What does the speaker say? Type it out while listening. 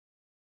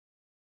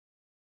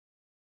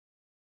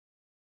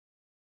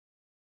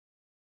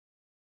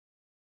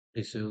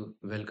Okay, so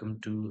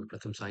welcome to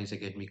Pratham Science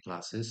Academy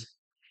classes.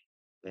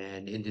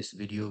 And in this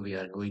video, we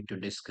are going to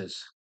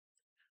discuss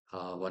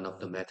one of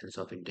the methods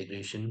of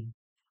integration,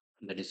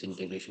 that is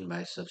integration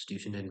by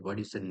substitution, and what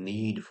is the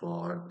need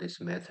for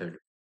this method.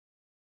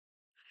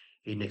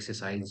 In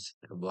exercise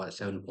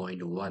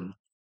 7.1,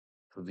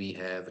 we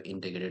have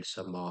integrated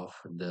some of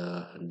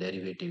the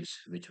derivatives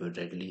which were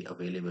readily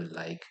available.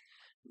 Like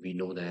we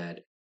know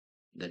that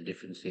the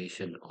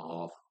differentiation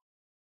of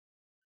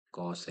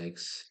cos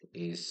x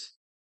is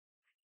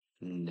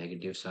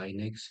negative sin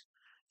x.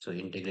 So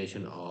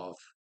integration of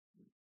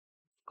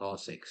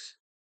cos x,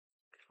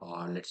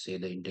 or let's say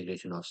the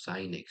integration of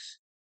sin x.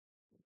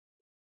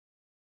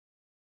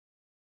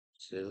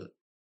 So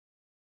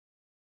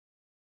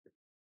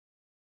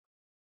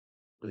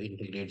to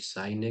integrate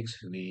sin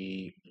x,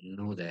 we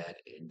know that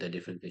the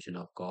differentiation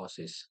of cos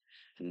is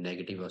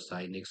negative of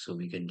sin x, so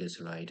we can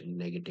just write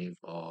negative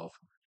of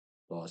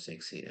cos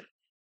x here.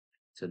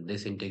 So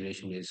this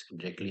integration is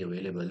directly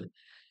available.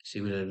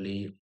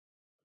 Similarly,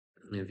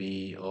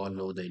 we all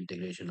know the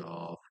integration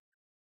of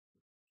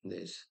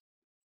this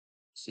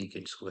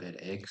secant square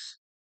x,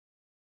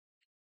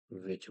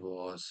 which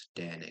was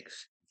tan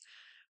x.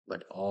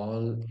 But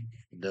all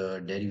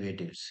the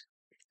derivatives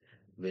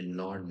will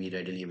not be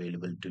readily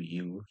available to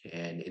you,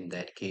 and in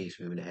that case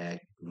we will have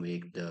to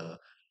make the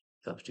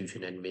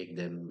substitution and make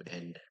them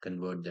and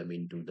convert them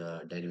into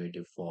the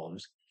derivative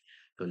forms.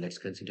 So let's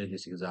consider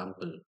this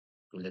example.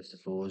 So let's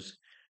suppose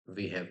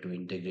we have to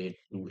integrate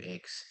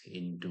 2x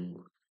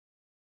into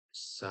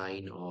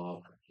sine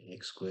of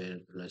x square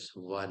plus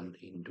 1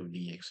 into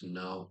dx.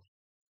 Now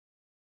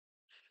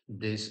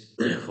this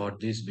for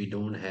this we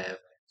don't have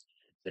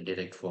the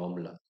direct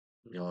formula,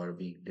 or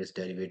this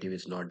derivative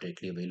is not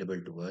directly available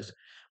to us.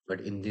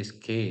 But in this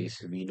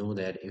case, we know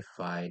that if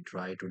I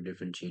try to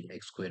differentiate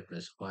x squared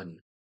plus 1,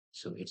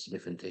 so its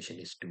differentiation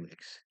is 2x.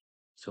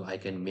 So I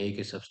can make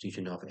a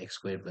substitution of x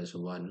squared plus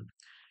 1.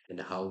 And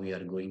how we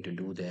are going to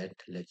do that,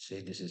 let's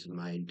say this is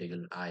my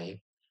integral I,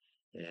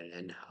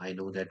 and I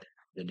know that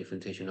the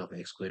differentiation of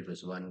x squared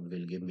plus 1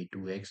 will give me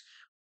 2x.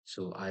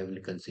 So I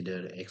will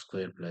consider x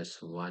squared plus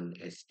 1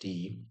 as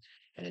t.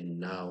 And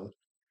now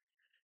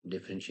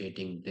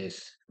differentiating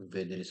this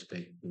with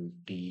respect to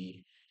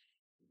t,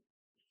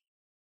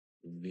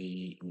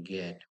 we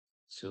get,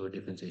 so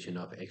differentiation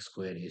of x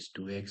square is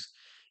 2x,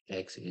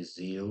 x is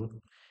 0,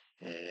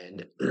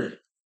 and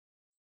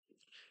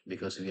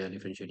because we are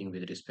differentiating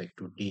with respect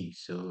to t,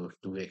 so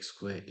 2x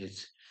square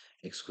is,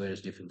 x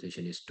square's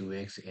differentiation is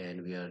 2x,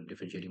 and we are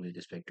differentiating with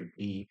respect to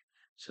t,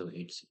 so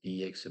it's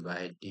dx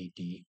by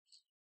dt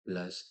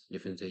plus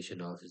differentiation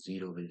of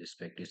 0 with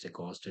respect is a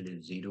constant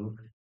is 0,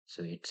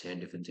 so its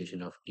and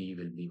differentiation of t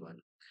will be 1.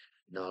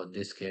 Now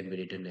this can be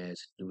written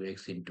as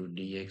 2x into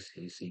dx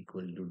is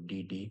equal to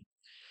dt.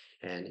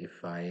 And if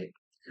I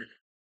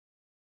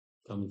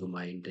come to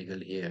my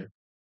integral here,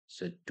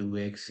 so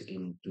 2x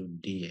into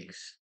dx,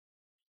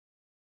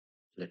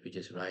 let me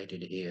just write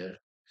it here.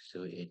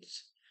 So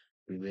it's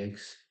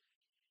 2x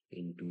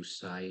into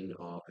sine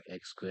of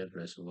x square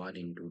plus 1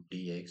 into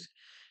dx.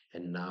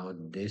 And now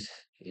this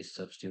is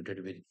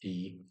substituted with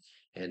t,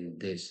 and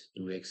this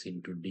 2x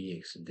into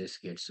dx, this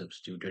gets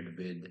substituted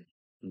with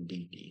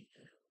dt.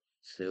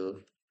 So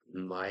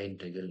my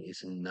integral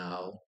is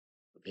now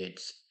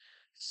it's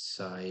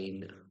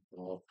sine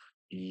of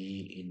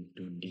t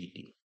into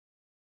dt,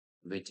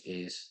 which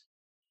is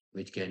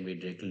which can be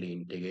directly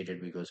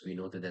integrated, because we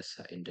know that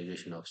the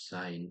integration of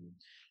sine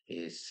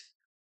is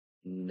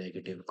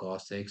negative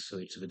cos x, so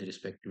it's with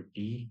respect to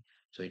t,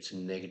 so it's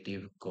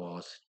negative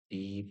cos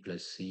t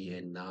plus c.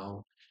 And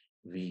now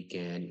we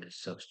can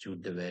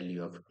substitute the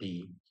value of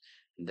t,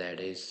 that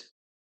is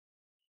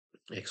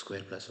x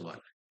square plus 1.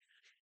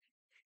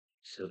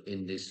 So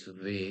in this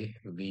way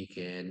we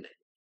can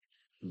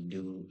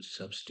do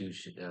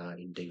substitution,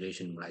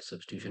 integration by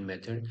substitution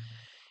method.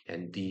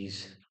 And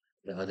these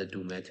the other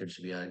two methods,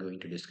 we are going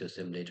to discuss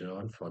them later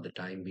on. For the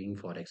time being,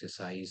 for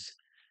exercise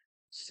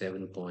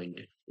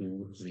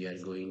 7.2, we are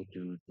going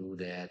to do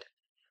that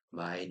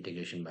by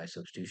integration by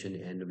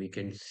substitution. And we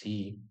can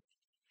see,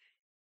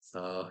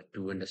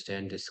 to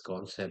understand this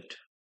concept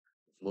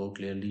more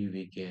clearly,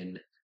 we can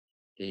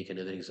take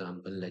another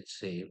example. Let's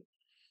say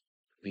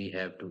we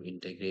have to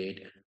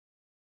integrate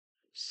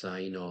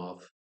sine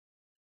of,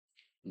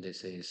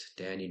 this is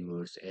tan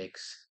inverse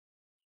x.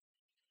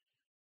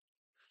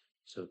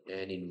 So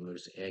tan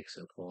inverse x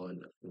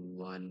upon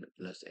 1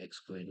 plus x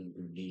squared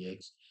into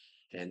dx.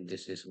 And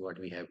this is what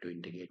we have to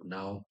integrate.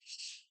 Now,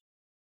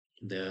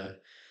 the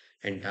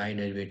entire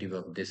derivative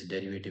of this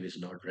derivative is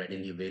not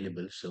readily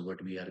available. So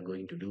what we are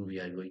going to do,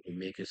 we are going to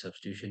make a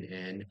substitution.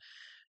 And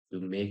to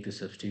make the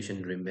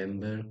substitution,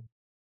 remember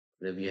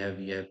that we have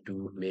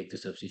to make the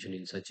substitution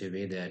in such a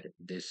way that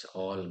this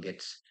all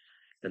gets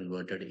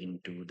converted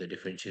into the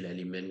differential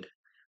element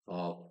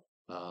of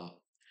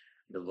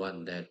the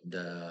one that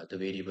the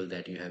variable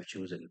that you have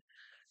chosen.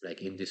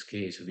 Like in this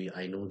case,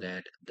 I know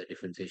that the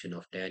differentiation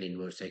of tan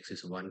inverse x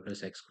is 1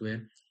 plus x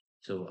squared.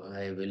 So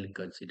I will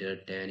consider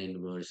tan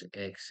inverse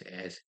x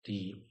as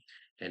t.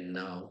 And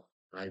now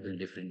I will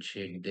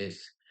differentiate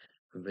this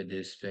with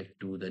respect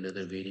to the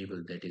another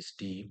variable that is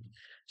t.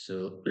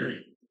 So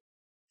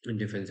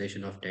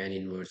differentiation of tan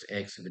inverse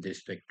x with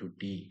respect to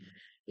t,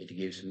 it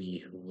gives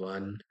me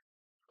 1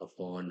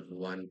 upon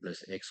 1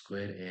 plus x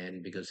square,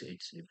 and because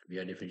it's if we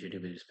are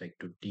differentiating with respect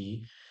to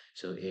t,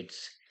 so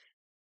it's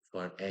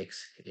for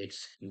x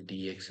it's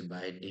dx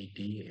by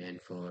dt,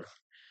 and for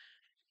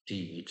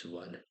t it's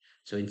 1.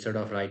 So instead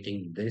of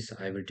writing this,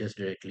 I will just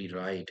directly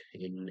write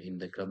in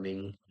the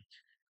coming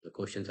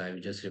questions, I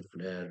will just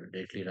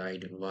directly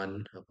write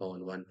 1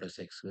 upon 1 plus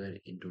x square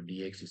into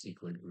dx is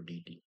equal to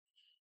dt.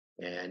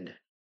 And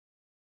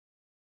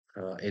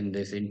in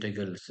this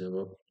integral,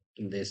 so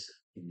in this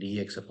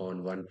dx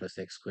upon 1 plus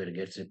x square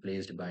gets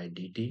replaced by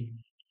dt,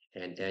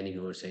 and tan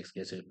inverse x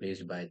gets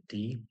replaced by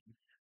t,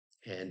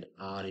 and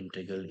our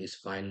integral is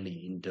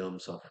finally in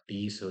terms of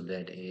t, so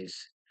that is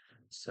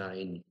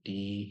sine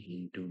t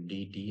into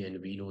dt,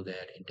 and we know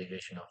that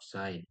integration of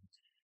sine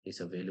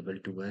is available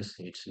to us.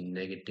 It's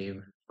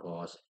negative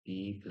cos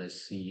t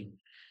plus c.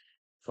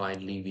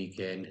 Finally, we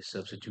can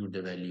substitute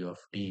the value of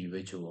t,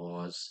 which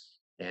was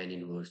tan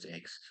inverse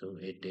x. So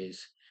it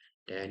is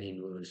tan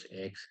inverse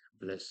x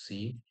plus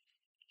c,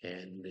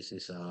 and this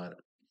is our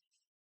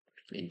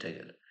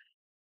integral.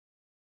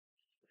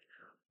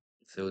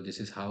 So this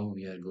is how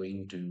we are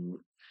going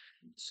to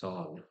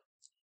solve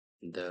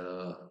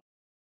the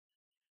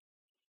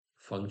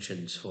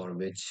functions for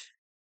which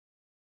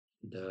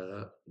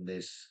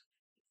this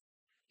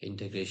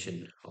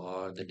integration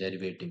or the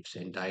derivatives,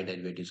 entire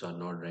derivatives are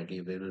not ready.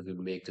 We will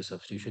make the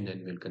substitution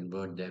and we'll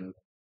convert them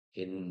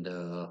in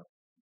the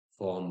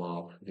form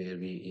of where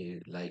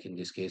we, like in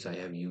this case, I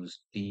have used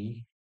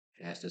t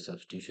as the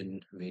substitution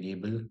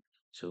variable.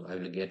 So I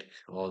will get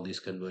all this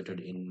converted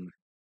in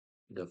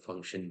the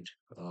function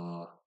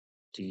uh,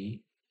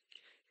 t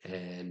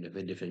and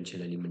with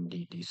differential element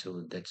dt.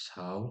 So that's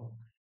how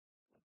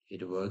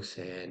it works.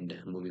 And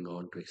moving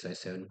on to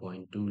exercise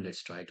 7.2,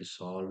 let's try to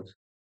solve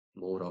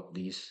more of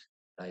these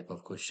type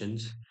of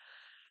questions.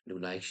 Do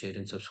like, share,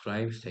 and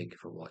subscribe. Thank you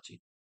for watching.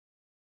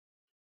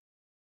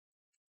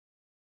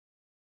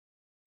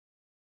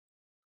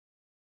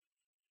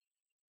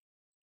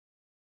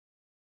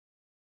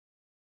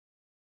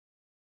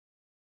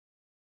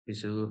 Okay,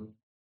 so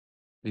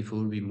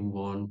before we move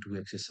on to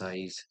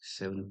exercise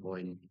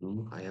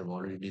 7.2, I have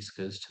already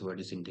discussed what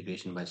is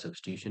integration by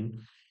substitution.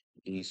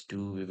 These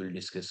two we will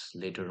discuss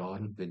later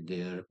on with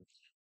their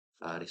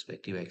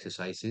respective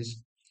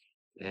exercises.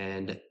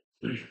 And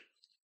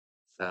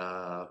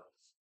uh,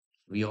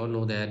 we all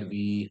know that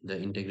the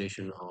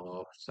integration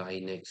of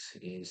sin x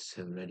is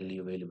readily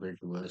available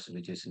to us,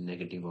 which is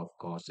negative of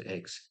cos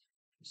x.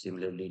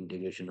 Similarly,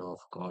 integration of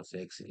cos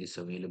x is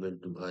available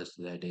to us,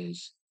 that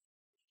is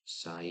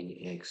sin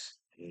x,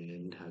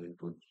 and I will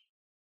put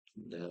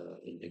the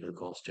integral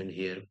constant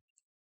here.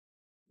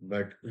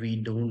 But we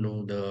don't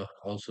know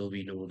also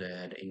we know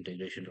that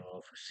integration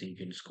of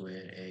secant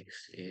square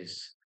x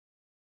is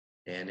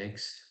tan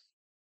x.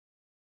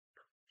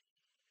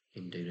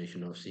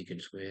 Integration of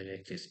secant square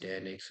x is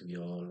tan x. We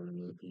all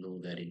know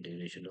that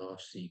integration of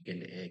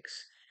secant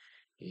x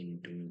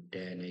into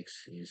tan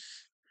x is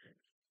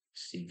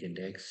secant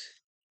x.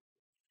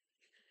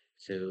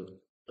 So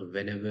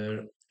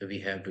whenever we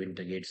have to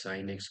integrate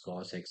sin x,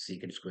 cos x,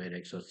 secant square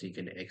x, or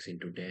secant x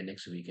into tan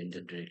x, we can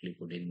just directly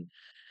put in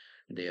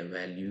their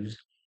values.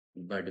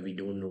 But we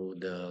don't know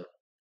the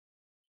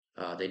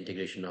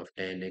integration of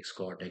tan x,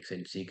 cot x,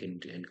 and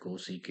secant and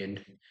cosecant.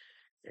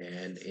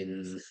 And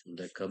in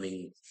the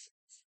coming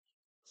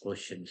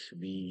questions,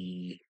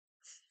 we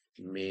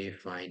may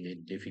find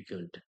it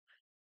difficult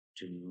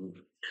to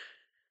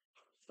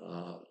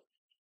uh,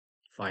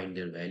 find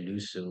their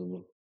values.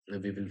 So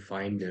we will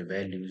find their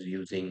values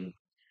using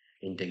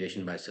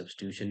integration by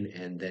substitution,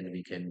 and then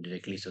we can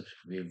directly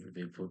we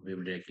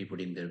will directly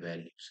put in their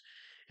values,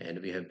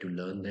 and we have to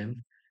learn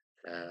them.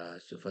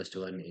 So first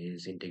one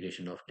is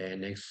integration of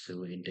tan x.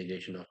 So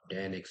integration of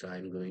tan x,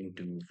 I'm going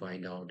to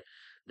find out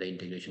the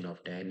integration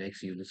of tan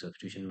x using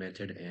substitution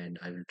method, and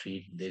I will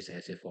treat this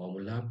as a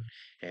formula.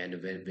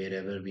 And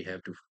wherever we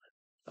have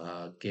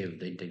to give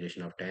the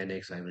integration of tan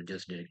x, I will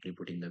just directly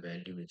put in the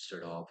value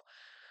instead of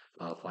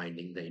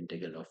finding the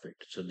integral of it.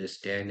 So this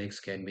tan x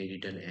can be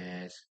written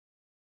as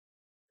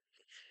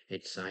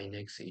it's sin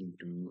x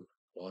into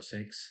cos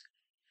x.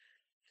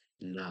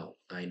 Now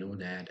I know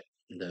that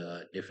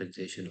the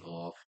differentiation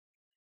of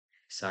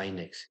sin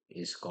x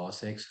is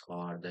cos x,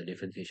 or the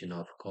differentiation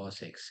of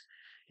cos x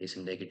is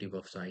negative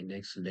of sin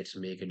x. Let's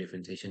make a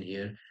differentiation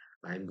here.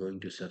 I'm going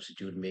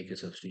to make a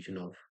substitution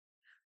of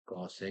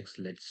cos x.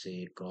 Let's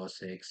say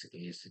cos x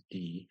is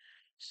t.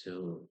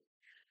 So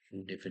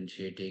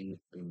differentiating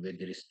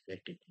with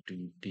respect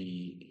to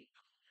t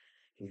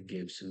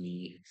gives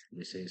me,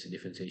 this is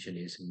differentiation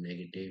is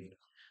negative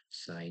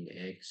sin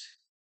x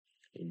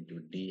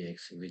into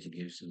dx, which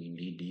gives me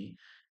dd.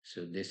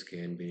 So this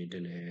can be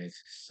written as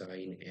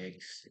sin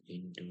x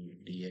into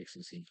dx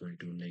is equal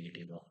to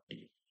negative of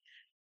t.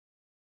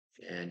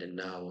 And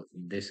now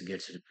this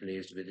gets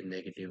replaced with the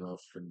negative of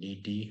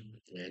dt,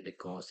 and the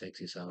cos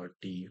x is our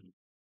t.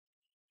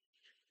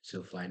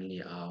 So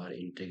finally, our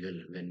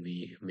integral, when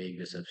we make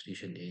the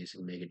substitution, is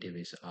negative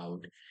is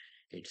out.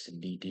 It's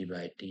dt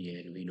by t,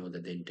 and we know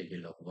that the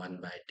integral of 1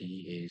 by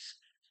t is,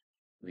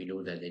 we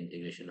know that the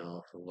integration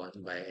of 1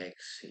 by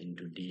x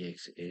into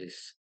dx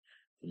is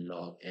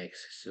log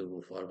x.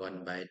 So for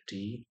 1 by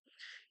t,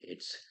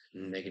 it's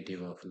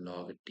negative of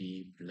log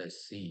t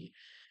plus c,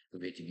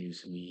 which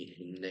gives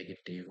me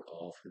negative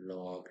of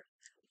log,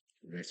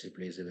 let's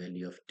replace the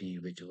value of t,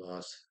 which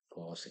was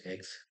cos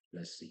x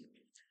plus c.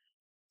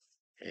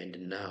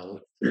 And now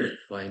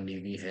finally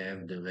we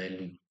have the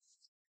value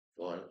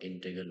for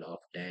integral of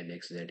tan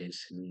x, that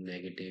is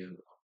negative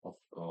of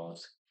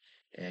cos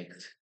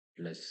x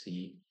plus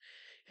c.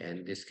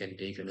 And this can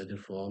take another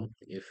form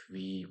if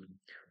we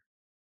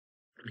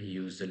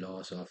use the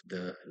laws of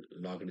the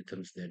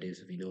logarithms. That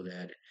is, we know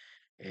that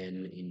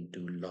n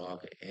into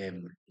log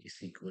m is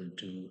equal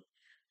to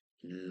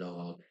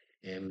log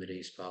m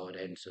raised power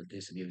n. So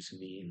this gives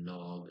me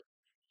log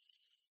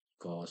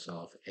cos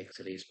of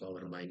x raised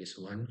power minus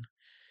 1,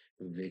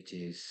 which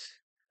is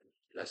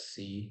plus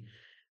c,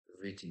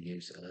 which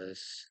gives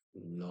us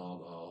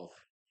log of,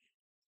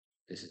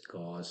 this is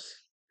cos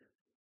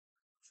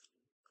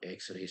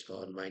x raised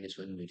power minus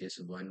 1, which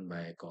is 1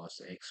 by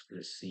cos x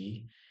plus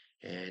c.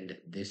 And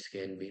this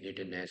can be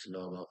written as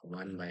log of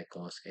 1 by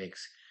cos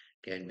x,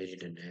 can be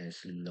written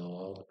as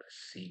log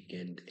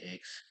secant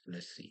x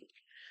plus c.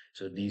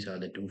 So these are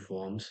the two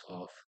forms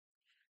of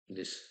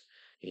this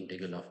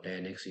integral of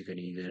tan x. You can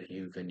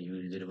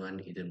use either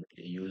one, either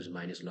use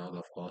minus log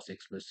of cos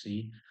x plus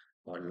c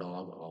or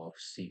log of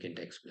secant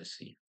x plus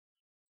c.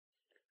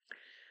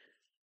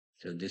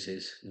 So this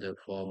is the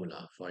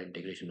formula for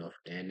integration of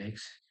tan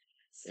x,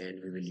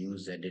 and we will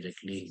use that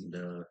directly in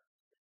the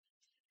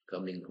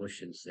coming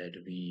questions that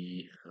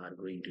we are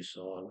going to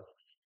solve.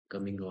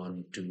 Coming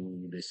on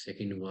to the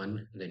second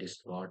one, that is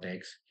cot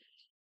x,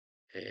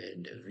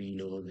 and we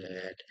know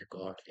that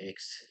cot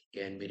x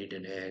can be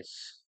written as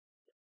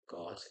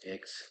cos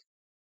x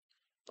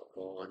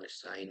upon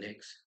sin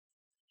x,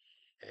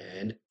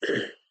 and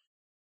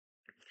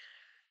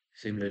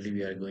similarly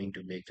we are going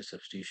to make the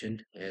substitution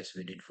as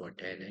we did for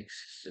tan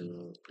x.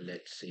 So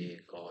let's say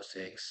cos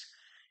x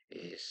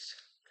is,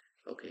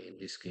 okay, in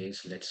this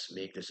case let's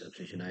make the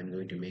substitution. I'm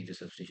going to make the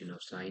substitution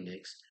of sin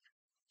x.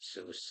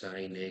 So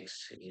sin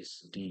x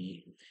is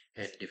d,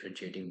 and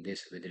differentiating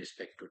this with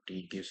respect to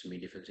t gives me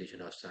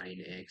differentiation of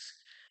sin x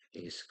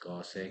is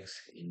cos x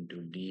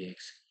into dx,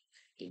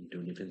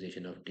 into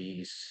differentiation of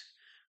d is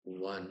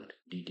 1,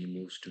 dt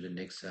moves to the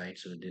next side,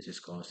 so this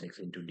is cos x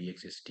into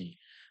dx is t.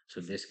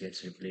 So this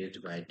gets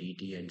replaced by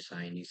dt, and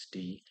sin is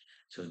t.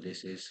 So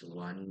this is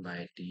 1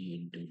 by t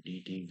into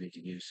dt,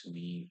 which gives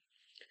me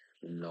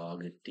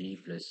log t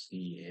plus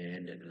c,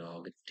 and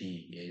log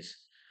t is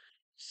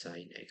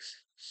sin x.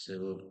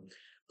 So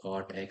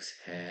cot x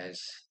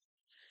has,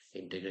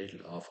 integral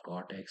of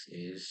cot x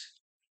is,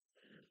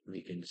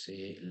 we can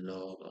say,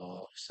 log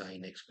of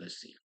sin x plus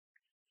c.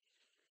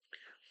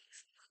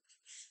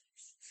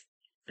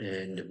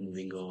 And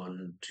moving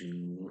on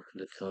to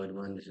the third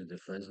one, this is the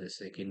first, the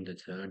second, the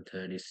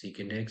third is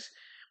secant x.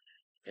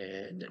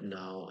 And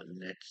now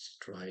let's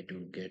try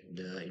to get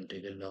the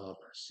integral of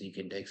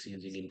secant x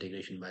using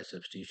integration by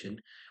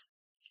substitution.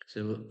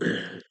 So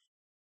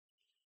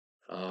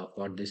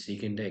for the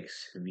secant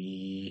x,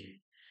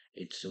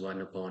 it's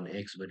 1 upon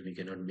x, but we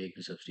cannot make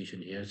the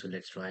substitution here. So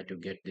let's try to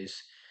get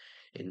this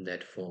in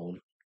that form.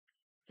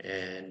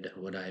 And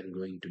what I'm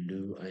going to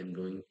do, I'm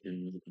going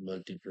to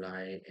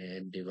multiply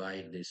and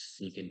divide this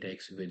secant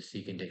x with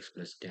secant x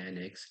plus tan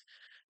x,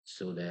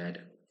 so that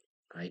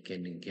I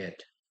can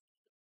get,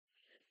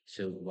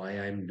 so why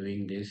I'm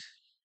doing this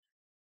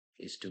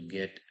is to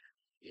get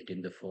it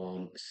in the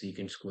form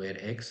secant square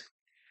x,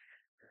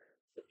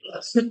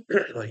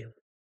 sorry,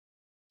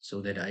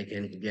 so that I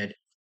can get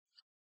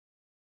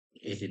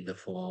it in the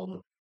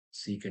form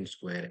secant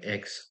square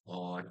x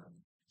or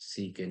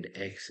secant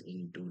x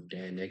into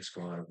tan x,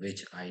 for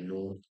which I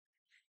know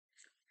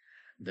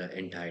the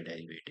entire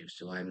derivative.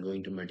 So I'm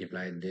going to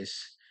multiply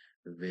this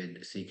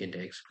with secant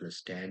x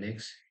plus tan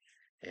x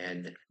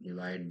and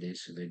divide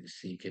this with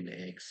secant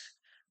x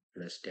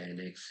plus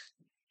tan x.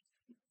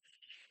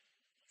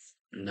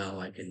 Now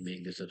I can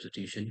make the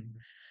substitution.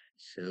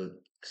 So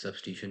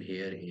substitution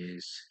here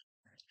is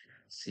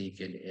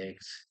secant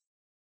x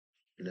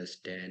plus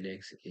tan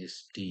x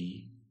is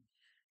t,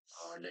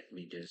 or let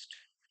me just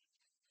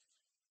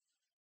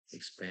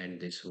expand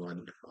this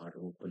one or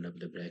open up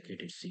the bracket.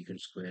 It's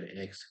secant square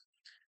x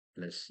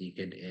plus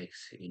secant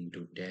x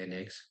into tan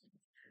x.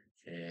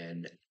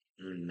 And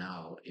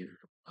now if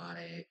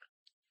I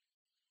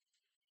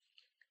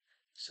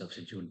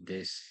substitute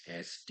this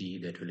as t,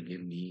 that will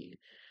give me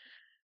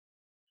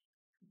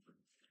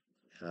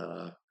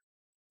uh,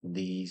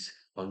 these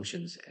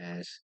functions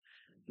as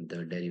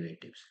the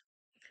derivatives.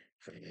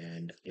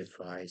 And if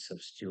I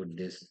substitute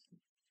this,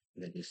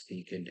 that is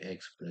secant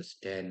x plus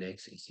tan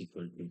x is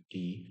equal to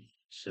t.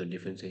 So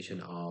differentiation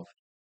of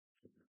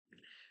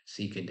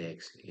secant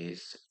x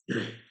is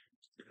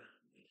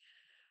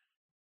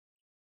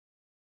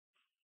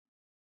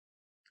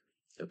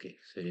Okay,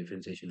 so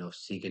differentiation of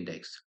secant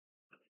x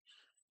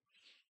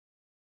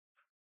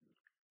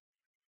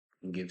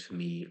gives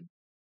me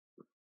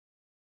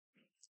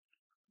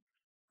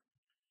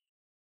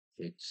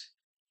its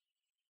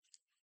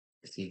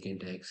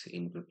secant x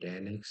into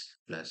tan x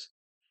plus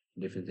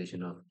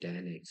differentiation of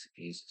tan x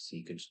is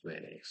secant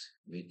square x,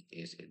 which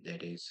is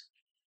that is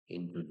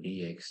into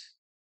dx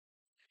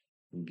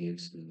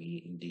gives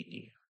me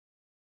dt.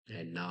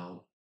 And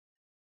now,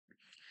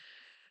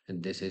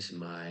 and this is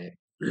my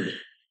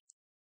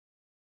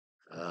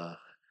uh,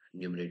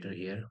 numerator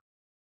here.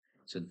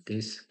 So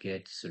this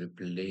gets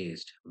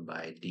replaced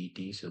by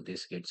dt. So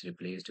this gets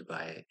replaced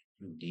by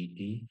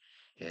dt,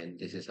 and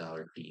this is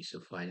our t.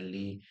 So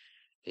finally,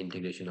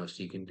 integration of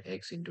secant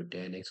x into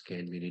tan x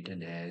can be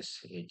written as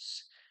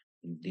its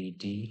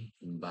dt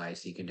by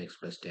secant x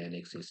plus tan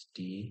x is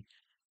t,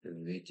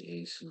 which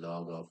is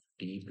log of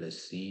t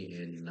plus c,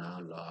 and now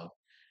log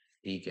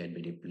t can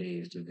be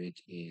replaced,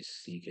 which is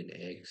secant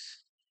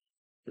x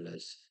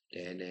plus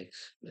tan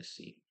x plus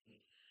c.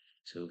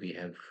 So we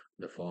have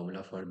the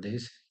formula for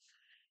this,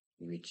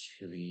 which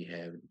we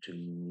have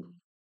to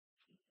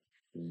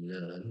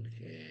learn,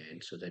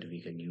 and so that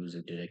we can use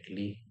it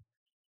directly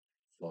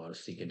for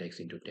secant x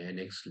into tan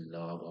x,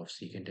 log of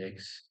secant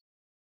x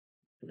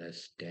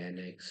plus tan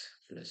x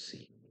plus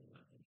c.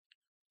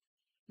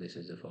 This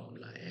is the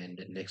formula. And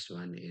the next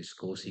one is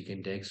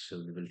cosecant x.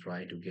 So we will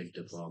try to get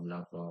the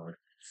formula for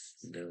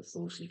the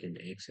cosecant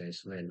x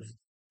as well.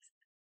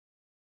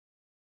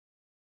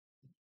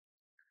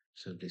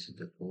 So this is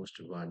the first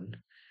one.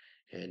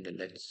 And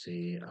let's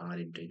say our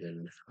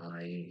integral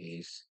I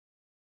is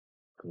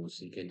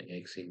cosecant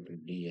x into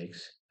dx.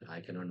 I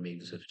cannot make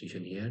the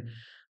substitution here,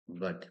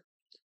 but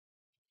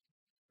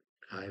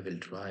I will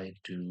try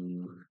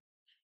to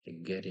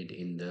get it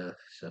in the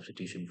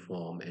substitution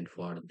form. And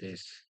for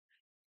this,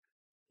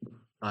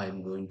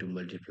 I'm going to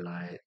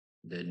multiply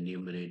the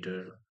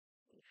numerator,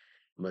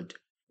 but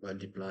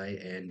multiply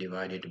and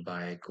divide it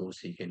by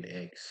cosecant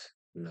x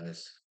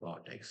plus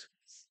cot x.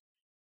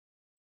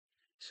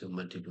 So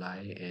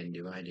multiply and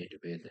divide it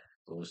with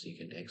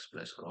cosecant x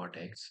plus cot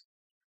x.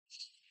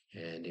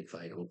 And if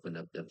I open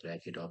up the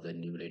bracket of the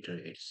numerator,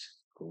 it's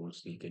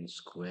cosecant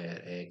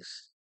square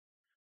x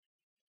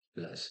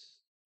plus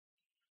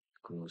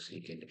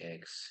cosecant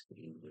x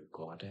into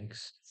cot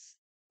x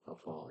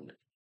upon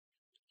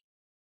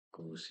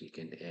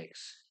cosecant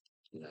x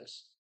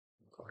plus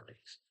cot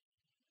x.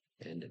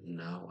 And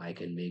now I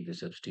can make the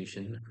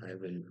substitution. I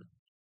will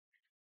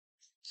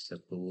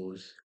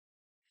suppose,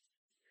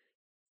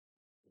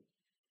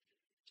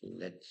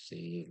 let's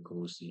say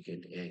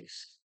cosecant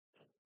x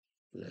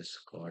plus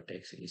cot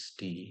x is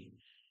t,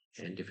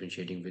 and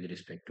differentiating with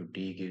respect to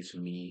t gives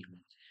me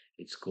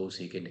its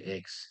cosecant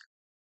x.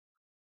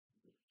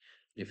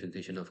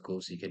 Differentiation of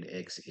cosecant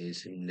x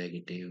is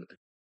negative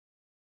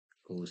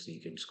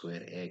cosecant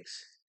square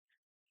x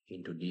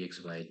into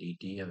dx by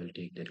dt. I will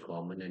take that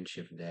common and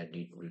shift that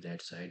d to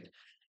that side,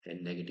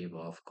 and negative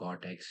of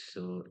cot x.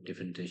 So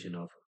differentiation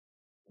of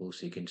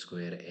cosecant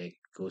square x,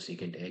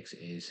 cosecant x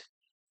is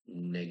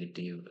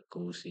negative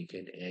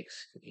cosecant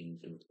x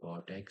into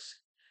cot x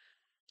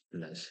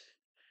plus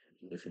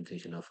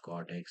differentiation of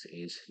cot x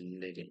is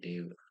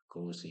negative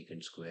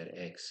cosecant square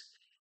x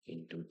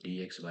into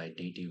dx by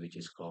dt, which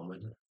is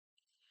common.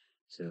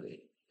 So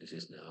this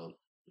is now,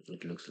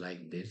 it looks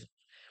like this.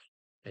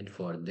 And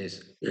for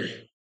this,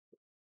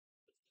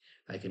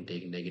 I can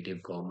take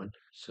negative common.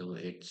 So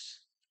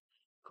it's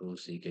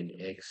cosecant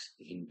x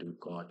into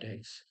cot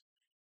x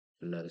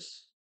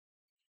plus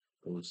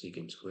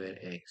cosecant square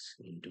x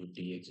into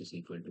dx is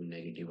equal to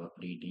negative of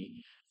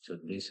dt. So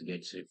this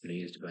gets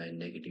replaced by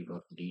negative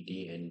of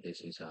dt, and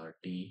this is our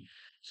t.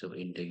 So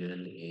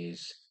integral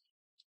is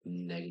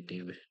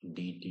negative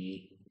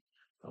dt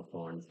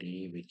upon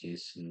t, which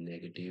is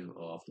negative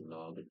of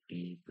log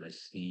t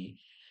plus c,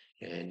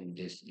 and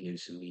this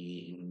gives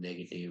me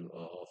negative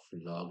of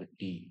log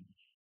t.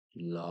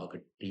 Log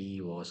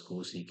t was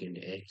cosecant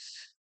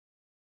x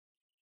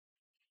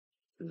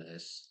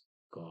plus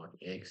cot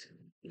x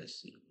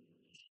plus c.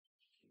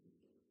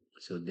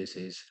 So this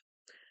is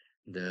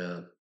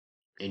the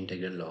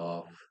integral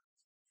of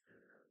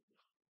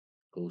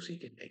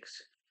cosecant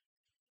x.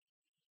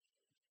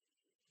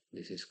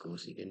 This is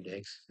cosecant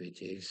x,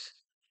 which is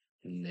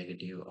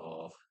negative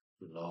of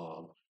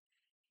log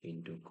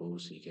into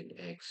cosecant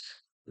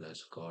x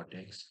plus cot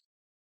x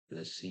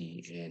plus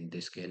c, and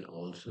this can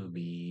also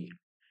be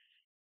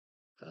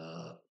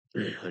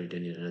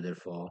written in another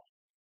form.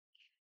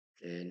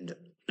 And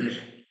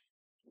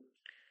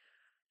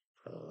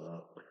uh,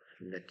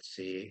 let's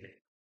say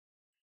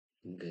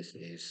this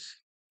is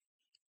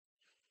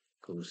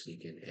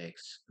cosecant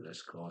x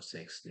plus cos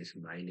x. This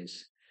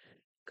minus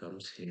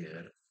comes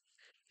here,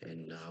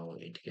 and now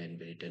it can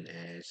be written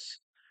as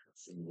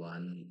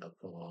 1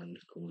 upon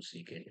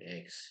cosecant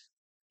x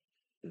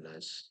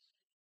plus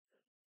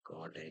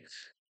cot x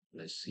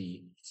plus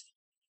c.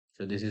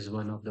 So this is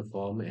one of the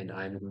form, and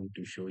I'm going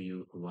to show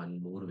you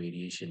one more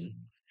variation.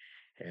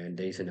 And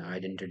there is an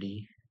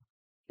identity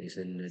is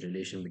in a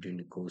relation between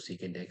the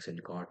cosecant x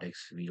and cot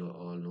x. We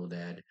all know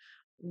that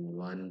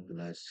 1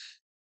 plus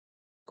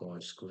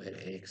cot square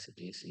x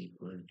is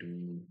equal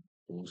to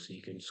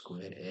cosecant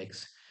square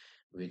x,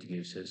 which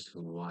gives us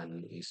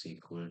 1 is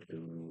equal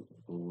to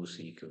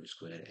cosecant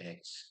square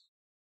x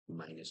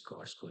minus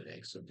cot square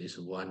x. So this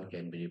 1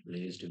 can be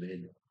replaced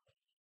with,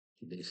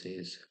 this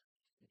is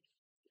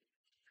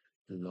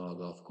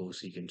log of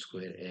cosecant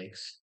square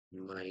x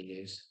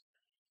minus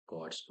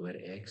cot square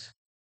x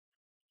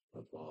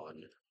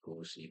upon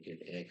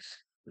cosecant x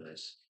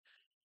plus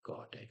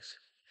cot x.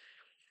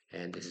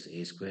 And this is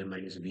a square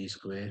minus b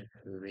square,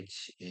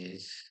 which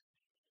is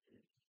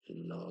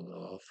log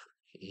of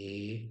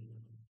a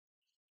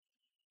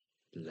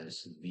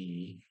plus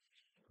b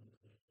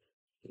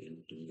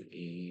into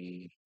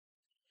a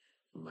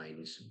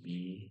minus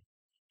b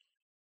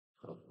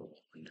upon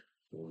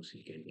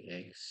cosecant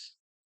x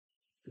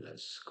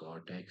plus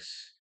cot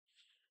x.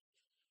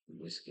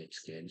 This gets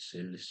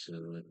cancelled,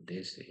 so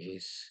this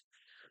is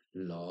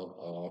log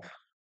of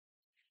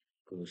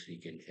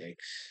cosecant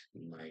x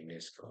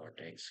minus cot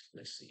x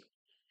plus c.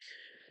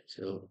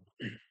 So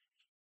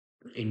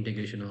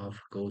integration of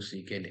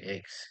cosecant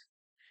x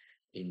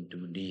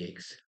into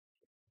dx,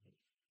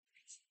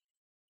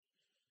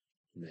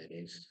 that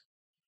is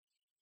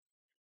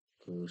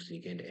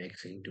cosecant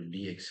x into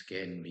dx,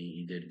 can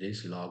be either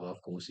this log of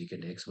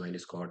cosecant x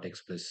minus cot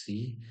x plus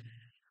c,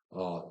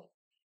 or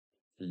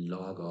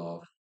log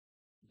of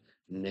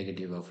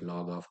negative of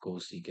log of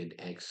cosecant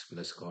x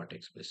plus cot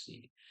x plus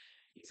c.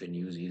 You can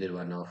use either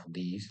one of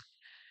these.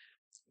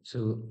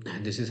 So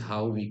this is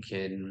how we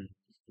can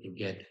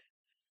get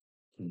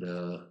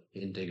the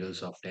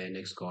integrals of tan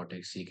x, cot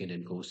x, secant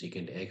and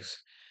cosecant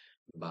x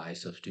by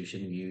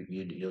substitution.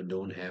 You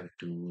don't have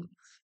to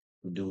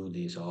do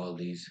these all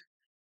these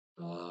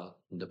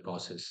the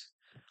process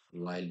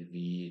while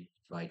we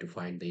try to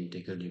find the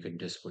integral. You can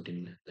just put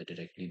in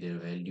directly their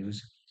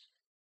values,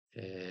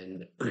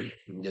 and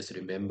just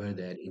remember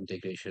that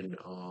integration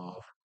of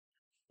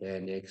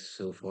tan x.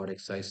 So for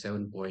exercise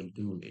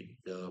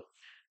 7.2,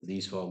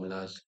 these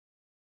formulas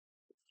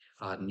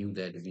are new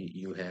that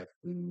you have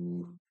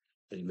to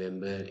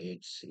remember.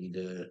 It's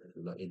either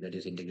that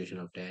is integration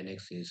of tan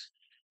x is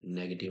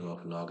negative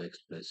of log x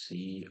plus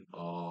c,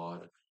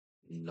 or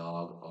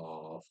log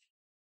of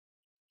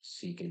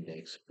secant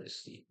x plus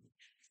c.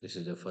 This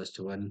is the first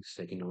one.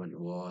 Second one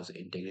was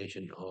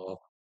integration of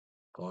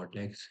cot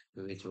x,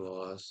 which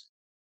was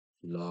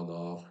log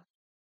of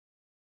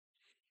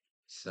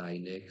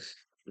sin x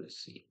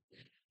plus c.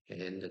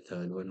 And the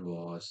third one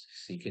was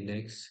secant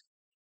x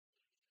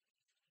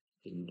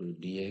into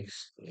dx,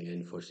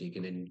 and for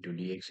secant into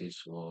dx it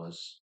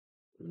was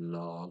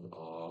log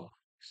of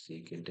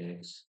secant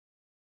x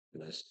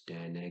plus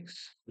tan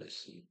x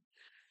plus c.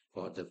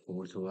 For the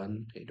fourth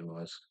one, it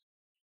was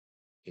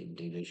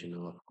integration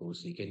of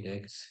cosecant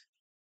x,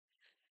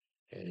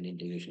 and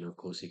integration of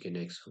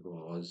cosecant x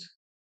was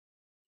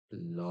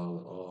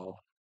log of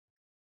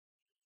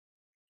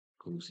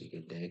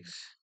cosecant x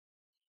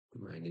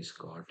minus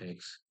cot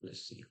x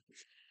plus c.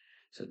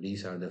 So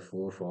these are the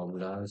four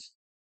formulas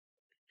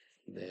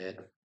that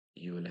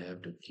you will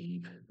have to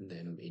keep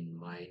them in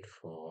mind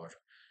for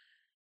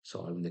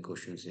solving the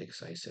questions in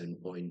exercise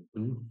 7.2.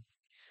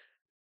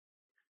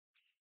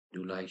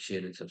 Do like, share,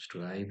 and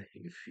subscribe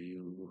if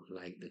you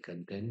like the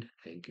content.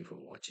 Thank you for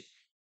watching.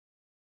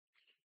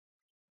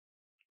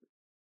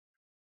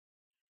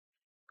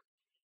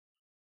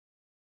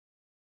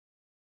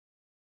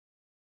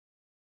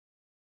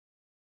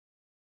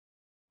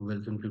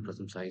 Welcome to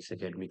Pratham Science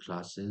Academy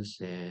classes,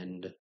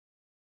 and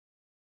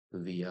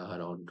we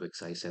are on to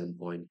exercise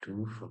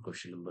 7.2 for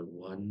question number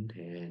 1,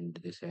 and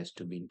this has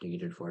to be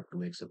integrated for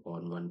 2x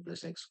upon 1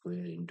 plus x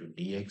squared into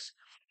dx.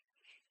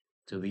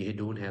 So we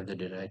don't have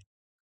the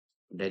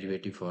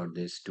derivative for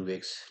this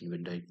 2x,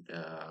 even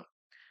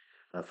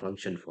a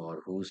function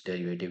for whose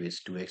derivative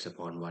is 2x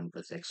upon 1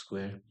 plus x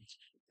squared.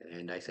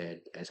 And I said,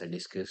 as I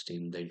discussed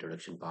in the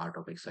introduction part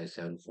of exercise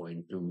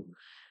 7.2,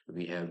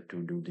 we have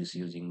to do this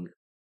using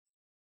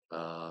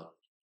uh,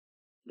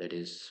 that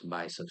is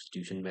by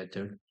substitution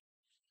method.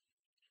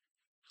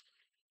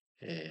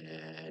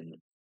 And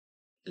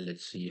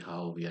let's see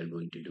how we are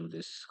going to do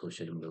this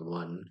question number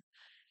 1.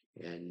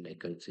 And I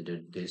consider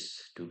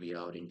this to be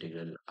our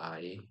integral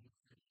I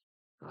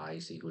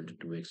is equal to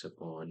 2x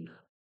upon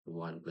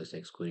 1 plus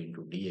x squared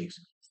into dx.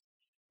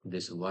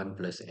 This 1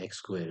 plus x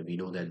squared, we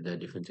know that the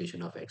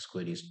differentiation of x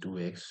squared is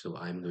 2x, so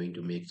I'm going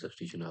to make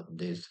substitution of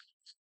this.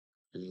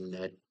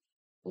 Let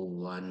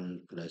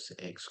 1 plus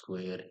x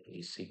squared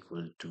is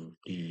equal to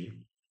t,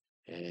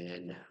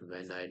 and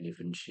when I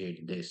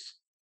differentiate this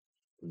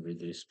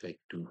with respect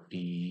to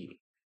t,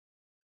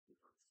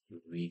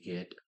 we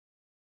get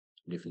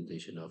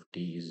differentiation of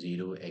t is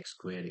 0, x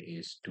squared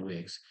is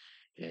 2x,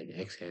 and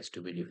x has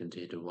to be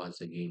differentiated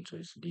once again, so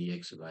it's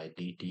dx by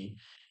dt.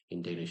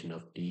 Integration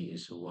of t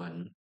is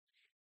 1,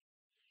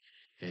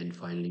 and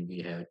finally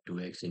we have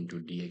 2x into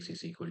dx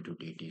is equal to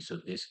dt, so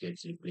this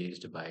gets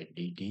replaced by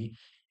dt,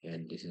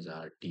 and this is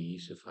our t.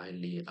 So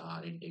finally,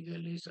 our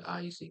integral is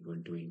I is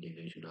equal to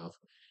integration of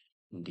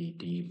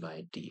dt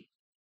by t,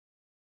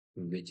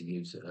 which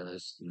gives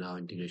us now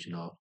integration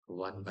of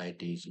 1 by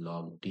t is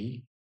log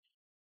t,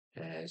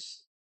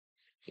 as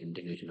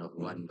integration of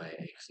 1 by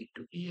x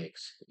into dx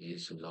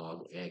is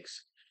log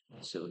x.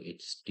 So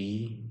it's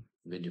t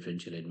with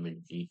differential element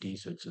dt,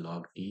 so it's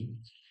log t.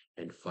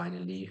 And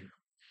finally,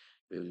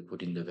 we will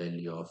put in the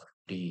value of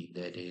t,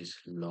 that is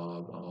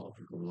log of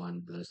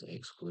 1 plus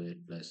x squared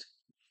plus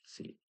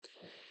c.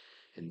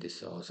 And this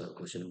is also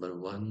question number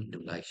 1.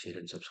 Do like, share,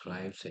 and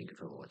subscribe. Thank you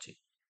for watching.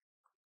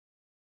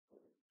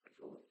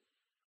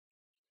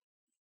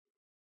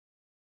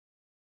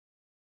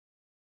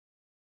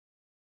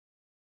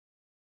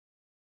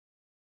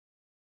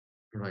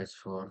 Right,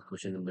 for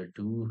question number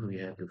 2, we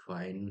have to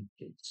find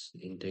its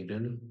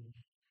integral,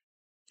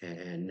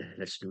 and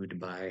let's do it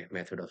by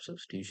method of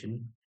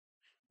substitution.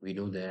 We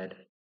know that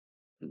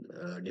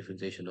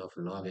differentiation of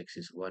log x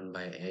is 1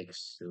 by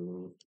x,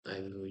 so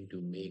I'm going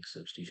to make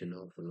substitution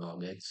of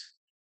log x.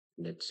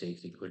 Let's say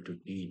it's equal to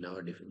t.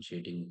 Now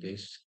differentiating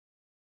this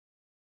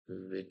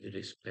with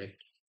respect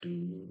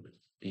to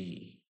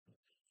t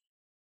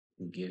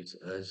gives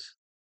us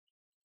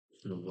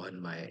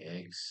 1 by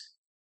x,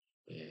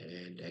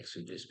 and x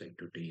with respect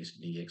to t is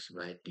dx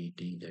by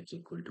dt, that's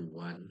equal to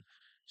 1.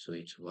 So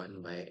it's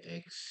 1 by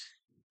x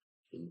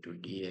into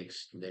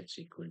dx, that's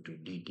equal to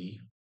dt.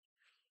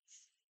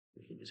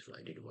 We can just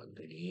write it once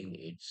again.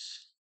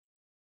 It's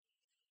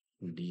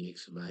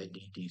dx by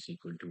dt is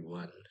equal to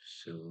 1.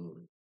 So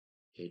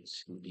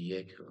it's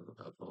dx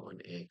upon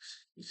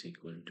x is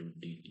equal to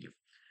dt.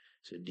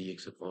 So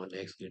dx upon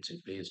x gets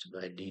replaced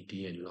by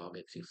dt, and log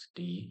x is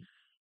t.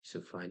 So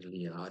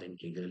finally, our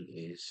integral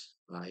is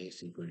I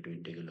is equal to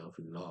integral of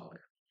log.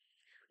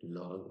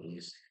 Log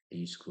is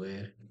t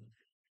square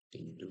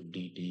into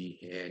dt,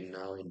 and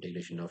now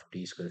integration of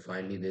t square.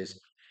 Finally, this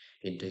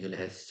integral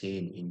has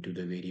changed into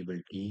the variable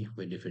t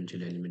with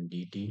differential element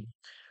dt,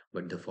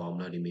 but the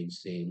formula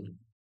remains same.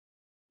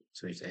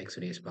 So it's x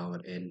raised power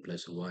n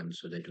plus 1.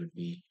 So that would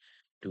be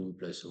 2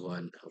 plus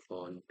 1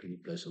 upon 2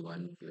 plus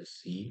 1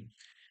 plus c,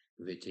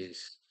 which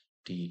is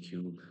t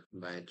cube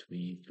by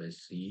 3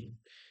 plus c.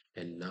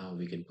 And now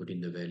we can put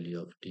in the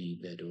value of t,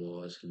 that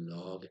was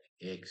log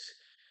x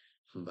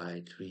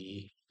by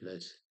 3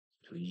 plus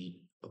 3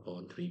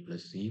 upon 3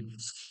 plus c.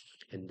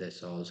 And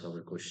that's also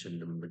our question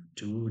number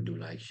 2. Do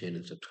like, share,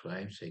 and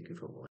subscribe. Thank you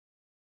for watching.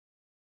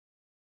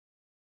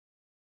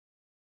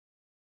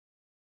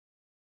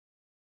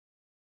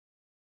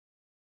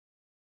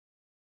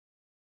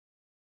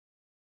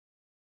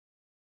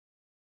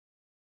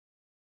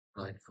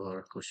 Right,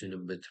 for question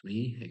number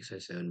 3,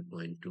 exercise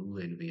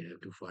 7.2, and we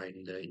have to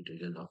find the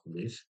integral of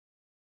this.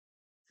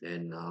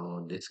 And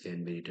now this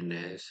can be written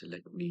as,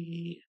 let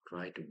me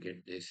try to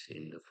get this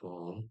in the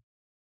form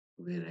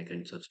where I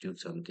can substitute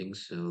something.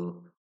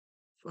 So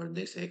for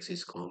this, x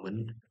is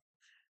common,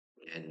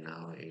 and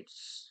now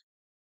it's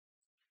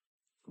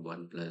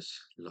 1 plus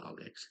log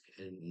x.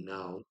 And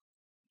now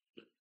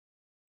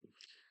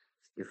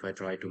if I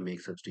try to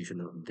make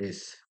substitution of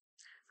this,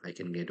 I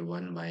can get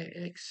 1 by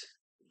x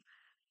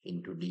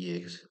into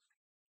dx.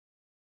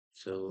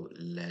 So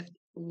let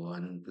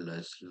 1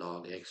 plus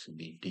log x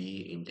be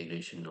t.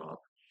 Integration of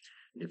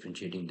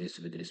differentiating this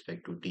with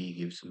respect to t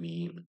gives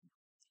me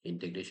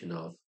integration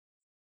of,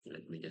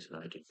 let me just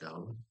write it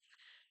down,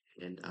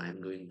 and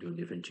I'm going to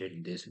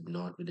differentiate this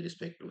not with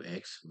respect to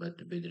x but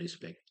with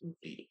respect to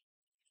t,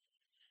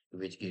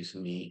 which gives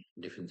me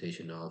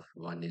differentiation of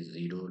 1 is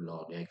 0,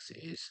 log x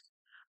is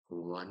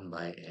 1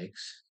 by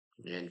x,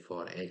 and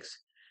for x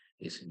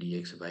is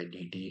dx by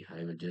dt.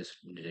 I will just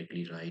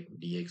directly write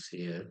dx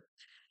here,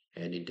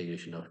 and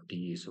integration of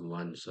t is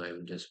 1, so I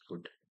will just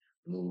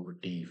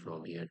move t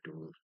from here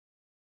to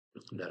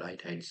the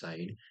right hand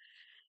side.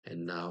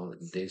 And now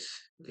this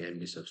can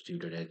be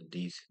substituted as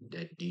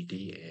that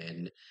dt,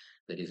 and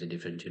that is a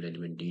differential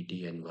element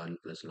dt, and 1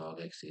 plus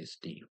log x is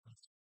t.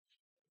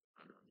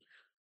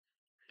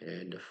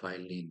 And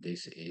finally,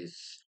 this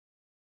is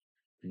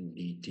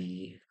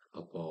dt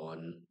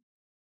upon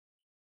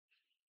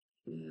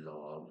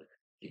log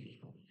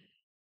t.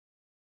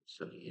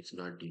 So it's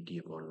not dt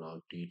upon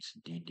log t, it's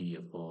dt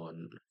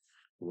upon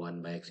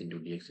 1 by x into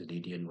dx is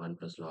dt, and 1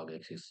 plus log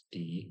x is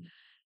t,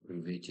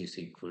 which is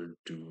equal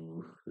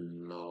to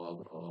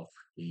log of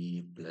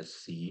t plus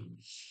c.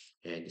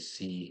 And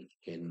c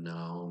can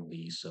now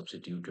be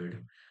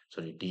substituted,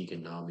 sorry, t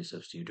can now be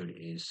substituted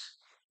is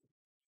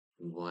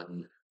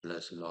 1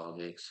 plus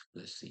log x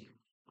plus c.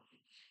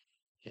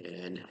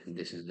 And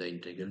this is the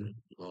integral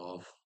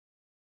of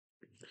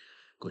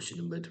question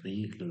number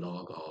 3,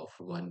 log of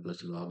 1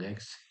 plus log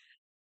x.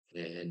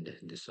 And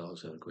this is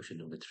also question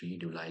number 3.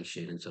 Do like,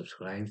 share, and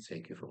subscribe.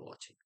 Thank you for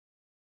watching.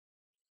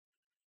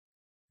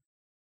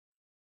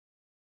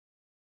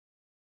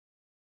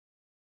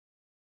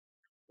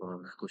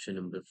 For question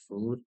number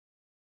 4,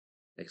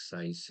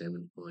 exercise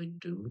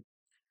 7.2,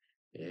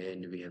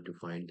 and we have to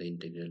find the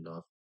integral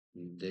of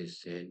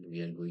this, and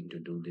we are going to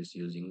do this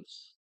using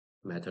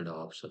method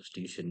of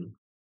substitution.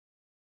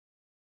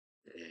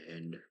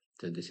 And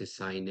so this is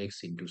sine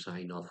x into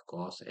sine of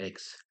cos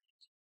x.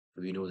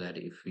 We know that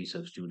if we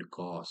substitute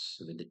cos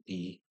with the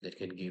t, that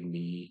can give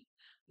me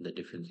the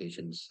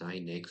differentiation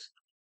sine x,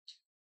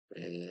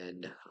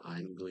 and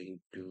I'm going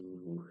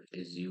to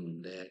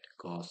assume that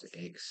cos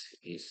x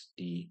is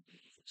t.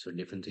 So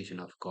differentiation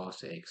of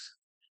cos x,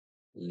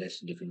 let's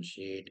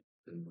differentiate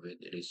with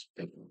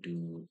respect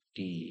to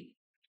t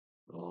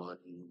on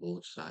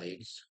both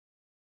sides.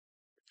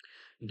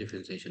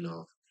 Differentiation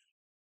of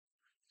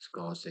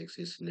cos x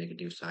is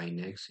negative sine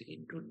x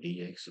into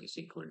dx is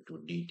equal to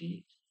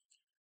dt.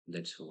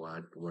 That's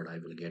what I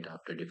will get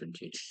after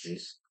differentiating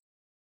this.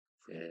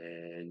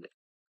 And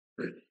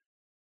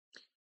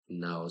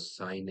now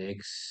sine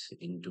x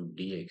into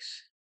dx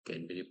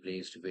can be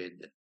replaced with,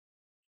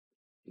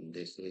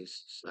 this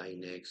is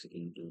sine x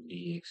into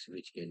dx,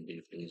 which can be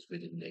replaced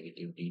with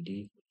negative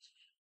dt,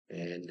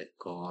 and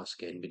cos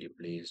can be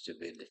replaced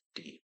with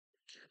t.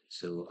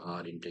 So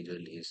our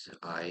integral is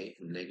I,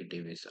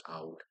 negative is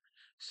out,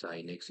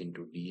 sine x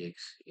into dx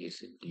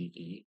is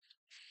dt,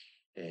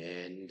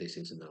 and this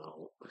is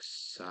now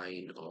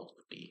sine of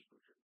t.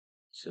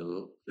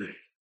 So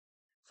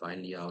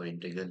finally our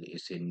integral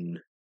is in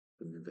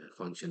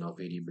function of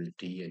variable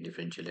t and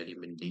differential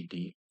element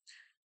dt,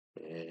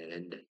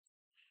 and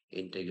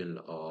integral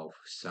of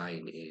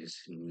sine is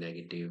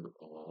negative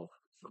of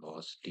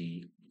cos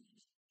t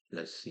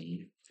plus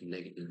c.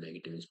 Negative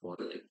negative is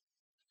positive,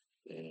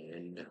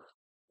 and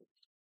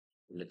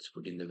let's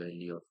put in the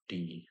value of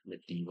t. The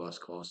t was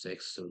cos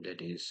x, so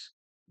that is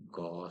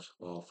cos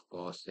of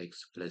cos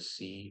x plus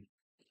c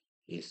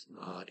is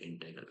our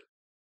integral.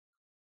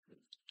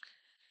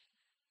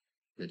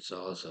 That's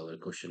also our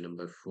question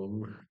number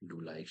 4.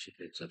 Do like, share,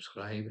 and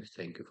subscribe.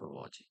 Thank you for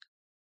watching.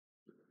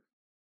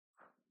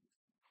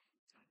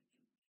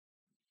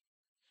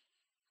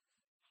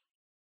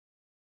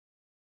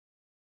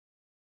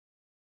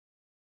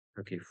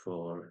 Okay,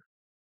 for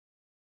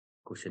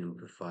question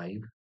number 5,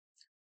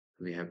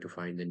 we have to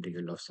find the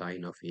integral of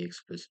sine of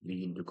ax plus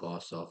b into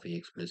cos of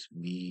ax plus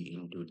b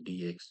into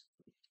dx.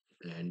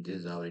 And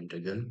this is our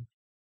integral.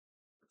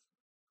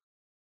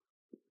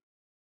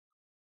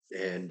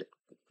 And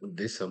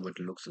this somewhat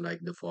looks like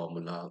the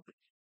formula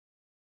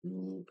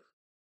 2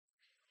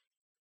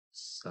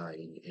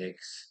 sine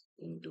x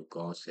into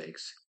cos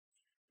x,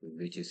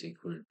 which is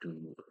equal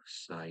to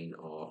sine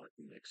of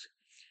x.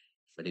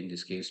 But in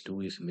this case,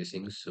 2 is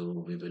missing,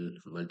 so we will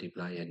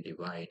multiply and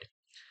divide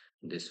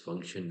this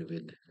function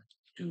with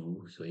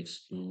 2. So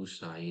it's 2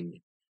 sine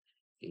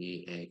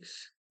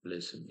ax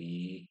plus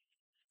b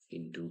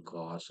into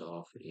cos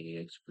of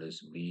ax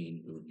plus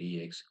b into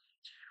dx.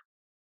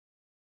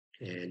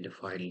 And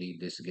finally,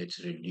 this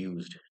gets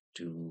reduced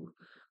to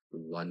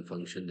one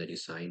function, that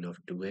is sine of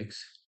 2x.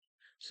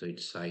 So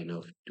it's sine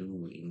of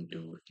 2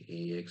 into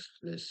ax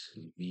plus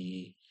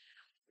b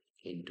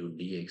into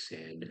dx,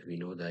 and we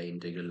know the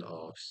integral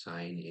of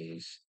sine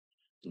is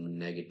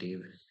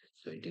negative,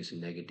 so it is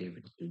negative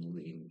 2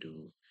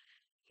 into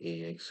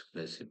ax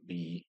plus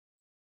b,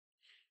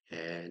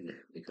 and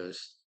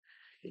because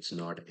it's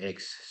not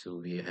x, so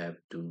we have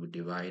to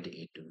divide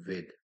it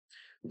with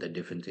the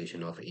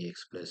differentiation of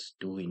ax plus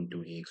 2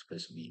 into ax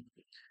plus b.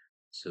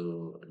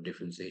 So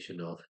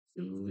differentiation of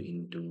 2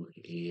 into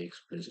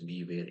ax plus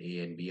b, where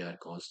a and b are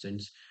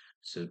constants,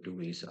 so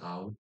 2 is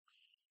out.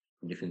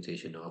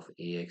 Differentiation of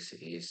ax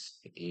is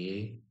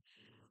a,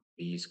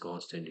 b is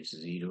constant, it's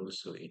 0,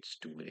 so it's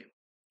 2a.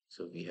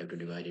 So we have to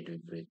divide it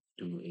with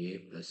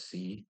 2a plus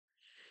c,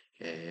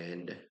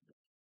 and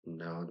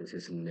now this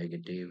is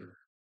negative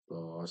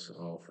cos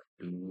of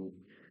 2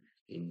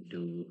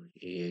 into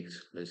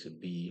ax plus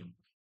b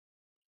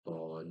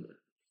on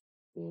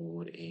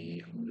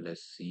 4a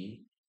plus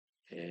c,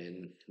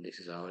 and this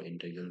is our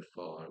integral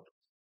for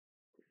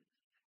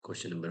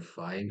question number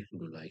 5.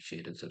 Do like,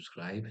 share, and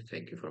subscribe.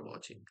 Thank you for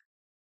watching.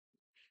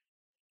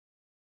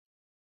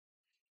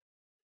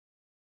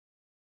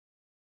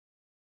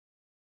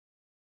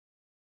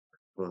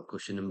 For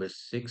question number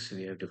 6,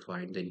 we have to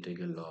find the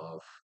integral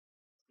of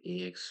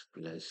ax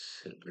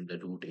plus the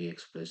root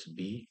ax plus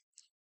b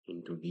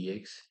into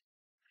dx,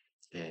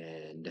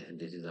 and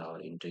this is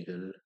our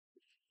integral,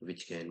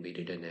 which can be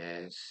written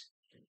as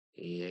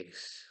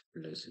ax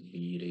plus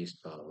b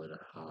raised power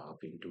half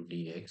into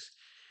dx,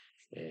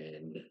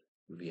 and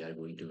we are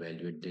going to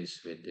evaluate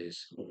this with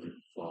this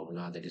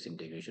formula, that is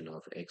integration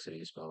of x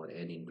raised power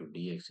n into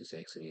dx is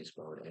x raised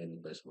power n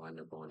plus 1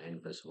 upon n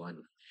plus 1.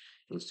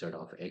 Instead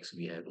of x,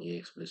 we have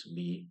ax plus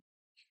b,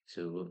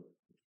 so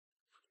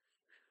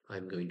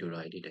I'm going to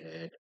write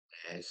it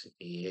as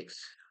ax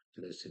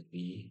plus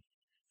b,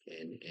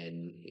 and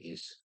n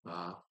is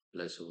half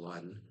plus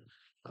 1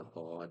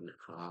 upon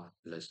half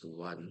plus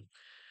 1.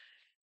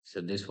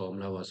 So this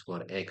formula was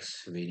for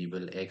x,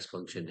 variable x,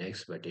 function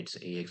x, but it's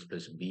ax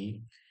plus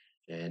b,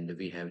 and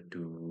we have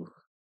to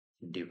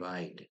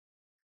divide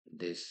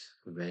this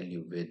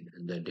value with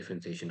the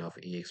differentiation of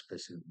ax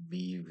plus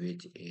b,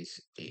 which is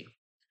a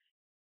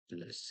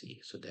plus c.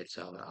 So that's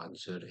our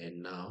answer,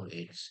 and now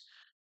it's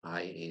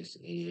I is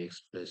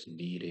ax plus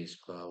b raised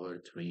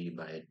power 3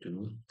 by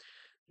 2.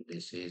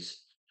 This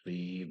is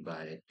 3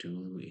 by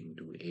 2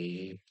 into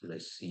a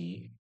plus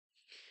c,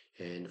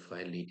 and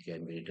finally it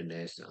can be written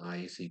as I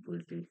is equal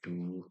to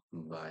 2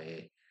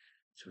 by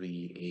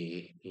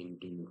 3a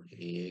into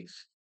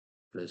ax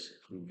plus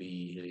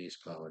b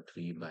raised power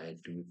 3 by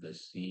 2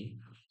 plus c.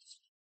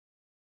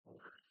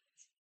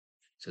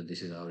 So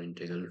this is our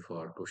integral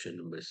for question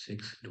number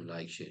 6. Do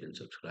like, share and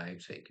subscribe.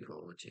 Thank you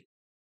for watching.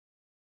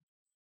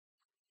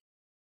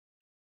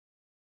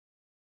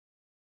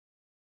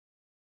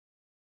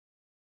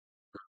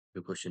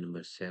 To question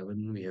number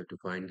 7, we have to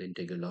find the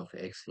integral of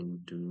x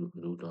into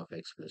root of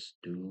x plus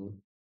 2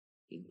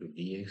 into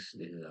dx.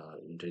 This is our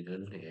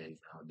integral, and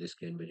this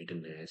can be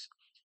written as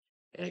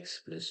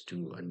x plus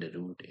 2 under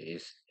root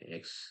is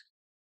x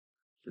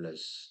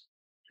plus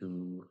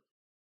 2.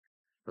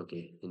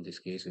 Okay, in this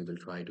case, we will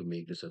try to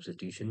make the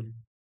substitution,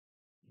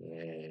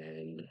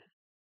 and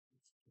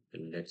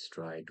let's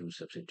try to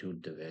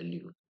substitute the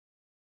value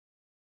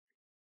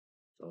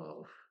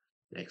of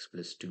x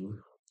plus 2.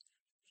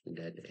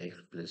 Let x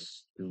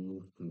plus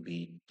 2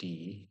 be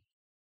t,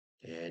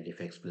 and if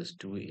x plus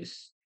 2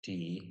 is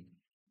t,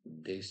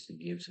 this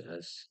gives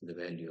us the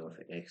value of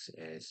x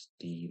as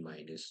t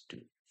minus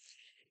 2.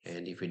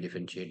 And if we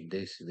differentiate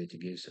this, which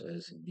gives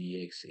us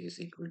dx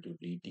is equal to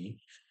dt,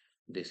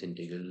 this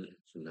integral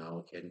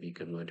now can be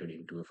converted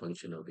into a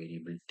function of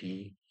variable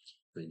t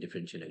with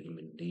differential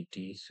element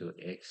dt. So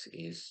x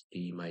is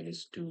t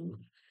minus 2.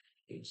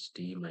 It's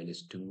t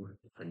minus 2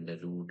 under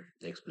root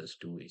x plus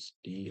 2 is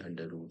t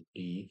under root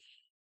t,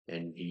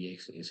 and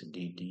dx is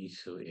dt,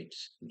 so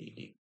it's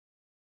dt.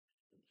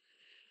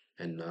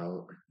 And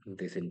now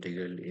this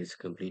integral is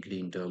completely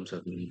in terms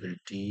of variable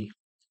t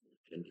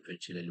and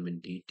differential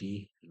element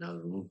dt. Now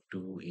root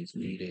 2 is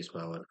t raised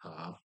power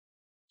half,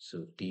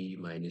 so t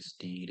minus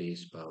t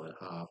raised power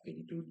half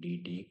into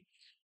dt.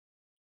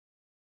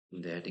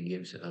 That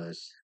gives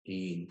us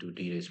t into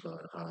t raised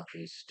power half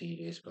is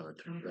t raised power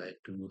 3 by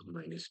 2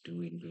 minus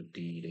 2 into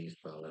t raised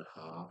power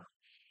half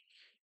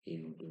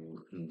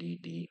into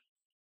dt.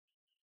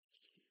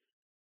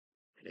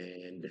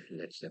 And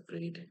let's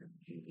separate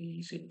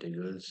these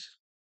integrals.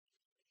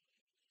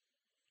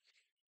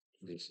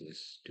 This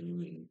is 2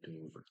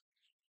 into,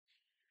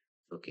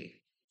 okay,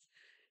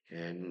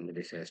 and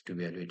this has to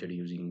be evaluated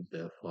using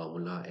the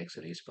formula x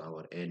raised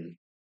power n,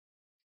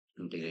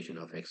 integration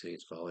of x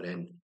raised power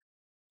n,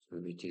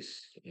 which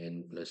is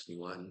n plus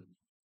 1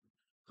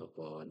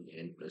 upon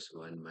n plus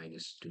 1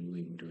 minus 2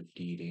 into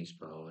t raised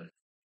power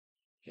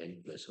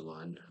n plus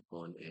 1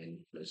 upon n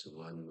plus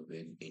 1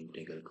 with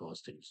integral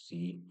constant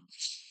c.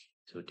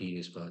 So t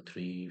raised power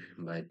 3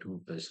 by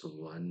 2 plus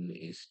 1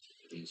 is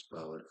t raised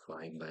power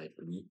 5 by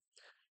 2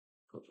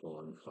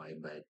 upon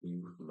 5 by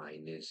 2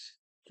 minus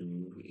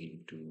 2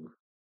 into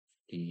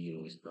t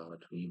raised power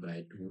 3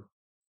 by 2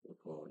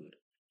 upon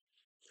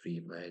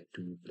 3 by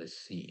 2 plus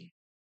c,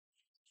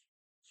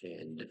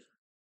 and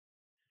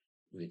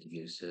which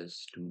gives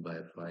us 2 by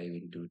 5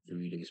 into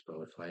 2 raised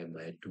power 5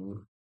 by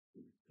 2.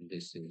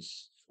 This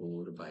is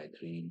 4 by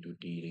 3 into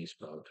t raised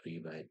power 3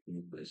 by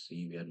 2 plus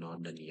c. We are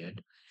not done yet.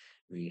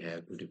 We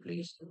have to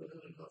replace the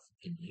value of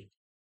t,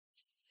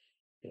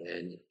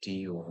 and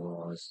t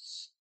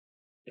was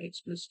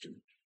x plus 2.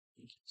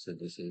 So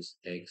this is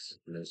x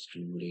plus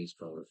 2 raised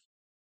power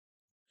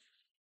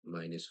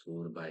minus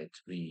 4 by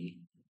 3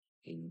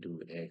 into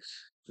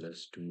x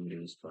plus 2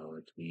 raised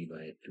power 3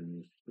 by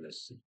 2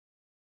 plus c.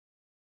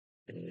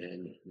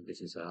 And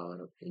this is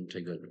our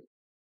integral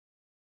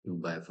 2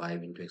 by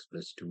 5 into x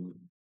plus 2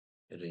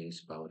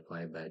 raised power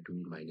 5 by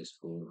 2 minus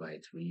 4 by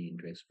 3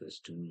 into x plus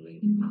 2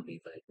 raised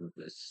 3 by 2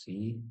 plus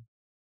c.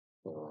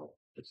 For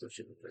the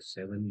question number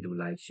 7, do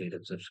like, share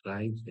and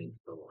subscribe. Thank you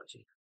for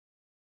watching.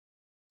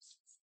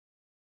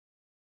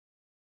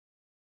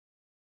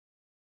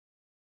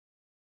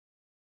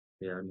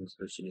 Yeah, this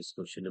question is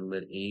question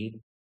number 8,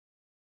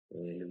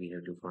 and we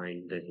have to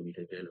find the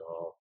integral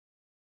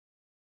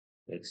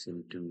of x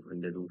into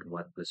under root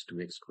 1 plus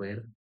 2x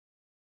square,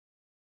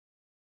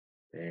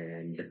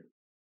 and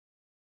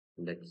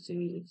let's say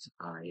it's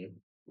I,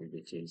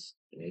 which is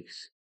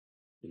x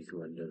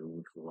into under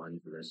root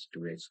 1 plus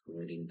 2x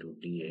squared into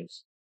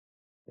dx.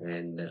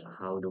 And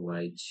how do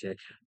I check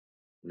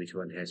which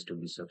one has to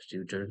be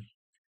substituted?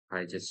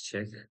 I just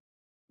check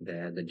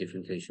that the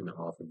differentiation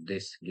of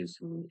this gives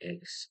me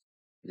x.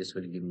 This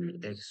will give me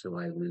x, so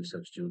I will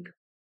substitute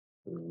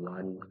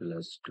 1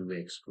 plus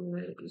 2x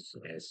squared is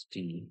as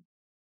t,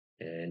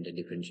 and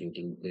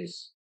differentiating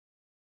this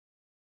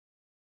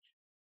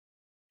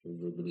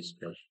with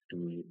respect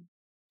to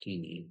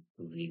t,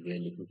 we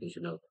get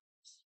differentiation of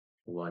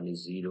 1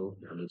 is 0,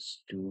 and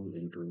it's 2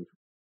 into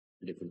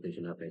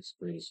differentiation of x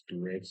squared is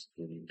 2x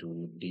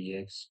into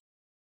dx.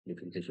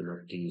 Differentiation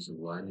of t is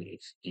 1,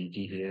 it's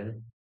dt here,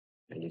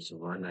 and it's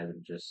 1. I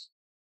will just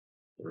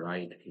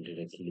write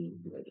directly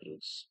that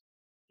it's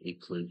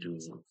equal to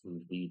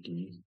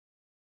dt.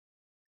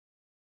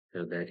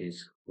 So that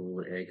is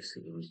 4x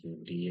into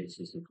dx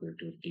is equal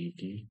to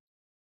dt,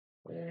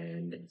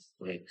 and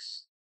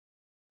x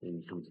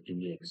into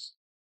dx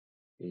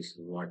is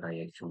what I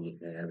actually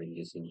have in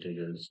this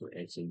integral. So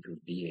x into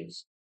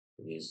dx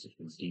is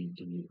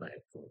dt by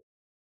 4.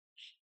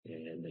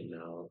 And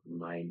now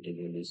my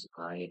integral is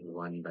I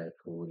 1 by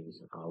 4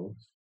 is out.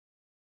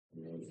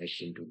 And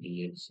x into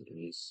dx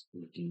is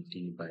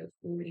dt by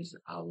 4 is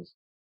out.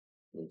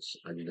 It's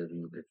under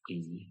root of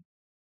t.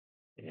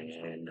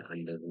 And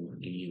under root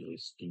t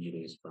is t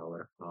raised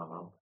power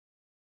half,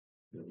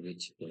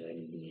 which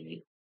can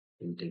be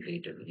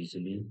integrated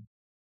easily,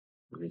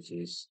 which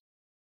is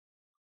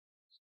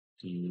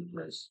t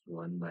plus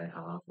 1 by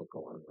half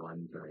upon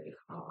 1 by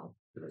half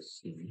plus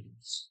c.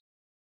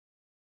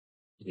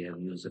 We have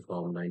used the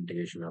formula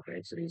integration of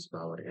x raised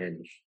power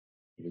n,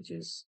 which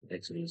is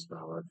x raised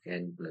power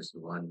n plus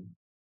 1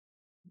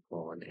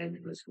 upon n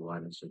plus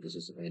 1. So this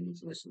is n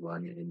plus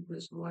 1, n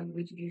plus 1,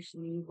 which gives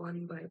me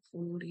 1 by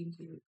 4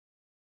 into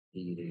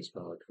e raised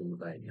power 2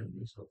 by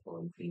m, so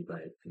upon 3 by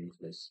 3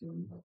 plus c.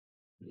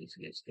 This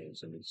gets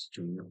cancelled, it's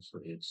 2, so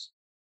it's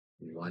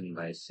 1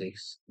 by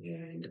 6,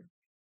 and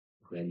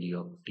value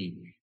of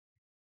t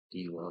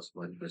was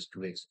 1 plus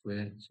 2x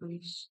squared, so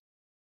it's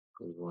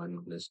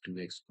 1 plus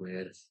 2x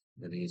squared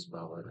raised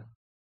power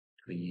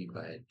 3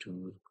 by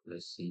 2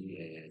 plus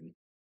c,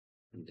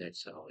 and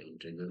that's our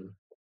integral.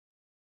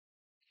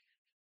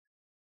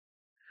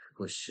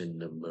 Question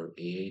number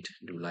 8.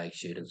 Do like,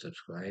 share, and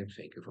subscribe.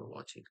 Thank you for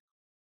watching.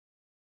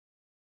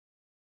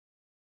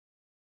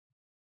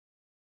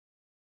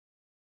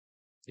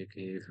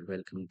 Okay,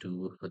 welcome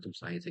to Pratham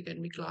Science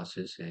Academy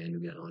classes, and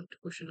we are on to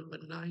question number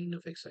 9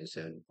 of exercise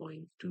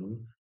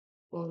 7.2,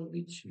 for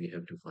which we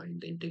have to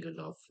find the integral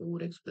of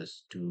 4x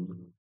plus 2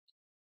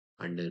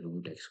 under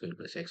root x squared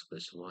plus x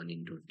plus 1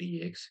 into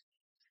dx.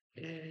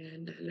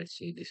 And let's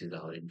say this is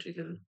our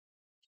integral.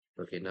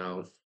 Okay,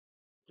 now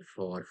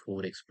for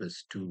 4x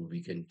plus 2,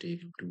 we can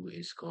take 2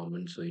 is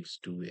common, so it's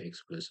 2x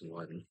plus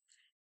 1,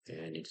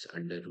 and it's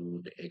under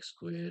root x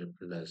squared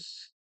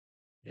plus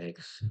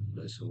x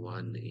plus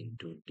 1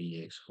 into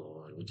dx,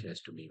 for which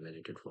has to be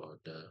evaluated for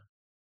the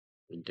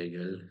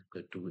integral.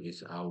 The 2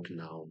 is out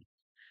now.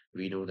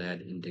 We know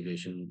that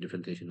integration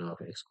differentiation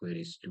of x squared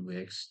is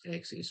 2x,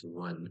 x is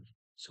 1,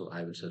 so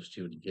I will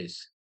substitute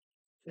this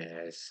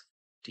as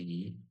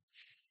t.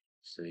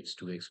 So it's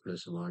 2x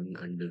plus 1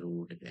 under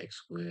root x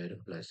squared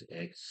plus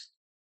x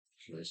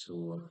plus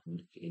 1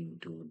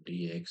 into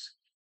dx.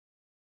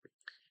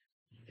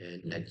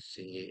 And let's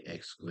say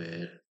x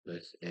squared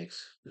plus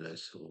x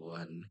plus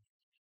 1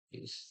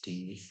 is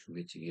t,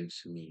 which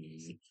gives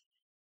me,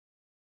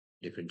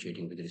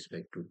 differentiating with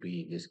respect to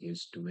t, this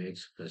gives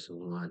 2x plus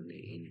 1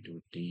 into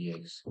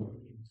dx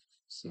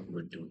is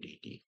equal to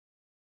dt.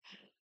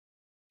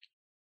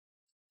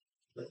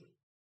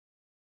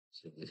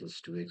 So this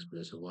is 2x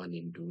plus 1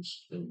 into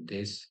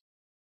this,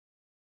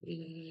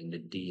 and the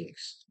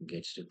dx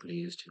gets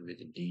replaced with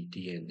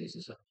dt, and this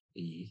is a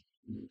t.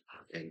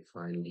 And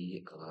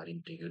finally, our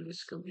integral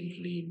is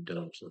completely in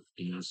terms of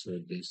t, so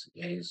this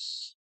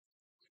is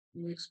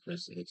 2x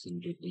plus x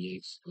into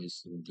dx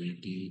is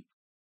dt,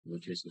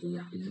 which is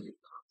dt.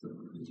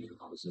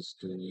 This is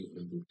 2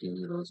 into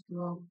t raised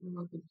to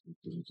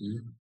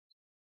dt,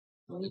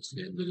 which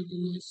then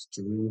is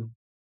 2.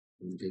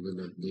 Integral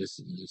of this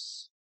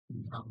is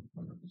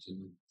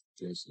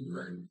just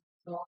 1.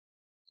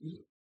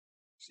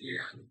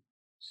 Yeah.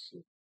 So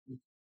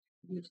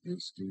it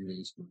is 2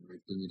 raised by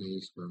 2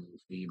 raised by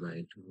 3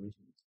 by 2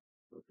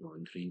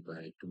 upon 3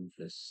 by 2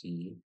 plus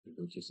c,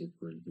 which is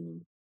equal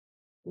to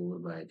 4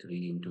 by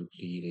 3 into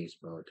t raised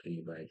power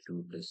 3 by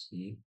 2 plus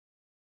c.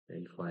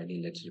 And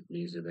finally, let's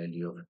replace the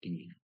value of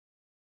t.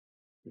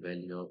 The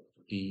value of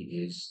t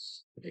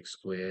is x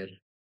squared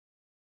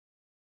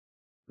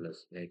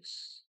plus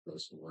x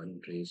plus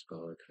 1 raised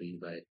power 3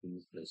 by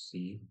 2 plus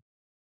c.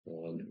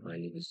 And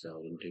finally, this is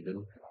our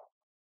integral.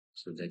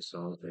 So that's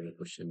all for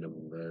question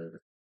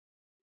number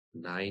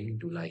 9.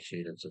 Do like,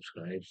 share, and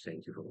subscribe.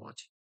 Thank you for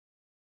watching.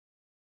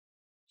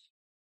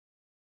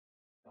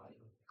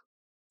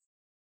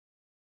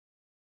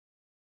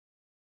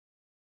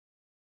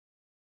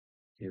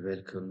 Okay,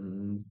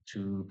 welcome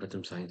to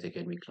Pratham Science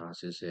Academy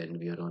classes, and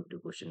we are on to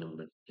question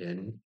number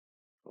 10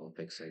 of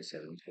exercise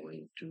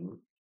 7.2.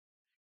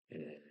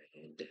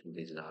 And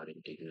this is our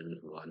integral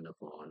 1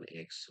 upon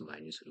x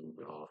minus root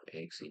of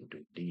x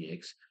into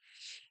dx.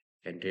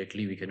 And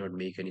directly we cannot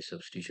make any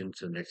substitution,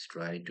 so let's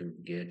try to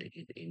get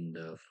it in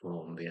the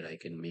form where I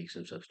can make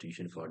some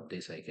substitution. For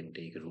this, I can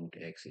take root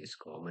x is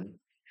common,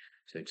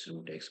 so it's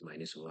root x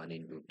minus 1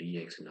 into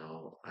dx.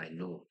 Now I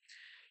know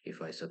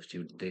if I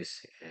substitute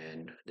this,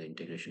 and the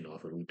integration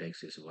of root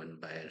x is 1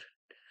 by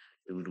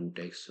 2 root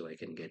x, so I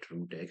can get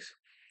root x.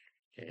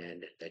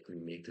 And let me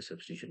make the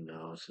substitution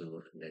now.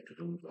 So that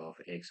root of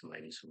x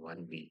minus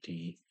 1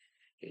 bt,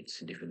 its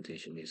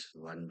differentiation is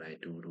 1 by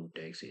 2 root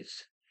x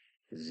is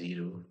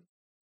 0.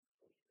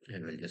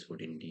 And we'll just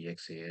put in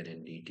dx here,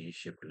 and dt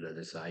shift to the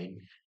other side.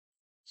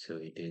 So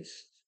it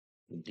is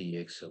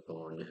dx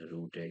upon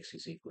root x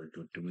is equal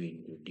to 2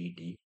 into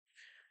dt.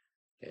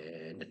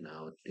 And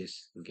now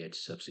this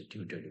gets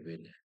substituted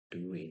with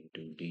 2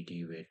 into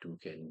dt, where 2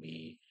 can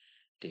be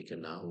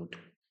taken out.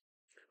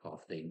 of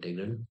the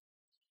integral.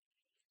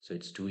 So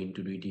it's 2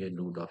 into dt and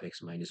root of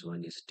x minus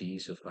 1 is t.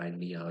 So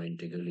finally our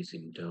integral is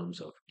in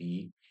terms of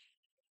t,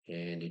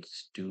 and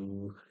its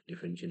 2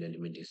 differential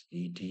element is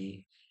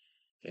dt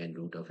and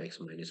root of x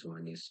minus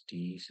 1 is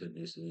t. So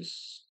this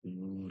is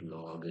 2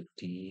 log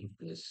t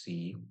plus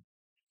c.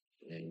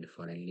 And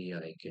finally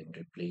I can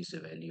replace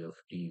the value of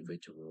t,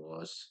 which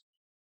was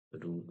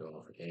root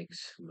of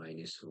x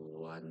minus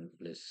 1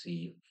 plus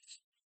c.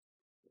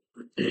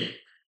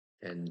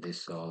 And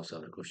this solves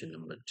our question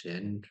number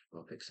 10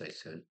 of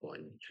exercise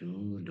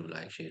 7.2. Do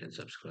like, share, and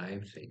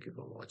subscribe. Thank you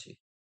for watching.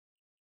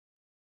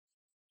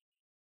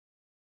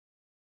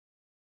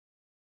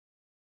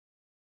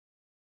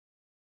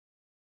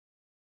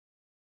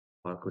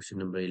 For question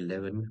number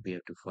 11, we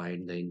have to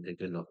find the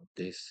integral of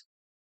this.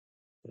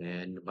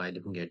 And by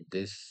looking at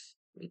this,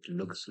 it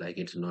looks like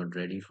it's not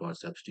ready for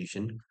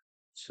substitution.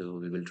 So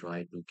we will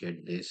try to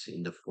get this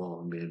in the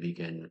form where we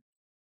can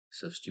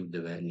substitute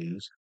the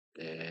values.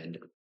 And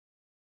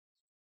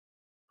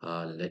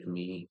let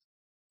me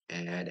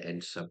add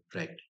and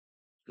subtract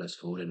plus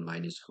 4 and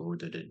minus 4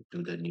 to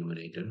the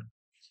numerator.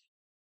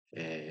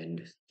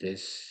 And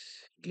this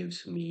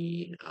gives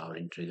me our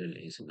integral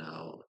is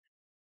now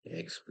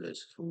x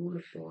plus 4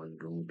 upon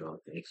root of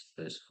x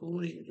plus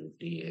 4 into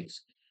dx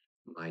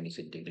minus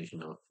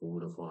integration of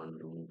 4 upon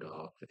root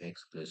of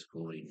x plus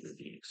 4 into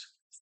dx.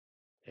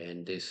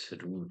 And this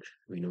root,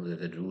 we know that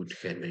the root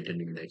can be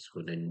written in the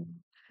exponent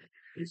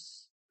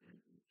is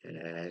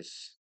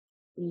as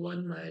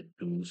 1 by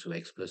 2, so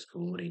x plus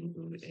 4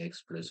 into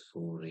x plus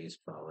 4 raised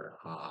power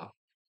half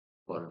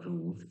for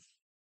root,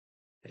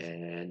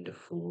 and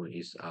 4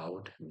 is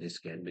out. This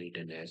can be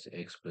written as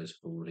x plus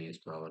 4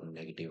 raised power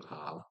negative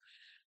half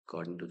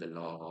according to the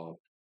law of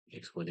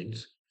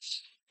exponents.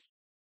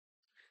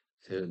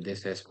 So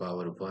this has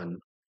power 1,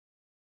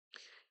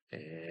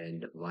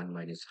 and 1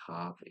 minus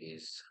half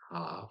is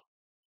half.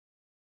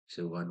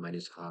 So 1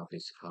 minus half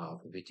is half,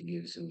 which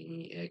gives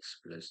me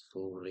x plus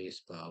 4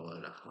 raised power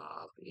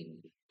half in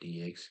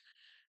dx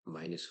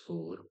minus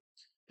 4.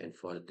 And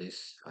for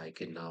this, I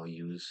can now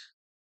use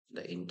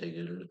the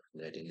integral,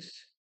 that is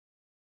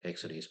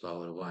x raised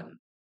power 1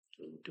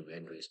 into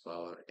n raised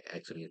power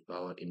x raised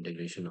power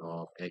integration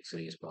of x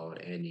raised power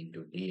n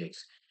into dx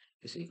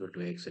is equal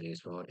to x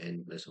raised power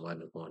n plus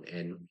 1 upon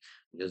n.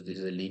 Because this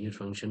is a linear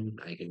function,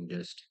 I can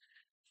just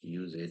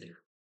use it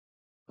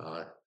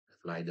or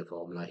apply the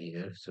formula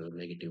here. So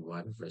negative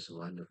 1 plus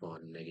 1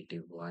 upon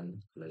negative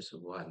 1 plus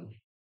 1.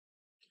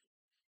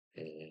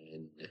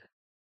 And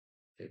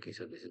okay,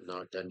 so this is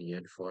not done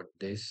yet. For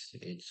this,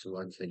 it's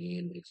once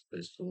again x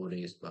plus 4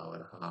 raised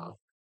power half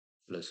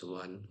plus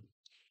 1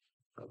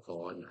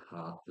 upon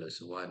half plus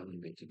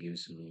 1, which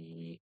gives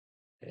me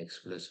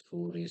x plus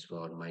 4 raised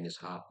power minus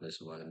half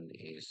plus 1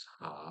 is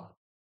half.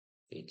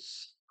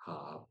 It's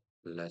half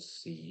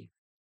plus c.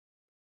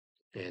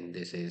 And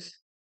this is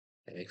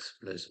x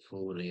plus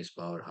 4 raised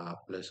power half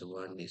plus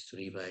 1 is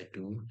 3 by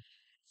 2.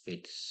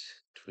 It's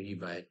 3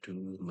 by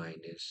 2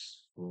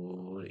 minus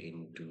 4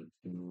 into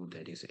 2,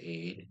 that is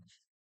 8,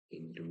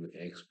 into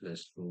x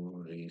plus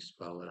 4 raised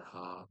power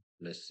half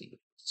plus c.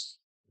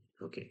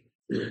 Okay,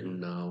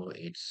 now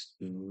it's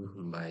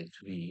 2 by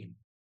 3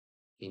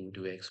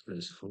 into x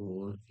plus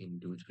 4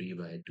 into 3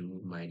 by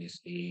 2 minus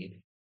 8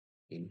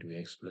 into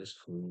x plus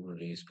 4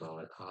 raised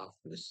power half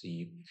plus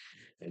c.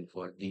 And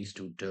for these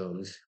two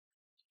terms,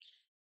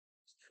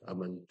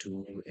 among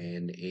 2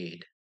 and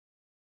 8,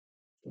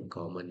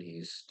 common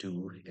is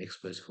 2, x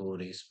plus 4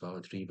 raised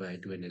power 3 by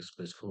 2 and x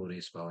plus 4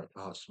 raised power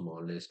half.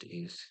 Smallest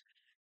is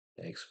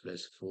x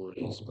plus 4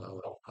 raised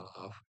power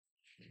half.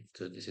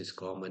 So this is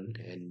common,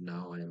 and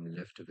now I am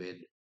left with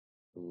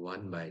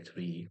 1 by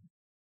 3.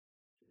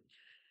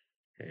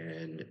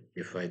 And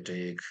if I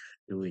take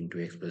 2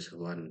 into x plus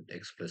 1,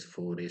 x plus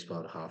 4 raised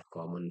power half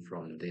common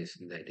from this,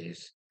 that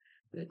is,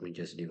 let me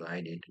just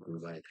divide it.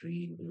 2 by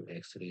 3 into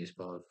x raised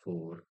power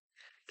 4,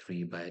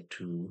 3 by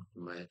 2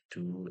 by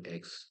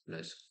 2x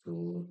plus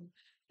 4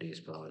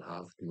 raised power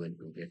half. 2 and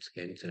 2 gets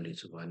cancelled.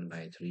 It's 1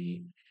 by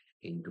 3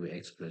 into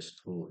x plus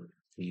 4.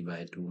 3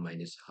 by 2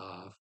 minus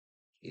half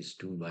is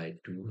 2 by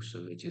 2, so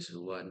which is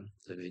 1.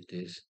 So it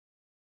is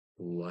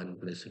 1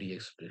 plus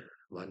 3x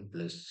 1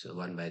 plus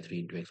 1 by 3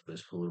 into x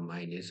plus 4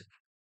 minus,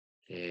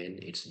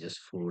 and it's just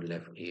 4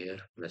 left here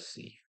plus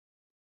c.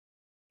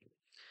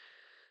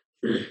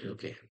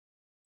 Okay,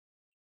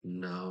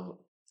 now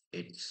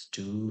it's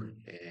 2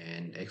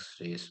 and x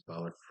raised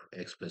power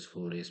x plus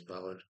 4 raised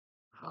power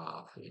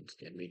half. It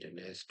can be written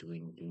as 2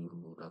 into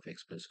root of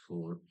x plus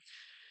 4.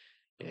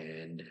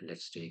 And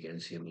let's take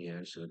LCM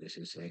here. So this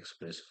is x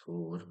plus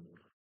 4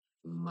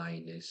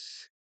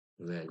 minus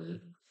 12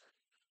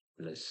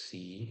 plus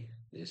c.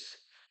 This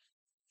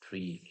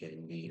 3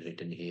 can be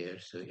written here.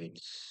 So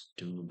it's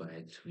 2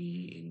 by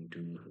 3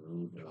 into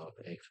root of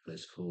x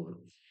plus 4.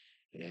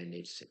 And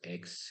it's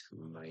x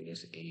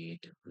minus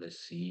 8 plus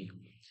c.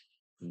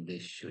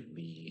 This should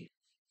be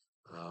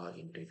our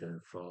integral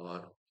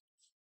for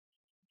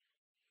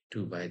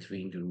 2 by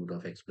 3 into root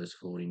of x plus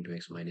 4 into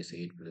x minus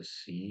 8 plus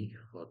c.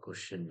 For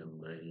question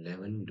number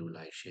 11, do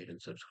like, share,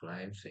 and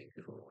subscribe. Thank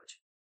you for watching.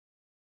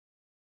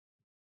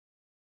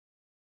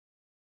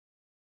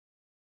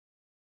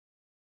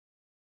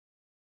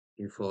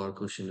 And for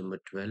question number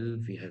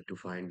 12, we have to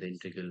find the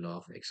integral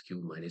of x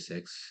cubed minus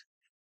x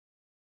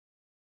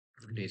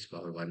raised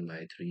power 1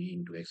 by 3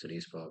 into x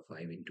raised power 5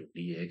 into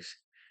dx.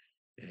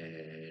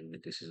 And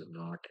this is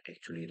not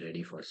actually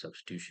ready for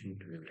substitution.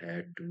 We've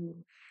had to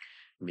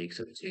make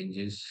some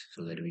changes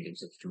so that we can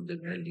substitute the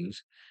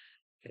values.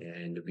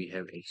 And we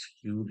have x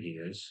cubed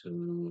here.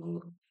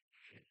 So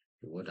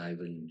what I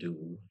will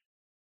do,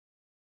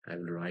 I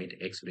will write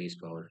x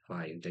raised power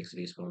 5. X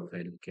raised power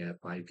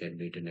 5 can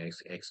be written as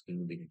x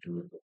cubed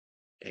into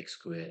x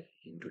square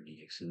into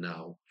dx.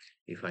 Now,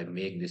 if I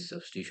make this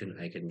substitution,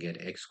 I can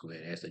get x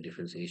square as the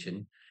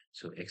differentiation.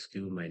 So x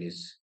cubed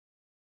minus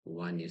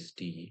 1 is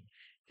t,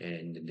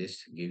 and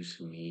this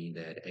gives me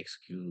that x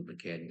cubed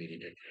can be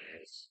written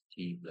as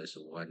t plus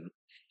 1,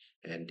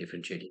 and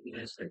differentiating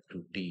with respect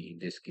to t,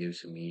 this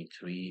gives me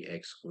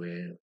 3x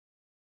square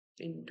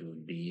into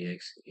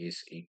dx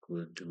is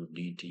equal to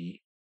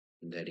dt,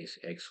 that is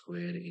x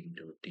square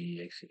into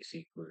dx is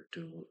equal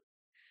to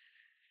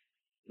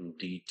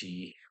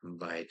dt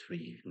by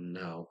 3.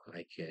 Now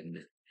I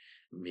can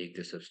make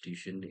the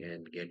substitution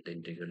and get the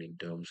integral in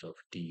terms of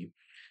t.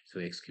 So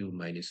x cubed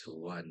minus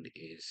 1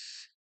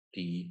 is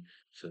t,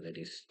 so that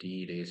is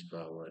t raised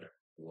power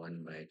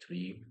 1 by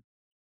 3.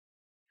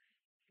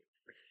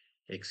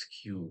 X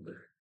cubed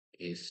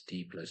is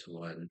t plus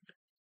 1,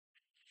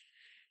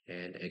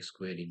 and x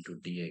squared into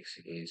dx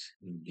is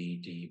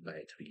dt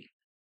by 3.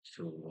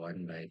 So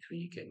 1 by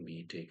 3 can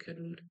be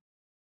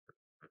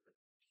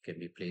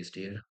placed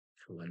here.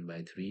 So 1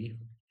 by 3,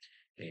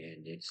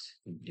 and its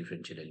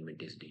differential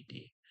element is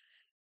dt.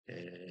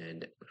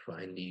 And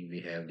finally, we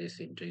have this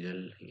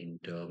integral in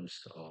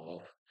terms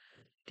of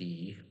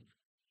t.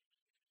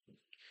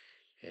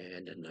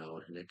 And now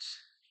let's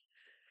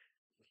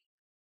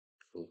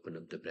open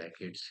up the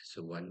brackets.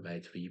 So 1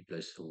 by 3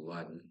 plus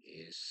 1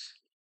 is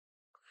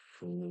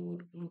 4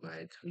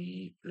 by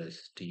 3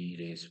 plus t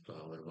raised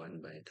power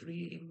 1 by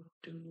 3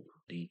 into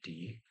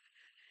dt.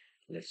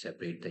 Let's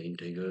separate the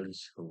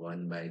integrals.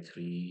 1 by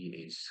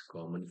 3 is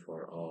common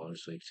for all,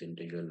 so it's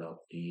integral of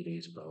t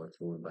raised power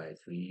 4 by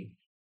 3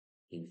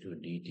 into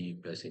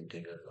dt plus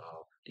integral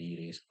of t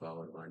raised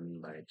power 1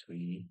 by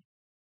 3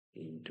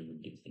 into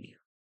dt.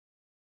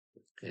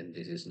 And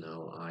this is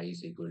now I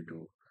is equal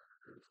to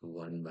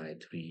 1 by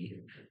 3.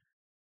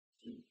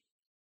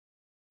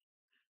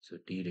 So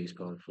t raised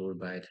power 4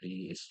 by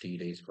 3 is t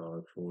raised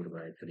power 4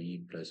 by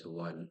 3 plus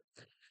 1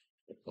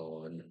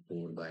 upon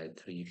 4 by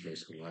 3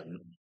 plus 1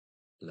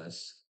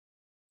 plus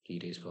t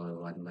raised power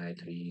 1 by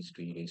 3 is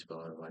t raised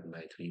power 1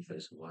 by 3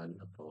 plus 1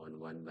 upon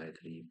 1 by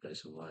 3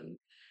 plus 1.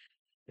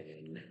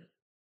 And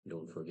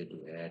don't forget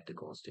to add the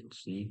constant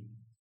c.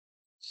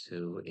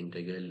 So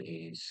integral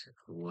is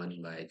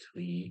 1 by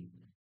 3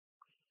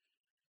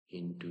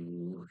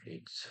 into,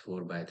 it's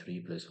 4 by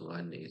 3 plus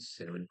 1 is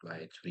 7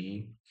 by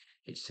 3.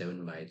 It's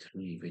 7 by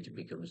 3, which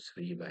becomes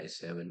 3 by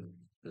 7,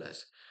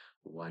 plus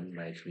 1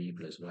 by 3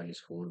 plus 1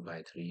 is 4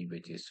 by 3,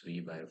 which is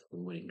 3 by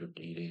 4 into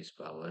t raised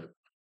power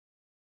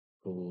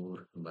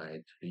 4 by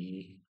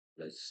 3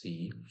 plus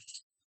c.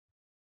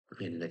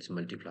 And let's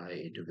multiply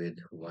it with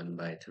 1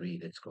 by 3,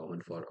 that's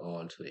common for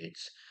all, so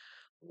it's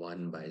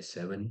 1 by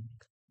 7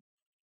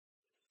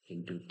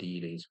 into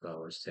t raised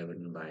power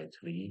 7 by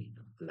 3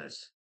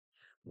 plus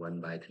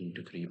 1 by 3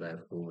 to 3 by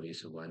 4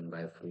 is 1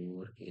 by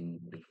 4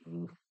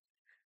 into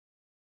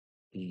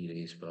t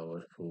raised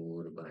power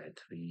 4 by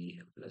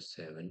 3 plus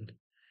 7.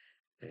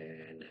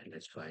 And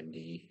let's find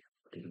the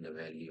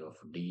value of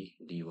d.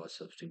 D was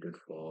substituted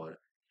for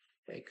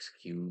x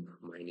cubed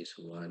minus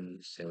 1,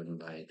 7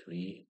 by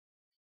 3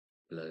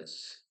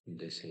 plus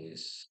this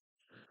is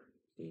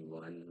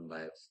 1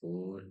 by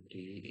 4.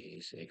 D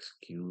is x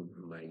cubed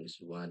minus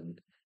 1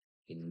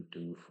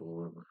 into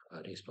 4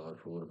 raised power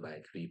 4 by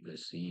 3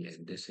 plus c,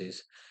 and this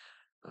is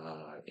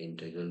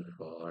integral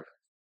for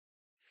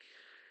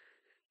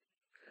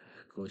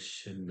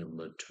question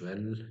number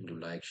 12. Do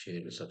like, share,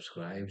 and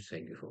subscribe.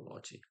 Thank you for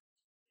watching.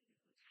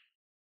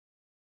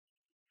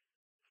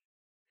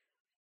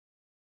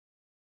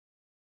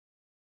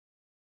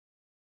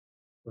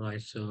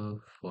 Right,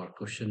 so for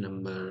question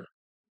number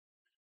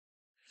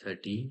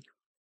 13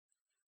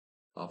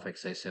 of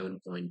exercise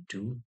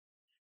 7.2,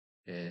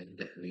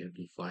 and we have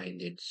to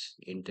find its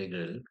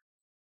integral.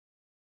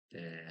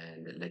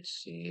 And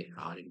let's say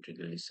our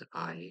integral is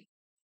I,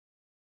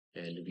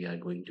 and we are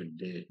going to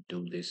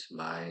do this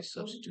by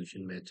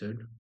substitution method.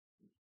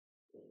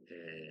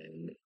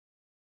 And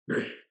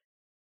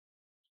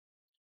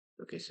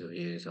okay, so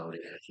here is our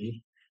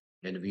energy,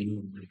 and we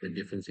know the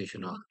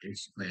differentiation of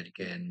x squared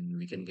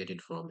we can get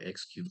it from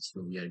x cubed.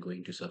 So we are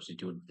going to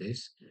substitute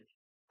this.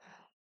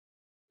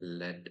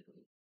 Let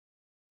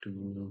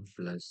 2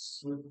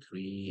 plus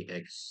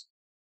 3x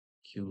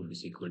cubed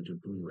is equal to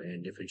 2,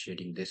 and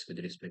differentiating this with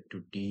respect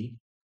to t,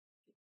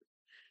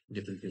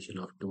 differentiation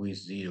of 2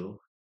 is 0.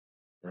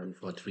 And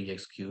for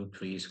 3x cube,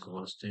 3 is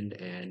constant,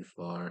 and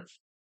for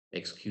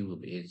x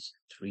cube is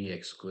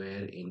 3x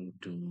square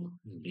into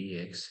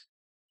dx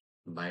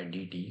by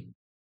dt.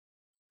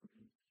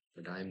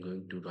 But I'm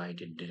going to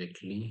write it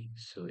directly,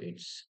 so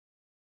it's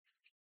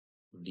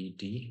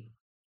dt,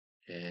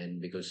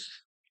 and because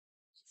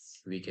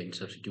we can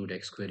substitute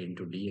x square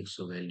into dx,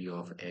 so value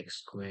of x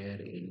square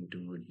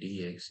into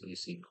dx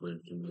is equal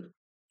to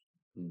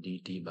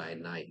dt by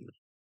 9.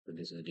 So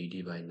this is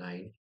dt by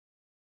 9.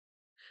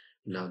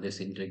 Now this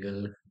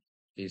integral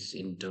is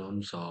in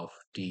terms of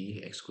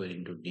t. X square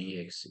into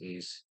dx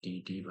is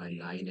dt by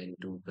 9, and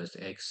 2 plus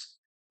x,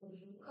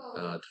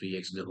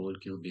 3x the whole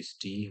cube is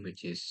t,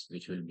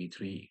 which will be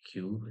 3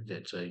 cube,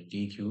 that's a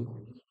t cube.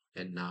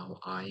 And now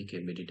I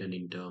can be written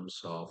in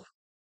terms of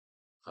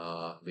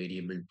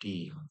variable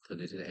t. So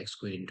this is x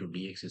square into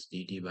dx is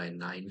dt by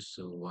 9.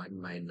 So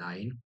 1 by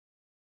 9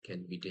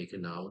 can be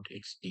taken out.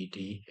 It's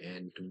dt,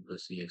 and 2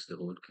 plus 3x the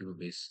whole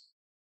cube is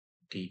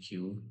t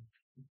cube.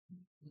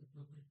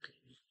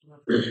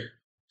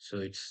 So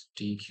it's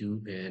t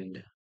cube,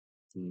 and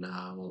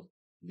now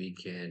we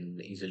can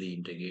easily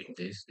integrate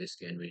this. This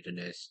can be written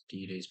as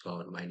t raised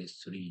power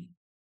minus 3.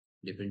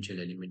 Differential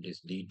element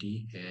is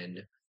dt,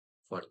 and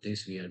for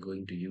this we are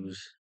going to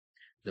use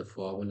the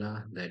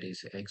formula, that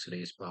is x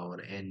raised power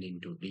n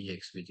into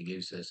dx, which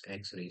gives us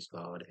x raised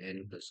power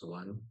n plus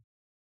 1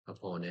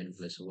 upon n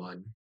plus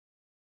 1.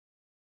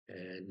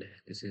 And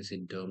this is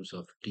in terms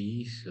of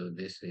t, so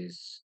this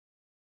is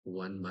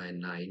 1 by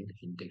 9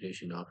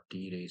 integration of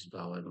t raised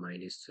power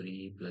minus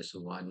 3 plus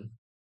 1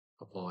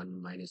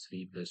 upon minus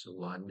 3 plus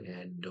 1,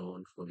 and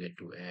don't forget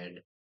to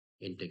add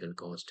integral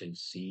constant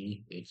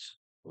c. It's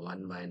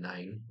 1 by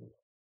 9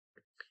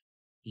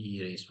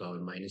 e raised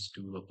power minus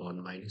 2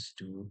 upon minus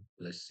 2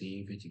 plus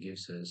c, which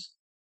gives us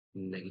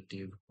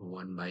negative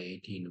 1 by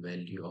 18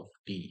 value of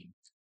t.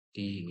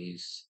 T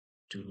is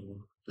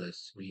 2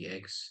 plus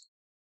 3x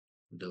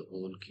the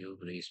whole cube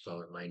raised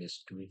power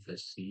minus 2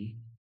 plus c,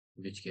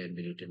 which can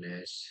be written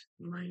as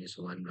minus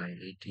 1 by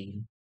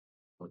 18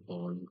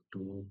 upon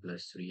 2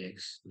 plus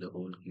 3x the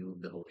whole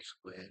cube the whole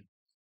square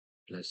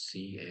plus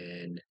c.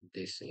 And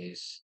this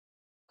is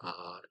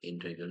our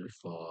integral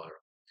for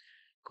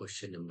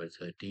question number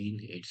 13.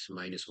 It's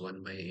minus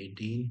 1 by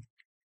 18,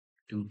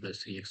 2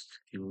 plus 3x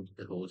cubed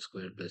the whole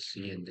square plus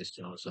c. And this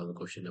is also our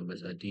question number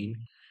 13.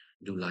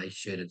 Do like,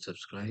 share, and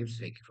subscribe.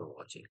 Thank you for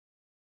watching.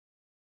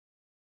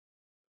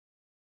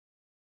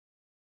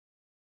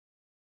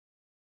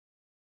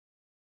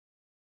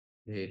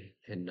 Okay,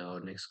 and now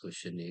next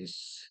question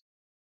is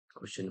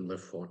question number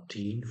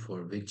 14,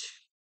 for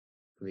which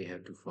we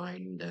have to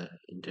find the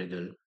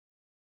integral,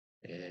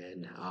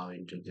 and our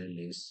integral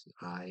is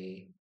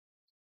I,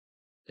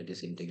 that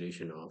is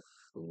integration of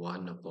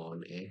 1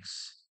 upon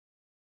x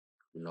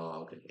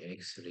log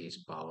x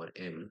raised power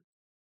m.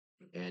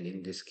 And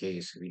in this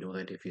case, we know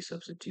that if we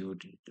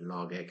substitute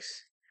log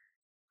x,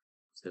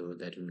 so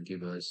that will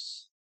give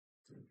us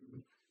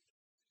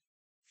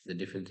the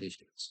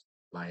differentiations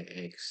by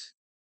x,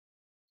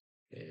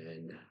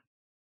 and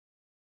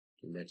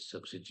let's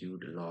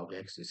substitute log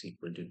x is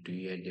equal to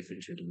t, and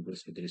differentiating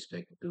this with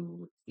respect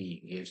to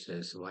t gives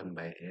us 1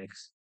 by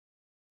x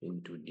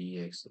into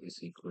dx is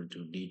equal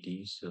to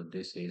dt. So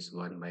this is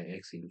 1 by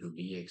x into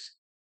dx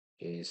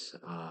is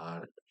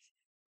our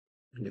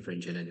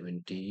differential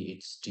element t.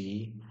 It's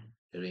t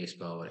raised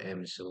power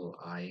m, so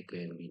I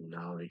can be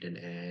now written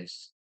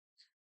as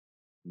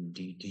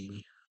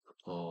dt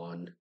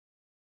on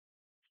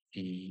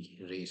t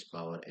raised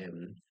power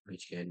m,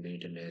 which can be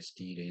written as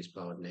t raised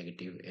power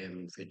negative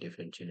m with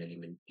differential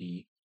element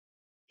t.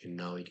 And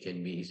now it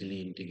can be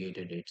easily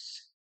integrated.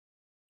 It's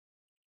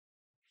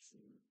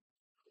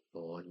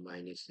 1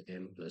 minus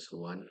m plus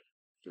 1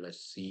 plus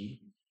c.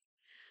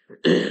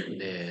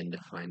 And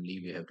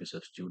finally we have to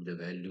substitute the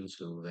value.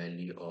 So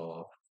value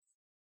of,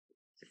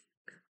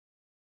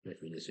 let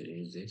me just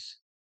erase this,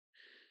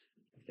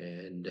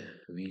 and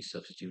we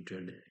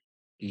substituted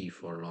t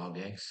for log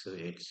x, so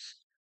it's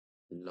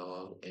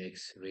log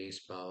x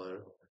raised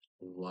power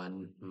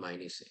 1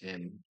 minus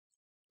m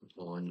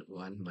on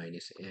 1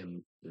 minus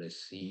m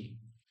plus c.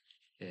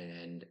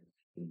 And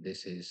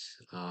this is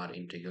our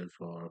integral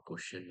for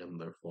question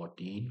number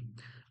 14,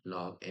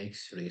 log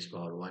x raised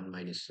power 1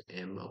 minus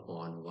m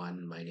upon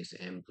 1 minus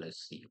m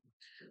plus c.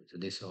 So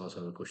this was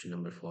our question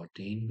number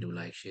 14. Do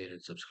like, share,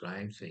 and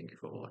subscribe. Thank you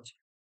for watching.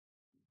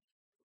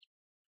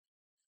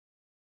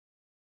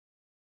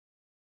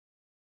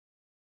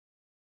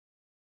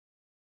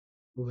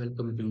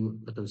 Welcome to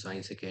Pratham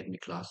Science Academy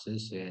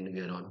classes, and we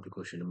are on to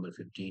question number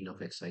 15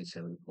 of exercise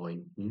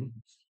 7.2,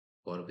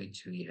 for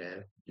which we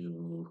have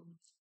to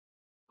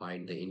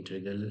find the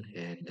integral,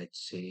 and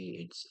let's say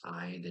it's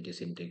I, that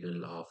is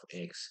integral of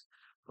x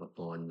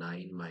upon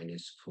 9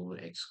 minus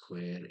 4x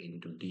square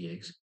into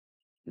dx.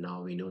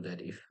 Now we know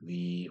that if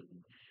we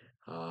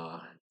uh,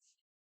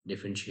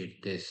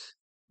 differentiate this,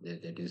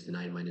 that is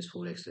 9 minus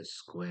 4x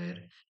square,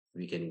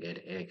 we can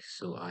get x.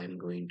 So I'm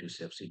going to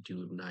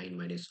substitute 9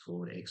 minus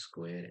 4x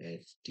square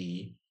as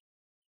t,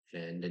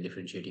 And then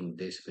differentiating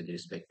this with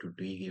respect to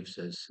d gives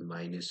us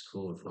minus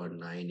 4. For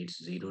 9,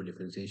 it's 0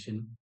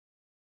 differentiation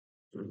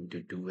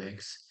into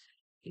 2x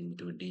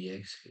into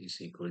dx is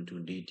equal to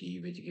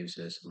dt, which gives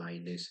us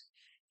minus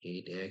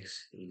 8x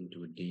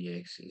into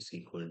dx is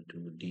equal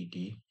to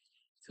dt.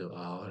 So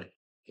our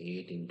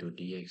 8 into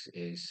dx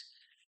is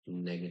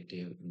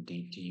negative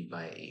dt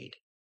by 8.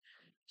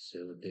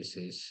 So this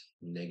is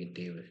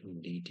negative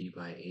dt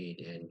by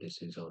 8, and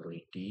this is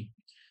already t.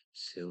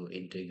 So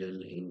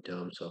integral in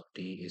terms of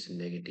t is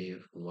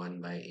negative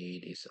 1 by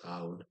 8 is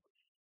out.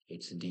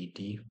 It's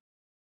dt,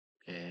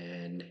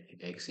 and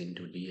x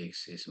into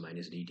dx is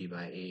minus dt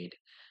by 8.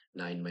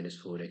 9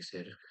 minus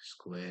 4x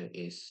square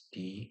is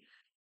t,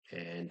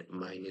 and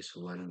minus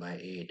 1 by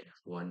 8.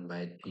 1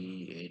 by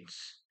t,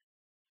 it's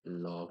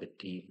log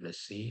t plus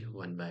c.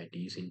 1 by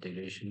t is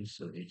integration,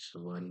 so it's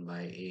 1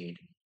 by 8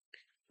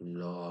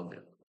 log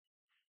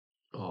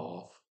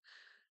of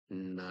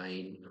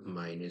 9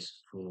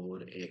 minus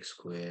 4x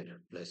square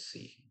plus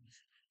c.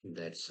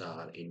 That's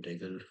our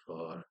integral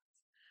for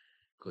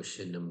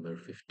question number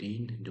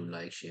 15. Do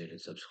like, share, and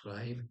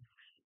subscribe.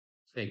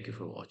 Thank you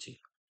for watching.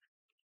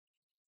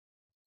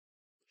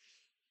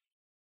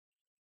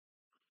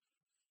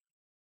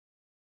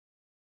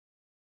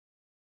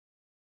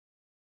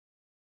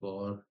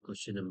 For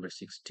question number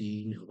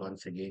 16,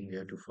 once again, we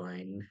have to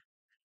find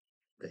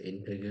the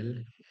integral,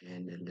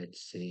 and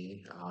let's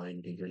say our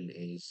integral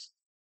is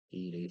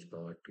e raised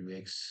power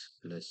 2x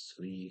plus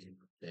 3,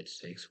 that's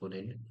the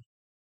exponent.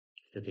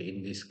 Okay,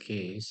 in this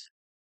case,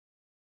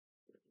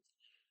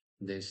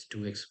 there's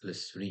 2x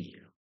plus 3.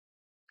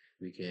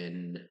 We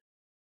can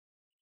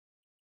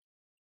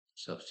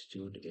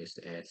substitute is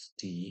as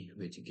t,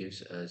 which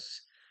gives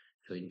us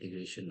the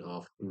integration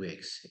of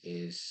 2x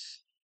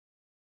is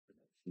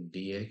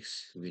dx,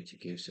 which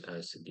gives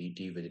us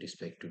dt with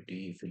respect to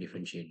t. If we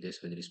differentiate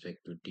this with respect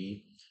to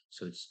t,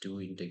 so it's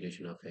 2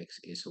 integration of x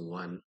is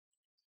 1.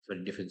 For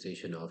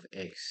differentiation of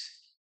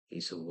x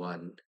is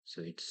 1,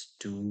 so it's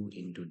 2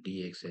 into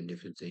dx, and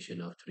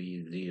differentiation of 3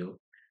 is 0.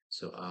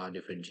 So our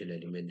differential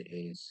element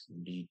is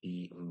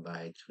dt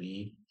by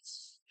 3,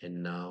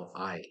 and now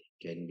I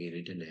can be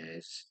written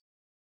as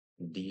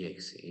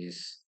dx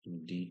is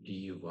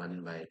dt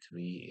 1 by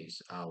 3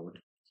 is out,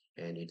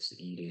 and it's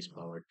e raised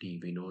power t.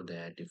 We know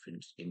that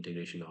different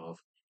integration of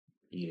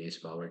e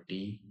raised power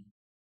t,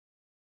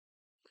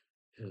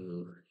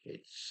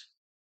 it's,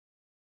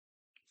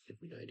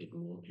 let me write it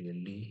more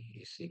clearly,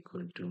 is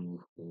equal to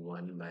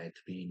 1 by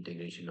 3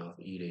 integration of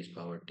e raised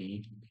power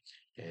t,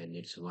 and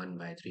it's 1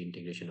 by 3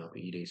 integration of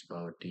e raised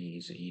power t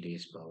is e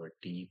raised power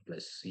t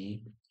plus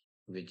c,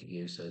 which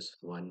gives us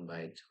 1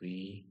 by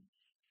 3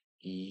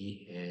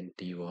 e, and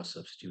t was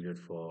substituted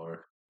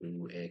for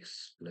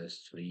 2x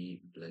plus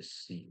 3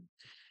 plus c.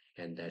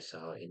 And that's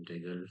our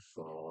integral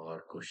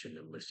for question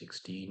number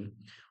 16.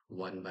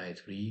 1 by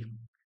 3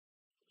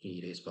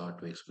 e raised power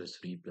 2x plus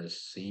 3 plus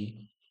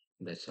c.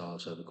 That's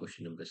also the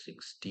question number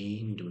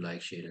 16. Do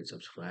like, share, and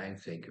subscribe.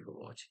 Thank you for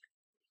watching.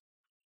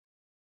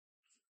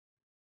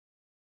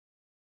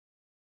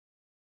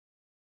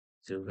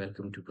 So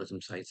welcome to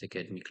Pratham Science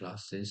Academy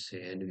classes,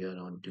 and we are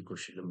on to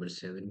question number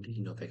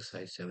 17 of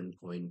exercise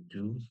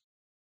 7.2,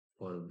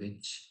 for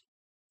which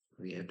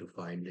we have to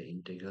find the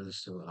integral.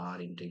 So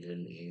our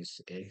integral is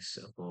x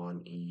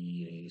upon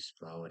e raised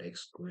power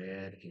x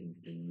square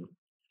into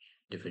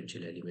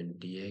differential element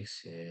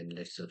dx, and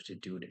let's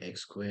substitute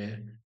x square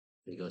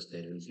because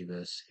that will give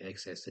us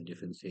x as the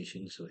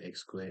differentiation. So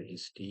x square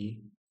is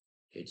t,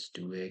 it's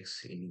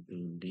 2x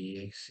into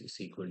dx is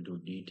equal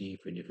to dt. If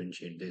we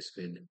differentiate this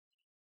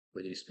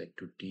with respect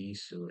to t,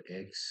 so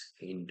x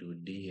into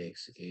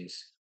dx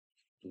is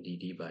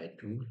dt by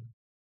 2.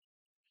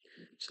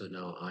 So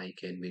now I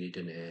can be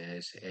written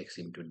as x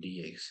into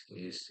dx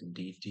is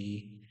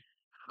dt,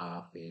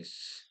 half is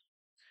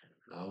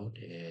out,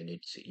 and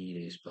it's e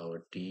raised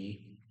power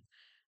t,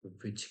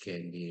 which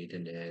can be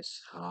written as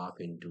half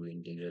into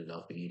integral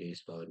of e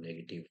raised power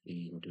negative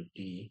t into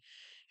t.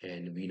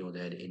 And we know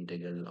that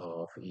integral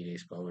of e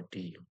raised power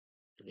t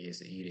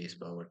is e raised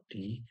power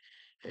t,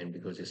 and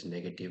because it's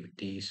negative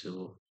t,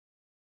 so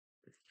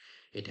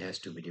it has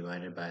to be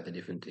divided by the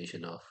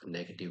differentiation of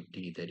negative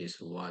t, that is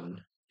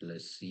 1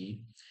 plus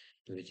c,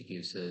 which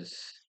gives us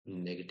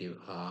negative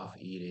half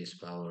e raised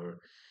power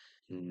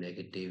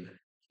negative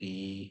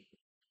t,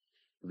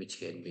 which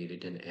can be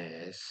written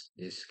as,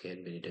 this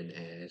can be written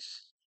as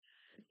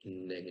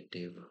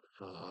negative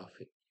half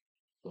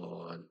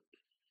upon,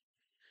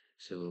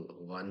 so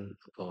 1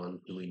 upon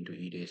 2 into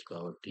e raised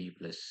power t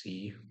plus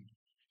c.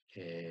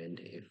 And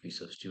if we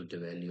substitute the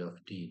value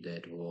of t,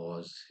 that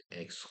was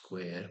x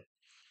square,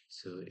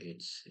 so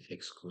it's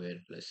x square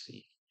plus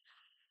c.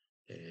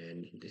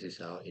 And this is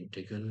our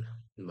integral,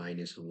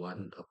 minus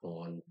 1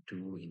 upon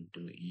 2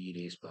 into e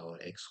raised power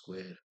x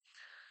square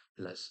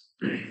plus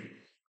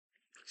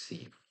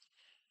c.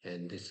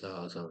 And this is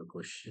also our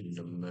question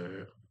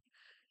number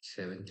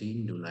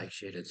 17. Do like,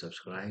 share, and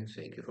subscribe.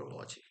 Thank you for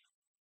watching.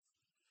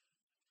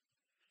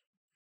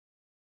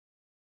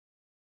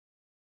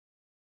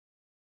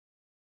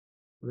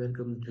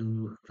 Welcome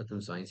to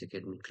Pratham Science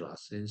Academy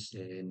classes,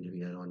 and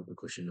we are on to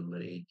question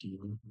number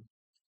 18.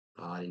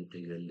 R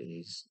integral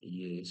is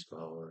e raised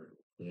power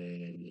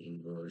tan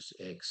inverse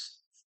x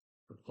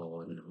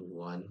upon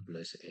 1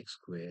 plus x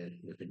square.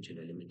 Differential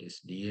element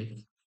is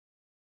dx.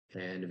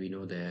 And we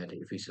know that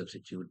if we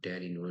substitute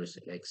tan inverse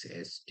x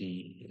as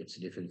t, its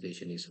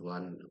differentiation is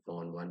 1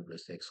 upon 1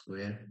 plus x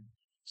square.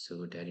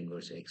 So tan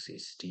inverse x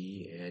is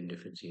t, and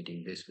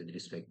differentiating this with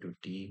respect to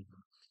t,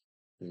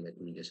 let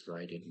me just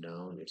write it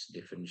down. It's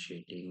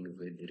differentiating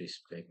with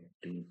respect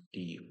to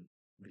t.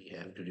 We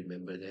have to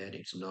remember that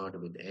it's not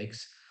with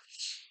x.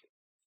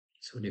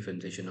 So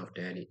differentiation of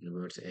tan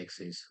inverse x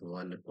is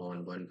 1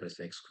 upon 1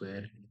 plus x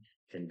square.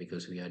 And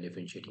because we are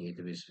differentiating it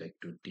with respect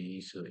to t,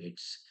 so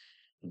it's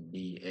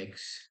dx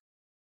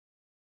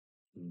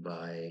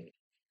by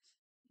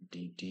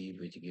dt,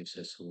 which gives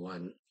us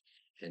 1.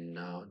 And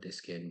now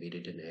this can be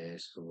written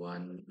as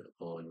 1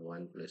 upon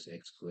 1 plus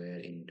x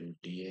square into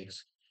dx.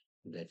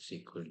 That's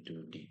equal to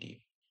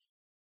dt.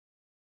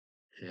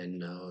 And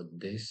now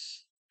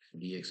this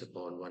dx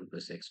upon 1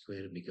 plus x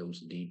square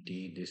becomes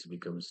dt, this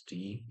becomes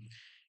t,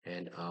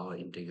 and our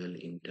integral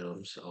in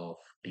terms of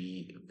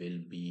t will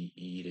be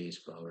e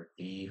raised power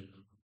t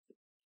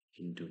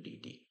into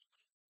dt,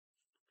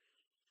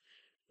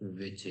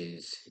 which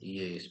is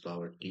e raised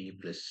power t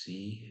plus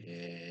c,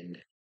 and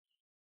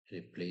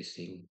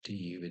replacing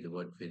t with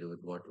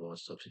what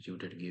was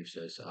substituted gives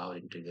us our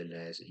integral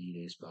as e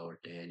raised power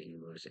tan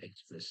inverse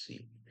x plus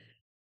c.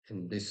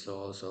 And this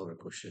solves our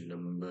question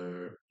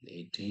number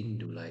 18.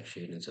 Do like,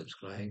 share, and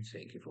subscribe.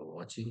 Thank you for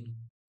watching.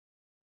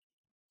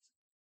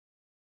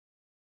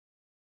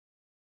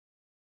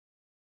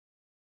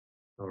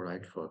 All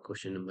right, for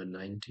question number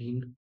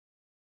 19,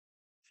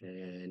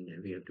 and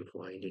we have to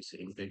find its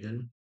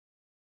integral.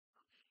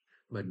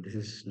 But this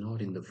is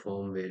not in the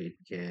form where it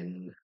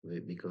can,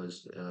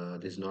 because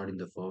this is not in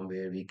the form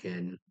where we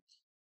can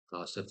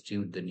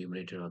substitute the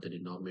numerator or the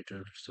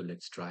denominator. So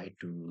let's try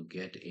to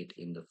get it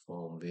in the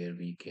form where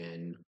we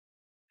can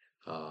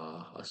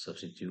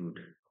substitute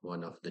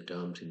one of the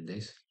terms in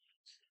this.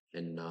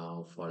 And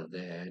now for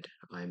that,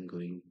 I'm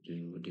going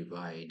to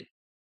divide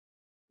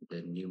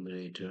the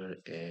numerator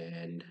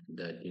and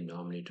the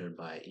denominator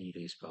by e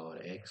raised power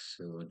x.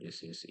 So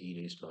this is e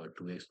raised power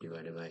 2x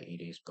divided by e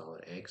raised power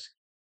x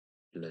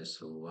plus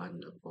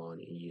 1 upon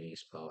e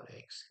raised power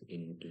x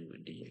into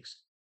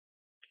dx.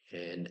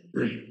 And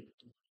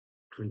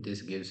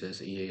this gives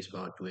us e raised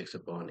power 2x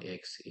upon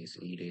x is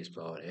e raised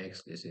power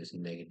x. This is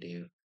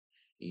negative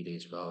e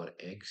raised power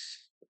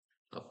x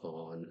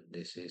upon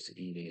this is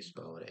e raised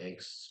power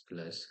x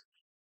plus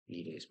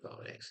e raised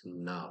power x.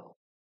 Now,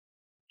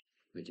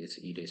 which is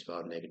e raised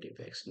power negative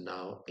x.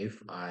 Now,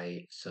 if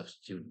I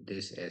substitute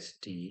this as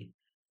t,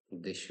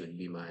 this should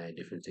be my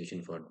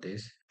differentiation for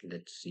this.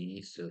 Let's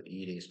see. So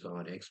e raised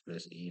power x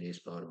plus e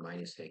raised power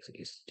minus x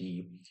is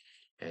t,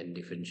 and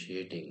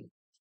differentiating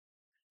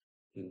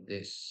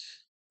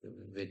this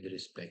with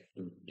respect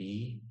to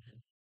t,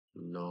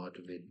 not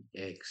with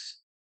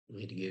x,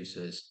 it gives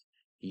us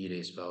e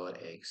raised power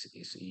x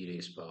is e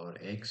raised power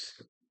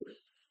x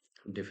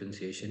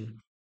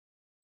differentiation,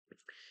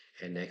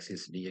 and x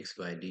is dx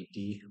by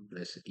dt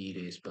plus e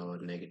raised power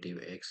negative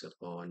x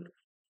upon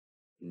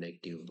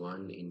negative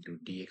 1 into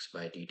dx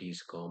by dt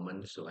is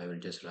common, so I will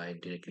just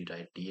directly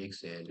write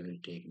dx and we'll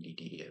take dt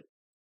here.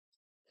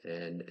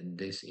 And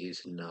this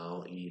is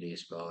now e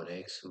raised power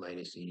x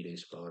minus e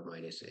raised power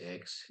minus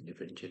x,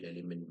 differential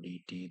element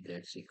dt,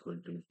 that's equal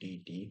to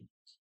dt.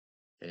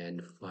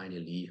 And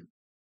finally,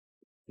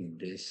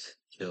 this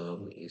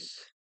term is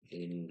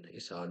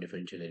our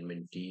differential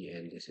element t,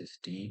 and this is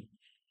t,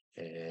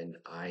 and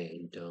I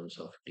in terms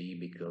of t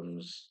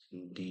becomes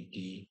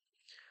dt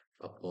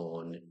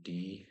upon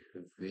t,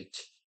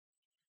 which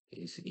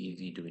is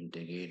easy to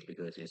integrate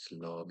because it's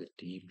log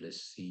t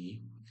plus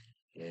c,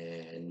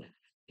 and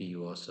t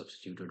was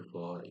substituted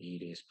for e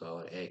raised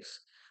power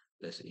x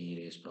plus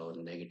e raised power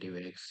negative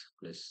x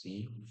plus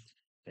c,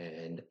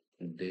 and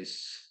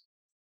this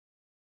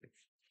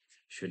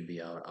should be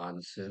our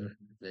answer,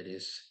 that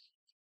is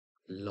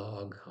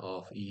log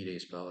of e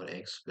raised power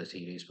x plus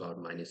e raised power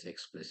minus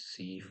x plus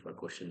c for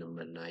question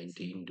number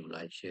 19. Do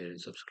like, share,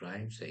 and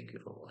subscribe. Thank you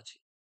for watching.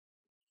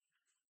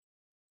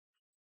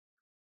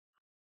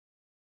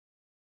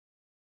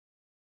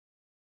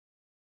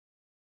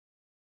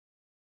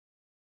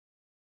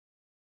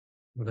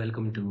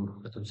 Welcome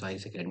to Pratham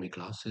Science Academy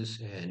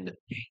classes, and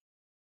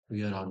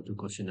we are on to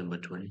question number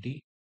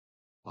 20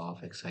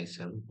 of exercise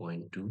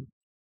 7.2,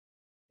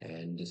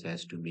 and this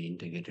has to be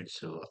integrated.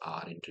 So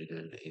our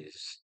integral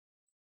is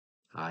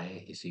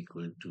I is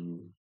equal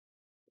to,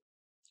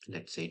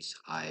 let's say it's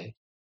I,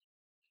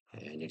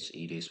 and it's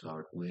e raised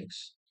power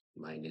 2x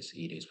minus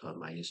e raised power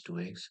minus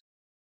 2x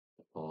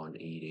upon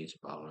e raised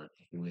power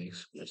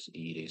 2x plus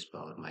e raised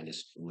power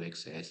minus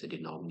 2x as the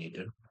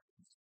denominator.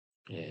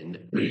 And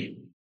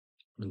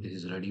this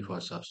is ready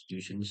for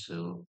substitution.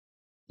 So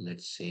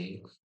let's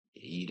say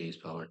e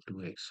raised power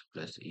 2x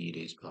plus e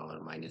raised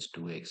power minus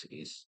 2x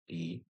is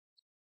t,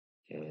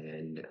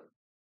 and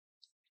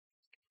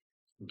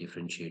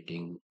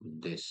differentiating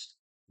this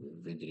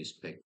with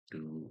respect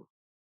to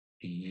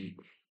t,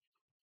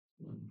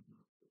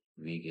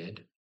 we get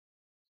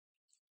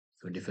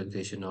so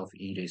differentiation of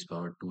e raised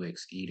power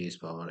 2x, e raised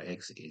power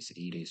x is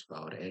e raised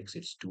power x,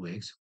 it's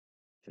 2x,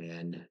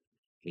 and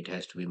it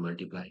has to be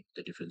multiplied.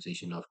 The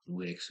differentiation of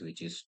 2x,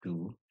 which is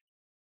 2,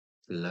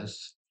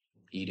 plus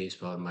e raised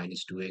power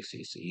minus 2x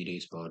is e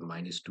raised power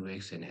minus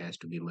 2x and has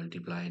to be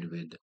multiplied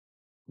with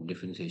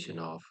differentiation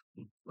of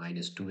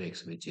minus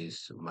 2x, which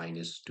is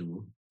minus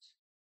 2,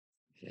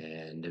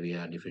 and we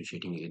are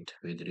differentiating it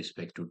with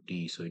respect to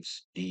t, so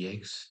it's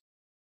dx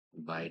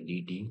by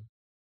dt,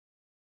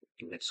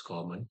 that's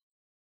common,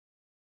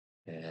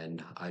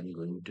 and I'm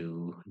going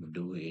to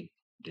do it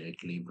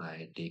directly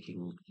by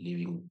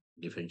leaving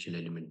differential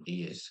element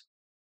ds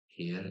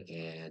here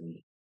and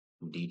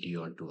dt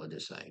onto other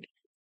side.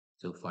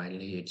 So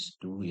finally it's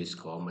 2 is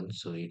common,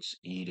 so it's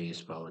e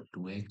raised power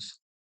 2x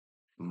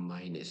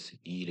minus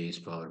e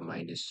raised power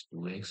minus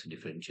 2x,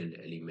 differential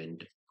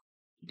element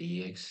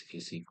dx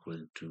is equal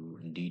to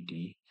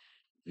dt,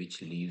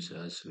 which leaves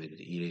us with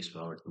e raised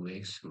power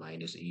 2x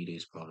minus e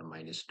raised power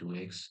minus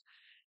 2x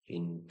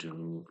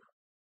into,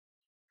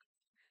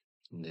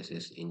 this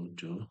is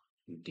into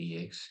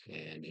dx,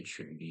 and it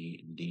should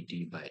be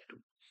dt by 2.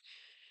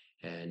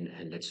 And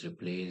let's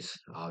replace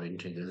our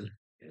integral.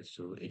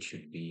 So it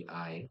should be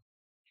I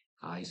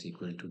is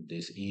equal to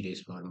this e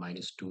raised power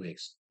minus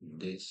 2x.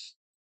 This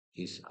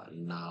is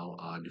now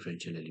our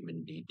differential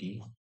element dt,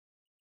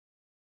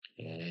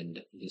 and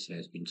this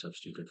has been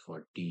substituted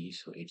for t,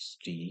 so it's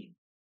t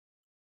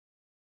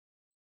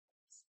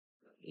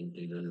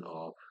integral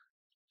of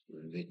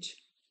which,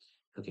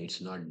 okay,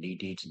 it's not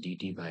dt, it's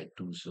dt by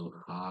 2, so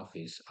half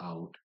is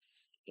out,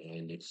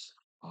 and it's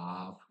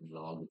half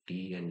log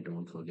t, and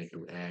don't forget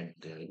to add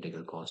the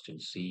integral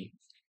constant c.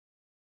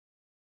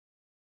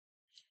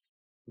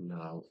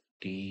 Now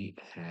t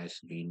has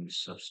been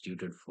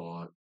substituted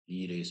for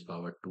e raised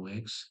power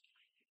 2x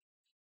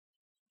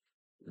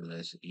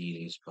plus e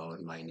raised power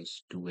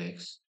minus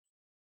 2x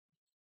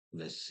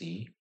plus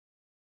c.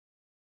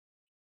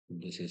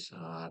 This is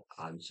our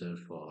answer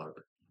for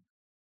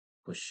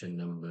question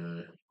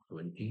number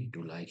 20.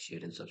 Do like, share,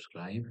 and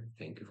subscribe.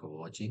 Thank you for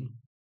watching.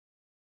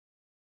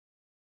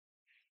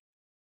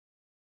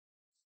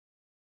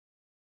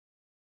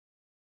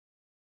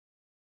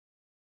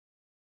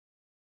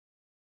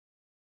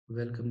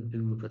 Welcome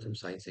to Pratham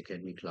Science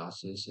Academy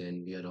classes,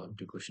 and we are on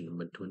to question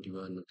number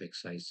 21 of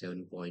exercise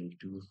 7.2,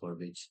 for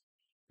which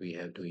we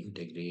have to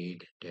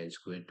integrate tan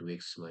squared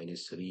 2x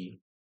minus 3.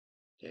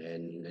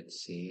 And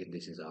let's say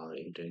this is our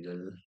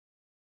integral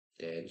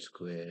tan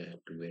square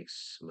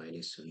 2x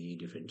minus 3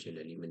 differential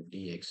element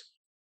dx.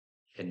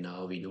 And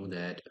now we know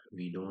that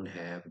we don't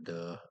have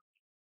the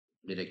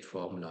direct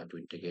formula to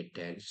integrate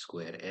tan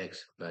square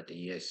x, but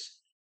yes,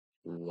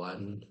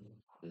 1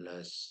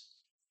 plus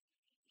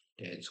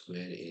tan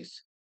square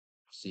is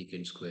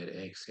secant square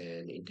x,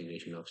 and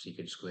integration of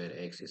secant square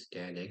x is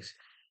tan x.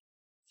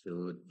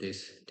 So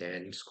this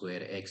tan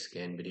square x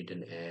can be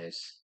written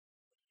as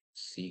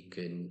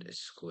secant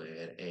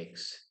square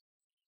x.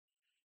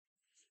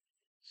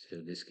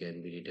 So this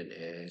can be written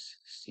as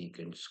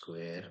secant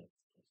square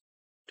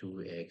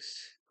 2x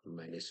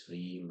minus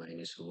 3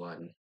 minus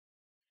 1.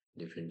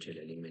 Differential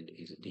element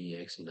is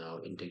dx. Now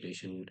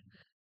integration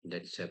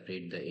that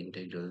separate the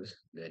integrals,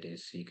 that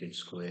is secant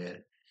square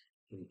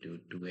into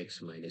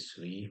 2x minus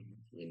 3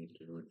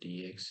 into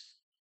dx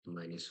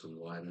minus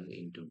 1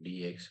 into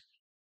dx.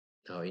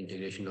 Now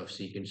integration of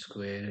secant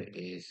square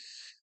is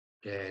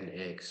tan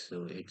x,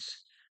 so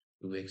it's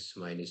 2x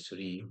minus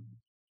 3,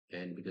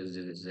 and because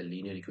this is a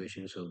linear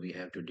equation, so we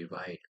have to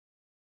divide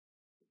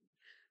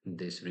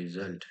this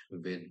result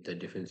with the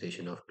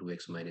differentiation of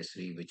 2x minus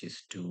 3, which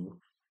is 2,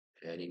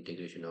 and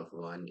integration of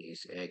 1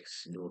 is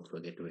x. Don't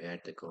forget to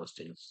add the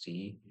constant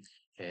c,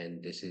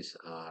 and this is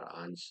our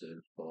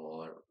answer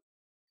for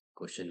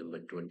question number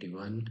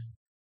 21.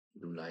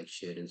 Do like,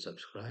 share, and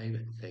subscribe.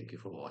 Thank you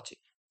for watching.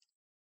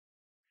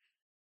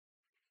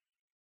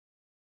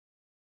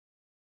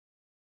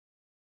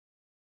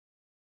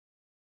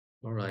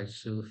 All right,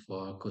 so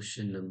for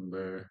question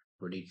number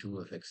 22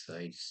 of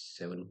exercise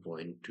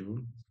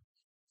 7.2,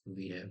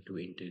 we have to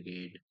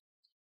integrate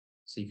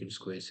secant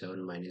square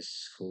 7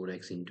 minus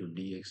 4x into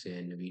dx,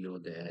 and we know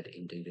that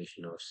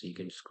integration of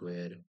secant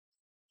square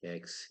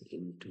x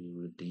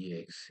into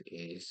dx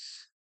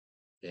is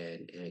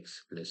tan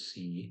x plus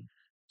c.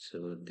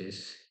 So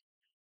this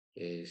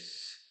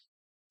is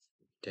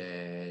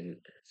tan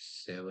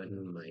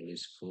 7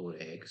 minus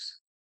 4x,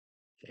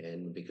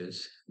 and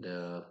because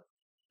the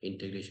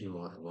integration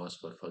was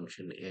for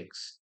function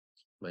x,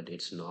 but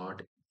it's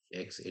not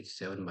x, it's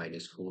 7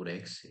 minus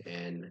 4x,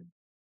 and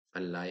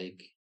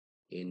unlike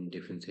in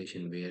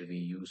differentiation where we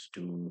used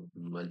to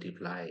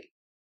multiply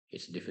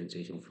its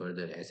differentiation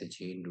further as a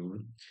chain rule,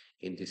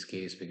 in this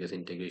case, because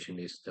integration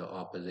is the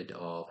opposite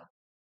of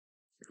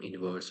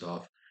inverse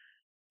of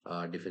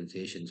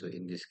differentiation, so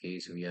in this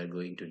case we are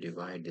going to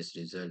divide this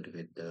result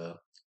with the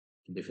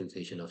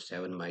differentiation of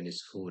 7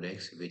 minus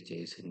 4x, which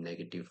is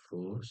negative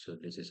 4. So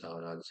this is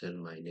our answer,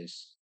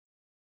 minus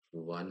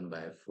 1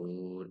 by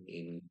 4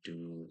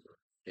 into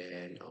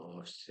tan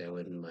of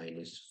 7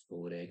 minus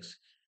 4x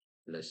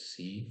plus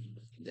c.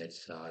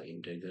 That's our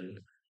integral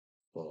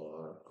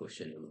for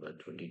question number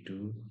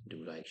 22.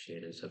 Do like,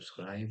 share, and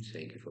subscribe.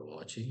 Thank you for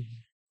watching.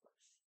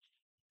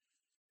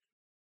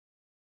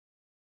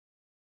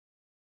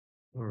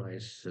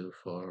 Alright, so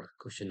for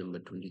question number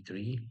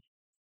 23,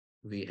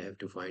 we have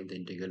to find the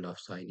integral of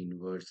sine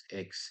inverse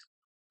x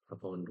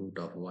upon root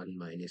of 1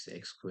 minus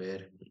x square.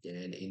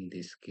 And in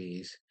this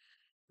case,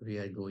 we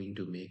are going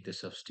to make the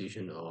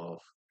substitution of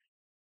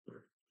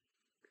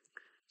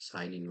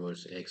sine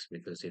inverse x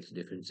because its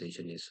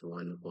differentiation is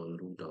 1 upon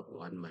root of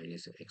 1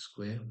 minus x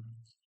square.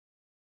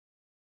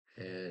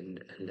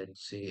 And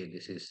let's say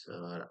this is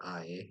our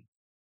I,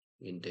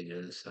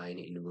 integral sine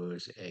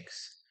inverse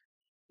x.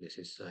 This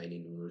is sine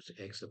inverse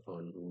x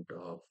upon root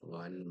of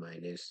 1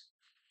 minus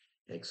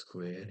x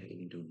square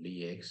into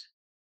dx.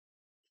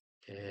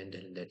 And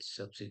let's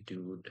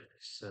substitute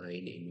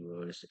sine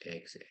inverse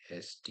x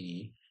as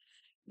t.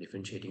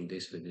 Differentiating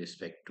this with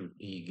respect to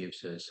t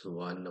gives us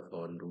 1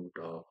 upon root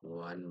of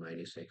 1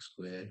 minus x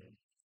square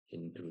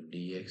into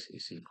dx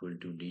is equal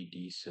to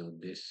dt. So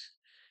this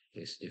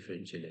is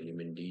differential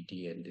element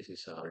dt, and this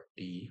is our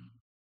t.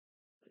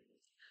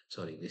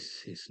 Sorry,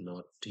 this is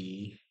not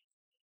t.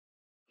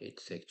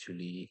 It's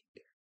actually,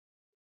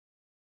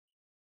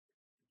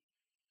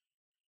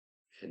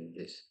 and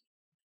this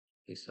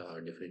is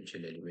our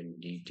differential element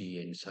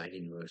dt, and sine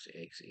inverse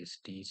x is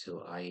t.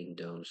 So I in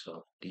terms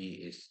of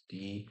t is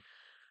t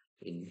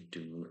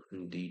into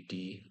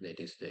dt, that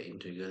is the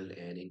integral,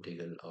 and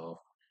integral of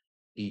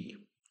t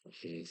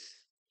is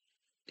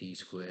t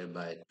square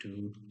by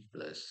 2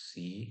 plus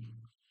c.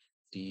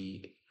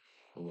 T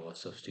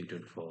was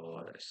substituted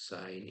for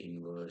sine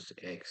inverse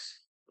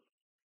x,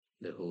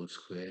 the whole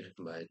square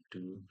by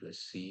 2 plus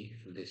c.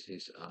 This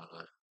is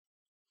our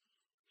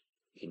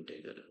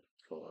integral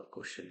for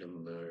question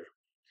number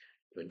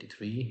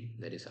 23.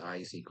 That is I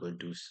is equal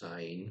to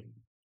sine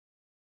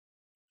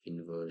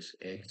inverse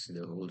x,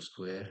 the whole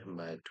square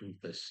by 2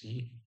 plus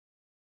c.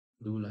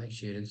 Do like,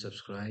 share, and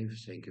subscribe.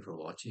 Thank you for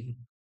watching.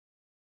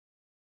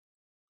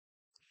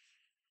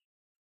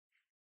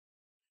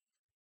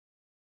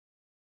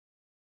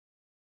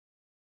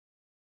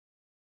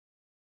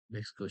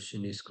 Next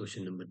question is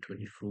question number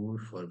 24,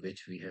 for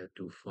which we have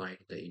to find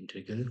the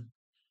integral.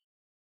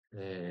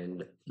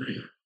 And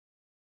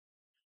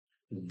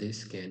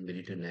this can be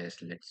written as,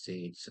 let's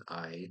say it's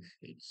I,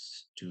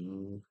 it's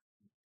 2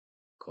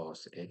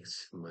 cos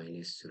x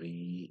minus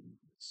 3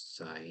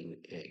 sine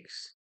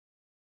x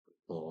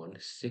on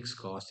 6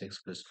 cos x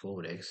plus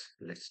 4x.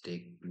 Let's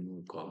take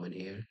 2 common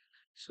here.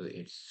 So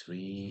it's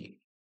 3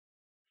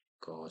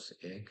 cos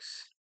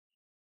x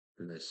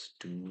plus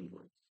 2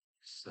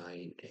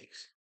 sine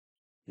x.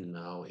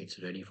 Now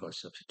it's ready for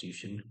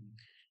substitution,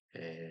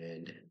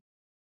 and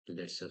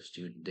let's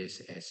substitute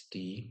this as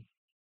t.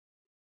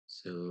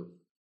 So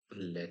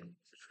let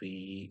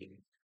 3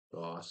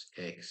 cos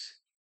x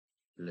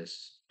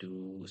plus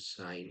 2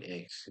 sine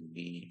x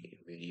be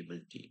variable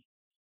t.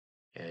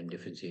 And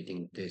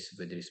differentiating this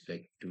with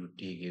respect to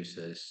t gives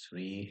us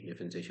 3.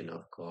 Differentiation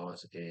of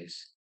cos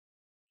is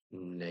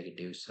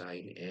negative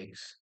sine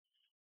x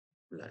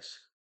plus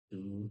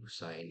 2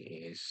 sine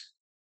is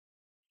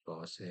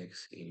cos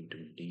x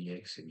into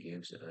dx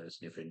gives us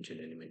differential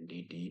element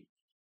dt.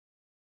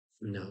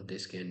 Now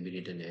this can be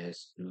written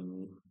as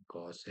 2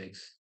 cos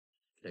x.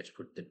 Let's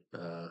put the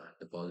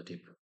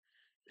positive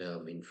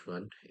term in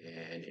front,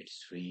 and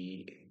it's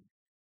 3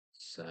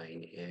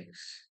 sine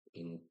x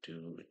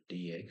into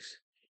dx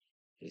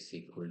is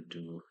equal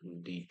to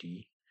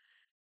dt.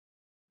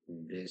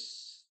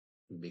 This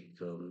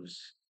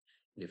becomes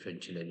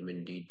differential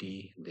element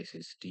dt. This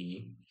is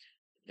t,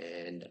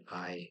 and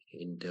I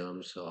in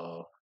terms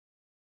of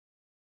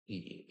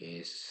t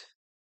is,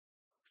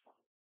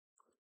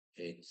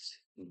 it's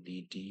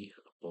dt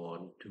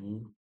upon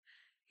 2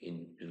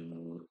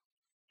 into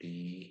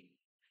t,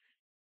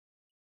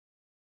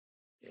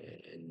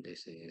 and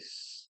this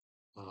is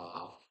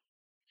half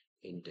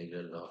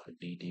integral of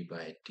dt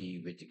by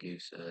t, which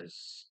gives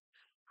us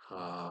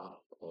half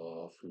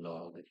of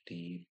log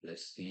t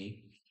plus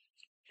c,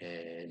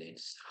 and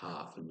it's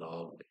half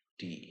log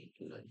t.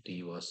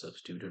 T was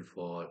substituted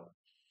for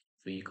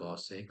 3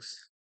 cos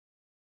x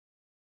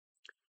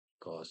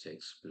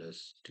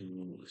plus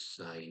 2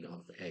 sine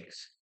of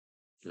x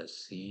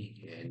plus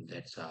c, and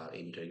that's our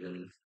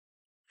integral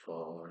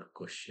for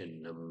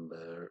question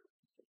number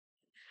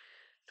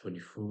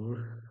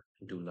 24.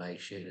 Do like,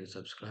 share, and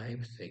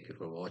subscribe. Thank you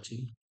for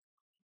watching.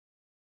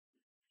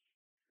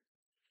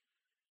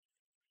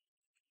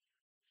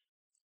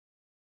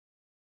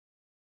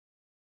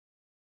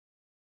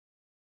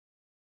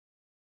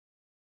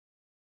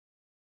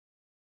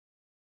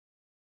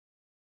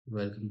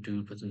 Welcome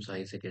to Pratham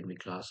Science Academy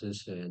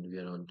classes, and we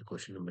are on to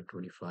question number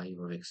 25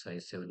 of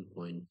exercise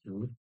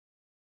 7.2,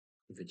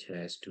 which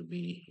has to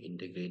be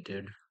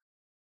integrated.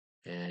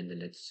 And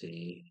let's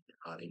say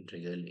our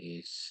integral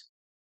is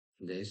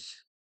this,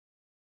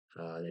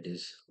 that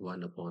is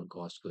 1 upon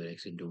cos square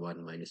x into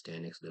 1 minus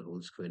tan x the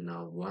whole square.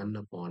 Now 1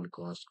 upon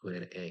cos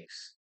square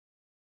x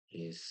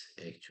is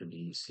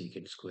actually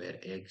secant square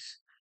x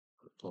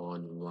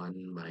upon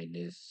 1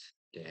 minus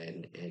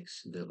tan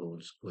x the whole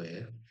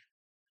square.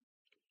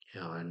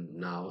 And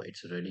now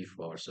it's ready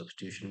for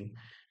substitution.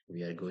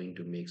 We are going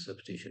to make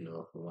substitution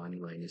of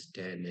 1 minus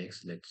tan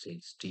x, let's say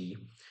it's t.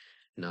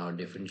 Now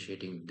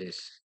differentiating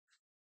this,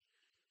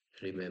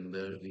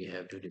 remember we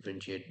have to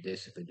differentiate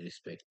this with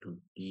respect to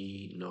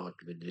t, not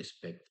with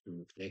respect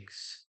to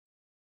x.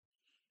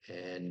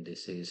 And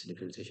this is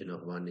differentiation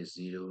of 1 is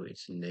 0,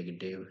 it's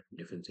negative.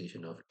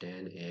 Differentiation of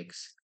tan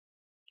x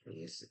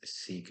is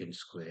secant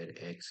square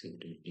x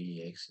into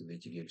dx,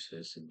 which gives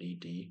us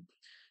dt.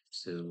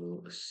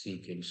 So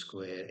secant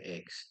square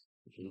x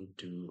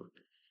into,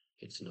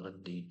 it's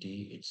not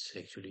dt, it's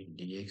actually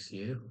dx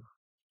here,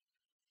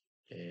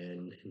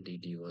 and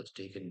dt was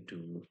taken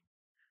to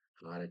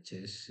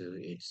RHS, so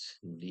it's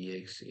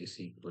dx is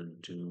equal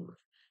to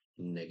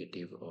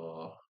negative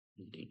of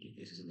dt.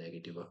 This is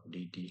negative of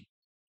dt.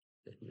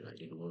 Let me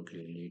write it more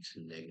clearly. It's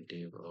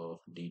negative of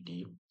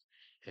dt,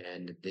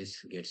 and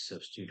this gets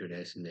substituted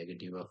as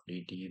negative of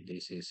dt.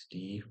 This is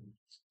t.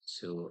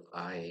 So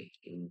I,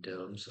 in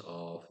terms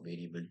of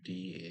variable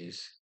t,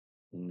 is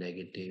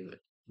negative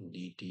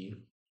dt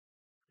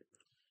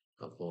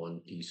upon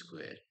t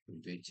square,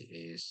 which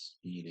is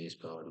e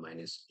raised power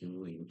minus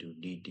 2 into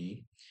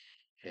dt,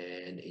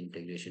 and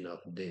integration of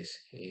this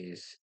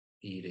is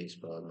e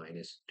raised power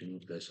minus 2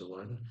 plus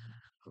 1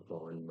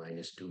 upon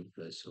minus 2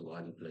 plus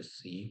 1 plus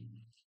c,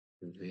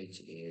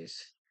 which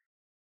is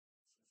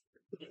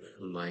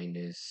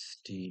minus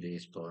t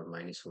raised power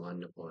minus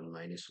 1 upon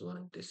minus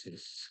 1. This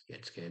is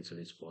gets cancelled,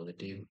 it's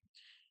positive,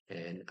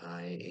 and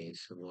I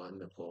is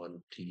 1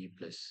 upon t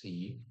plus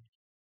c.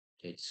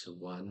 It's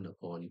 1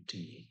 upon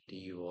t.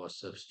 T was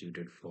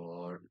substituted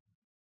for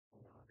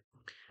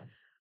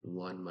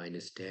 1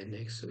 minus tan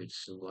x, so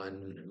it's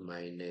 1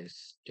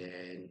 minus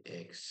tan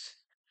x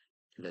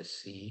plus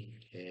c,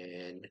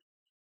 and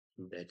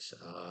that's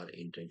our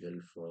integral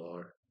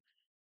for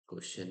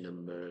question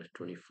number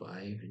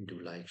 25. Do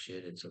like,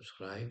 share, and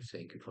subscribe.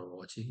 Thank you for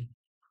watching.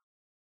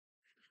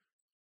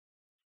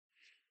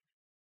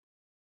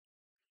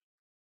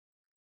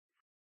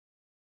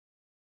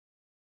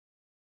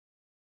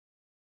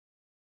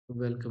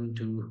 Welcome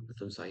to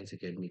Pratham Science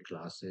Academy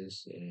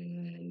classes,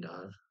 and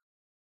our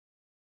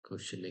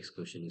next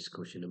question is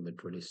question number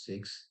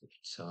 26.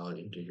 It's our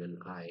integral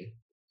I,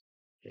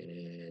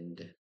 and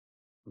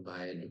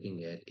by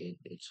looking at it,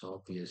 it's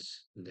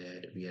obvious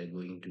that we are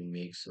going to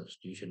make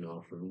substitution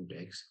of root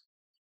x.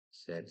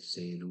 Let's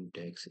say root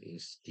x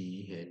is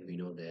t, and we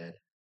know that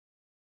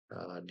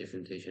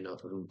differentiation of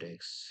root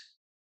x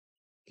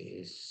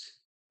is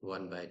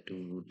 1 by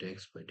 2 root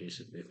x, but it's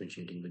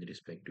differentiating with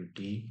respect to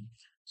t.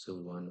 So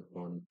 1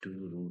 upon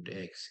 2 root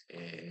x,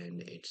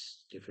 and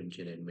its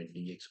differential element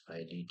dx by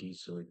dt,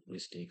 so it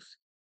mistakes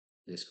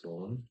this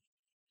form.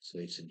 So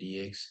it's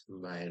dx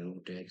by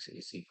root x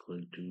is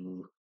equal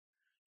to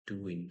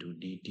 2 into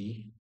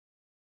dt,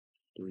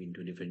 2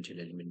 into differential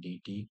element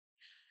dt,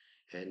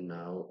 and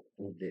now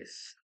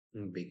this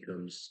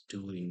becomes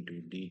 2 into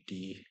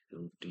dt.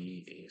 Root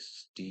t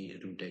is t,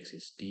 root x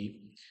is t.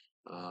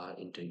 Our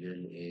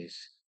integral is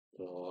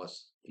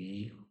cos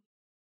t,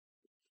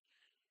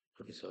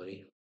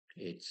 sorry,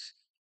 it's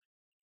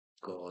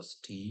cos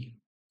t,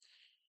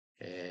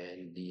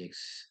 and dx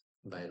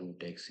by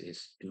root x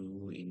is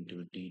 2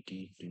 into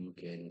dt. 2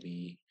 can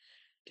be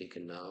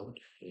taken out,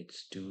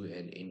 it's 2,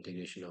 and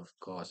integration of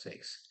cos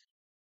x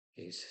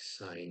is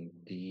sine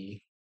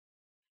t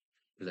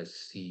plus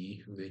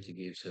c, which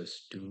gives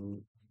us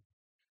 2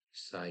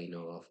 sine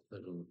of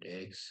root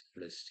x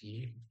plus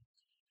c,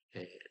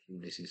 and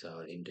this is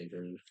our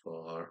integral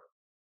for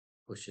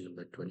question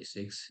number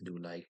 26. Do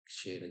like,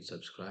 share, and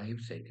subscribe.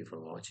 Thank you for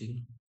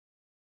watching.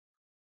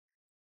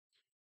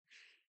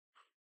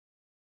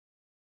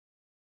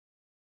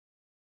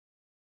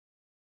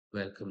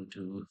 Welcome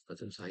to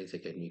Pratham Science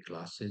Academy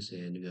classes,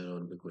 and we are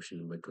on to question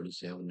number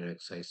 27,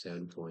 exercise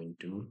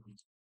 7.2,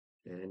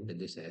 and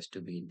this has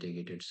to be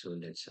integrated. So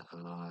let's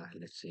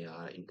say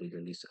our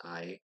integral is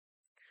I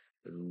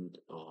root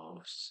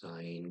of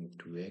sine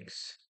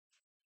 2x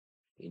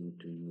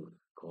into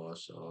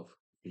cos of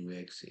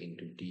 2x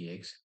into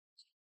dx,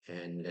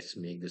 and let's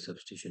make the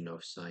substitution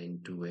of sine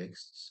 2x.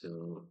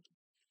 So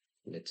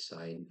let's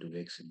sine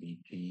 2x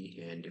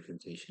dt, and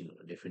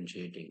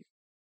differentiating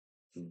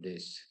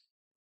this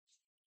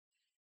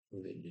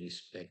with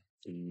respect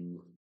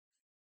to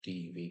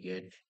t, we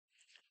get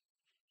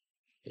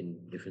in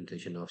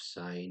differentiation of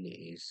sine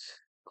is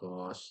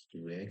cos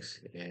 2x,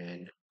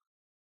 and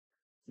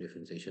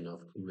differentiation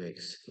of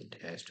 2x, it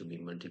has to be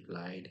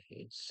multiplied,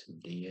 it's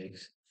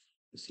dx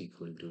is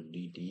equal to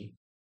dt.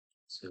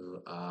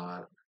 So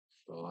r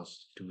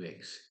cos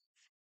 2x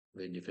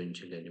with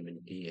differential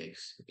element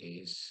dx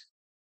is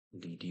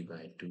dt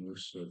by 2,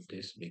 so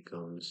this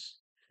becomes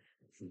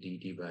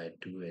dt by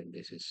 2, and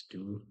this is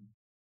 2,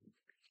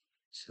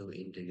 So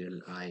integral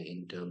I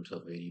in terms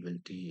of variable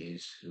t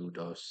is root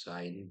of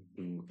sine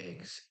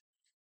 2x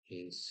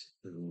is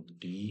root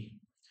t,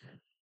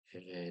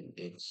 and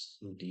its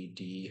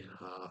dt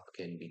half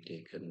can be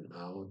taken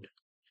out,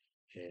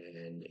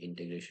 and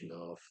integration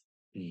of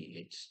t,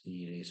 it's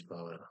t raised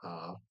power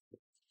half,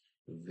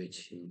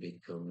 which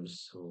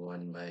becomes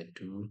 1 by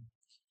 2.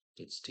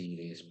 It's t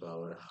raised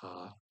power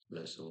half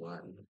plus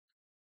 1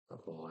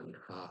 upon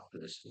half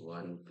plus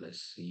 1 plus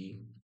c,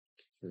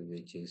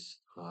 which is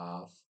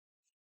half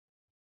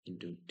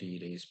into t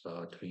raised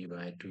power 3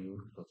 by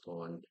 2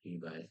 upon 3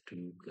 by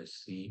 2 plus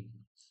c.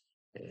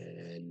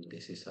 And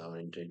this is our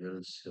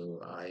integral. So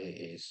I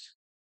is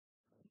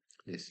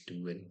this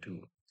 2 and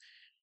 2.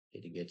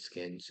 It gets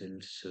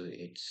cancelled. So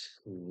it's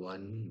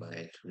 1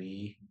 by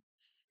 3,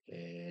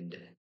 and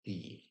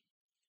t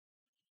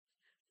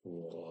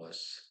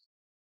was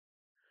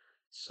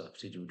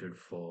substituted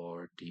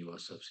for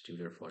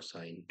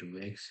sine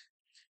 2x.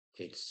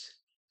 It's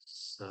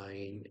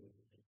sine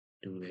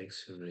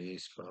 2x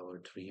raised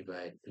power 3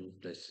 by 2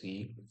 plus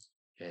c,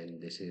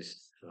 and this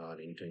is our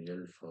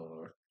integral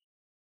for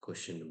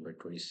question number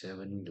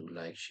 27. Do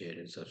like, share,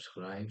 and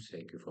subscribe.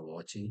 Thank you for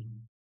watching.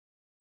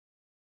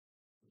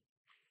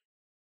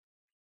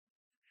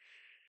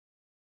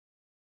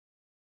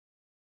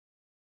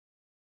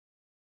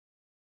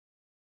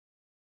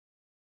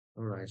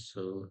 Alright,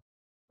 so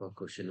for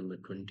question number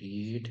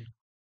 28,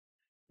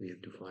 we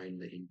have to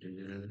find the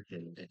integral,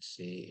 and let's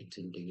say it's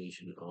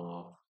integration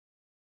of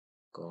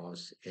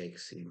cos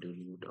x into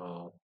root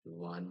of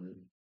 1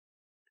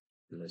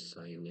 plus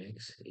sin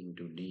x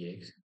into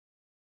dx,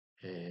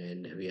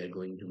 and we are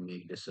going to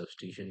make the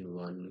substitution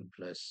 1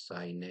 plus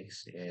sin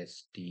x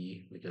as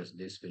t, because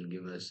this will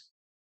give us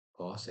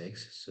cos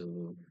x.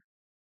 So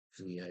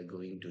we are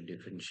going to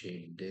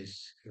differentiate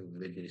this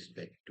with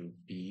respect to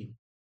t,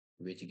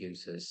 which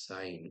gives us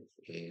sine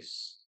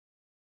is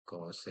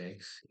cos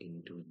x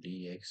into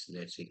dx,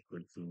 that's equal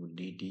to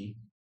dt,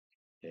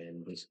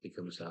 and this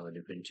becomes our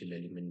differential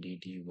element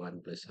dt.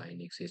 1 plus sin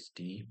x is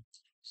t.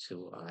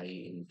 So I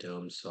in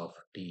terms of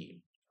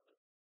t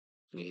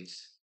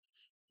is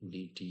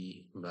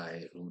dt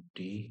by root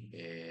t,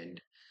 and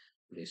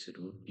this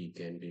root t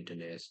can be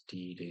written as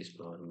t raised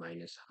power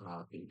minus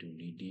half into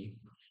dt,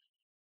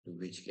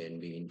 which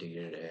can be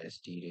integrated as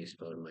t raised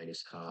power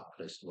minus half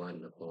plus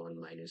 1 upon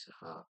minus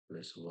half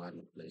plus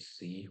 1 plus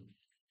c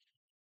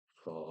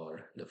for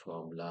the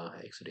formula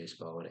x raised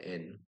power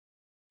n.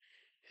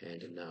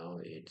 And now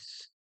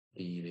it's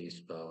t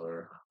raised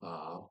power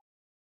half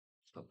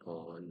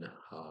upon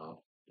half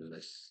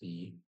plus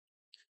c,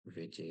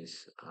 which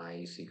is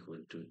I is equal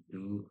to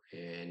 2,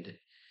 and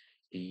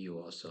t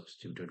was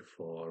substituted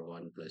for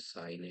 1 plus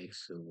sin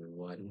x, so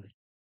 1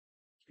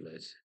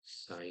 plus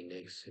sin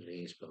x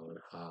raised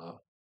power half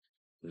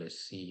plus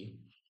c,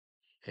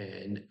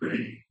 and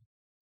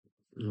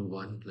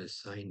 1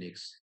 plus sin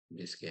x,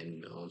 this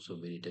can also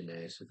be written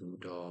as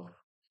root of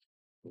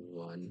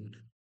 1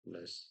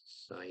 plus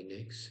sin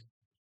x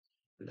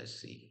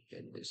plus c,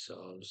 and this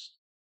solves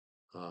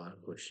our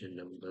question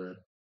number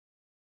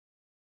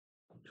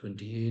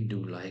 28.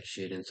 Do like,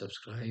 share, and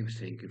subscribe.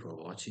 Thank you for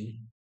watching.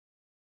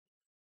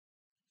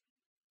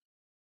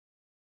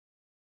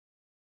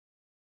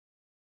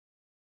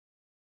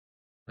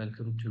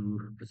 Welcome to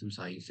Pratham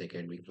Science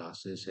Academy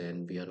classes,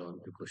 and we are on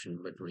to question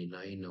number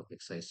 29 of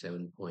exercise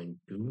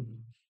 7.2.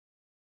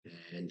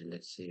 And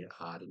let's say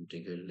our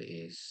integral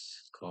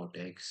is cot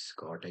x.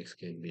 Cot x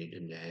can be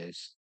written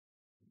as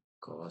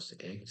cos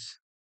x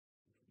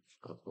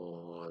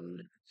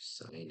upon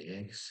sin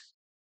x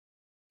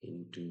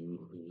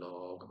into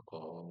log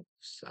of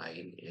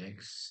sin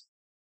x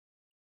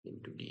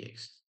into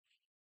dx.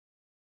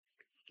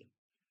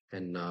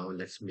 And now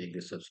let's make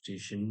the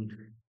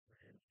substitution,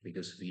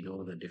 because we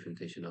know the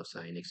differentiation of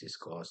sin x is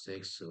cos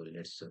x. So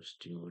let's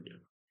substitute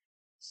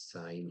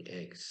sin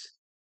x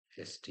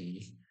as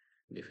t.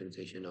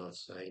 Differentiation of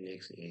sin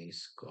x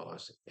is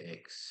cos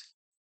x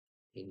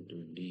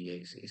into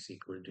dx is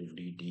equal to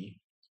dt.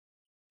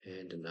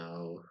 And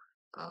now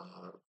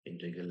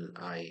integral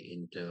I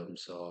in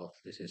terms of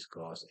this is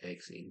cos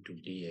x into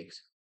dx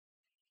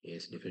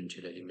is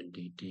differential element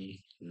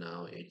dt.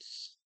 Now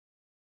it's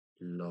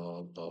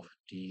log of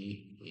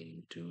t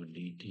into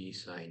dt.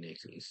 Sin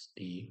x is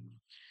t,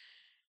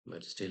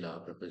 but still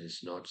our purpose is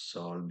not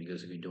solved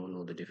because we don't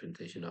know the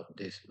differentiation of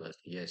this. But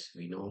yes,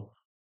 we know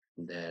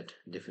that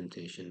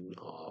differentiation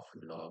of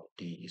log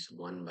t is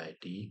 1 by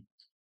t,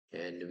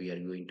 and we are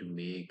going to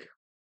make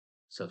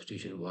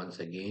substitution once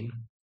again.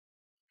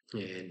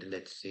 And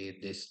let's say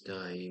this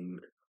time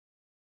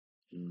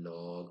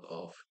log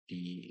of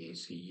t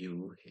is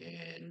u,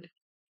 and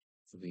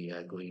we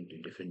are going to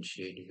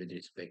differentiate with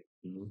respect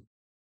to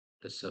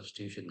the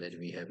substitution that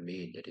we have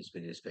made, that is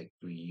with respect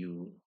to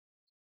u,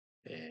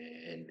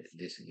 and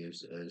this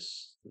gives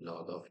us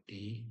log of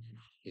t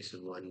is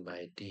 1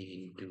 by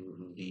t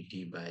into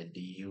dt by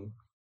du.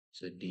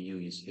 So du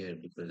is here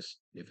because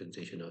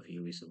differentiation of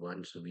u is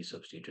 1, so we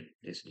substituted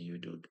this du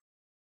to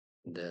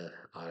the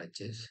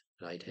RHS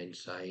right hand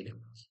side,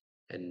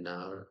 And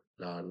now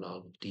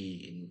log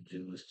t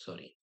into,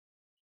 sorry,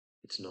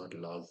 it's not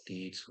log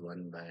t, it's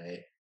 1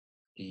 by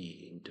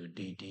t into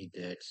dt,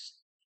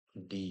 that's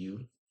du,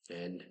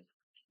 and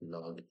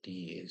log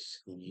t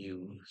is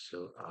u.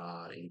 So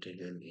our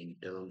integral in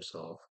terms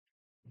of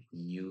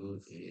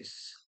u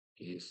is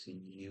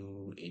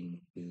u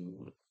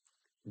into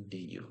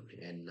du,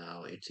 and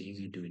now it's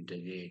easy to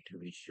integrate,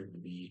 which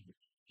should be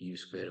u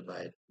square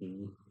by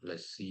 2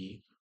 plus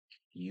c.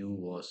 U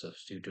was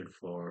substituted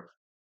for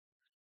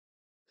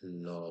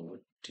log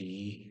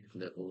t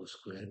the whole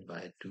square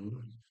by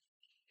 2,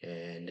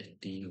 and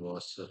t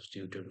was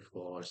substituted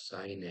for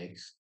sine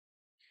x,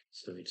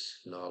 so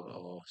it's log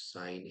of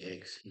sine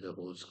x the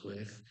whole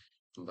square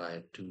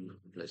by 2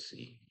 plus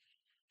c.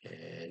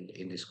 And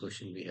in this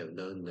question we have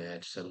learned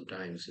that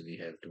sometimes we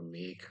have to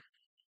make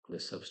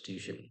the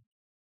substitution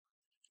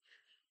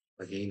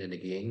again and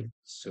again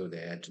so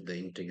that the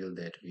integral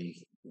that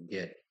we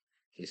get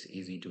is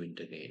easy to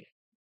integrate.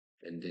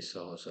 And this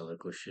was our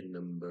question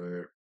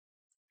number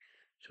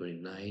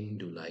 29.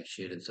 Do like,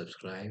 share, and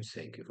subscribe.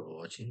 Thank you for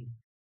watching.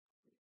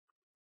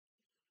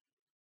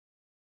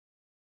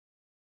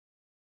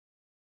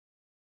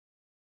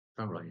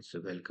 All right, so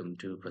welcome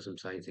to Pratham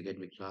Science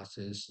Academy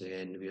classes,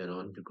 and we are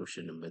on to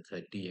question number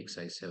 30,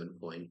 exercise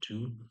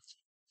 7.2,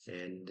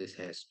 and this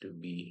has to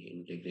be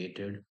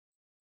integrated.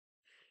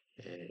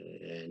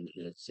 And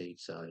let's say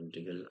it's our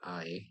integral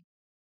I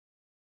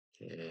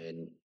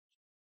and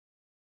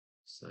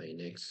sine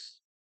x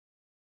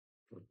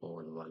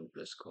upon 1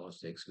 plus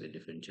cos x with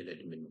differential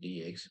element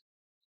dx.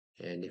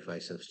 And if I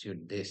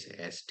substitute this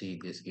as t,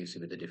 this gives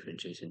me the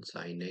differentiation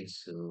sine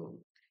x. So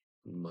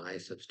my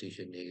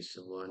substitution is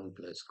 1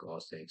 plus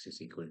cos x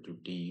is equal to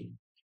t.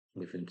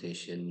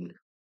 Differentiation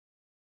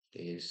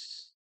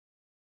is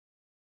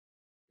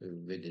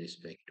with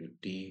respect to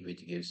t,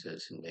 which gives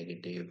us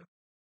negative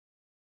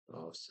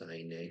of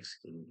sine x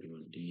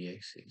into dx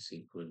is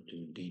equal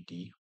to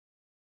dt.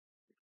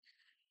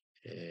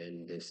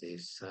 And this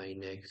is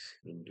sine x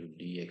into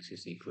dx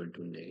is equal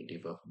to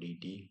negative of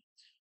dt.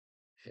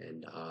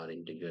 And our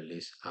integral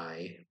is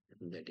I,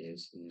 that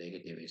is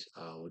negative is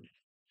out.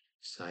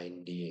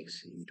 Sine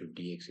dx into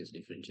dx is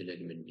differential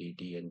element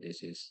dt, and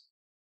this is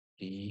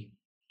t.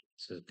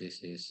 So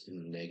this is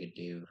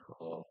negative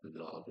of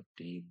log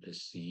t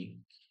plus c,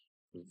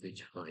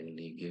 which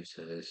finally gives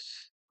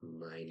us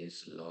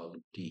minus log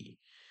t.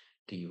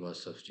 T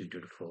was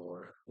substituted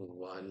for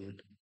 1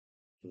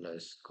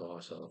 plus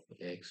cos of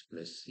x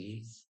plus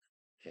c,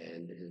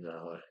 and this is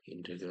our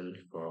integral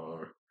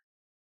for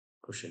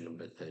question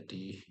number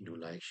 30. Do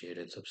like, share,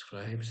 and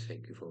subscribe.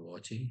 Thank you for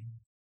watching.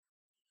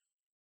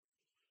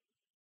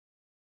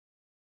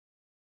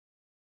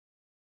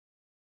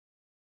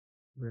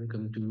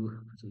 Welcome to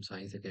some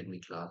Science Academy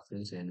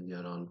classes, and we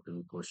are on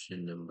to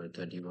question number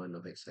 31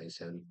 of exercise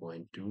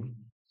 7.2.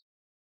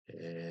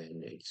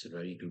 And it's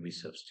ready to be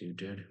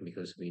substituted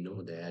because we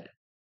know that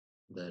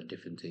the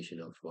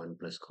differentiation of 1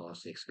 plus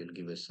cos x will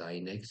give us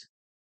sine x,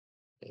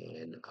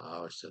 and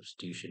our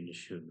substitution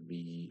should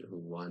be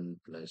 1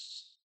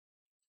 plus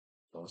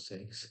cos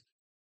x.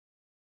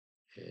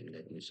 And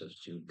let me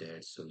substitute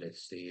that. So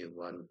let's say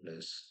 1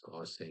 plus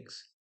cos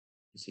x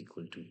is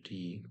equal to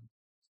t,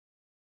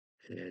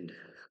 and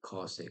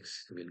cos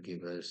x will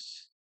give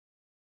us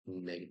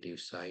negative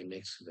sine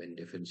x when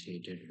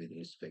differentiated with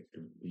respect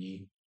to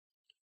b,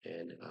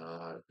 and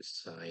our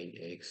sine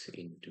x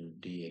into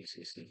dx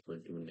is equal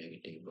to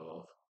negative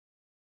of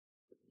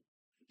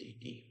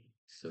dt.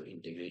 So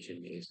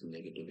integration is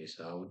negative is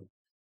out.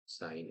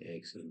 Sine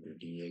x into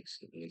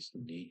dx is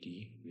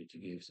dt, which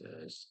gives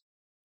us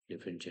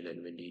differential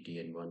element dt,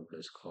 and 1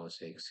 plus cos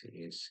x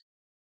is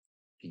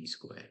t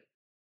square.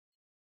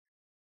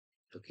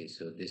 Okay,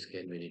 so this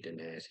can be written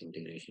as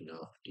integration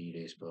of t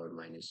raised power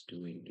minus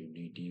 2 into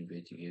dt,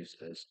 which gives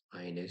us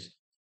minus,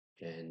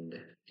 and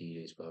t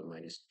raised power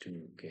minus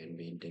 2 can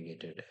be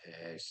integrated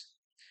as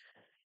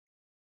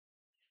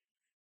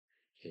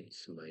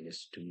it's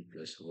minus 2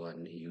 plus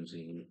 1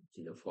 using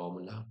the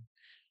formula,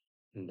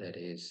 that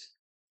is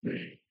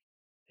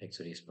x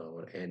raised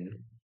power n,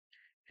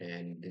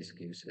 and this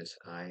gives us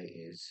I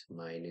is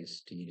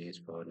minus t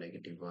raised power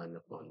negative 1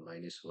 upon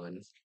minus 1.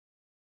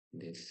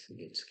 This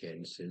gets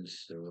cancelled,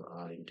 so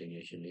our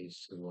integration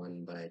is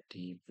 1 by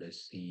t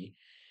plus c,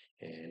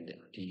 and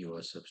t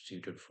was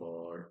substituted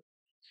for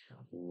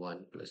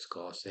 1 plus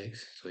cos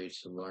x, so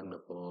it's 1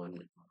 upon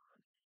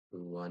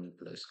 1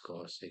 plus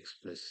cos x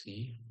plus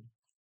c,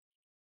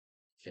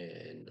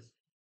 and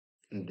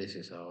this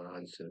is our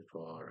answer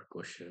for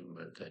question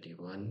number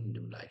 31.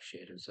 Do like,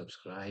 share, and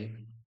subscribe.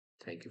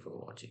 Thank you for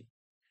watching.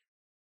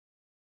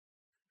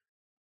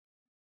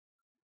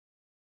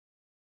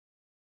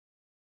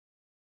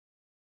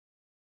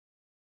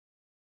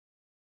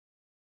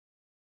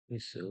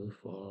 So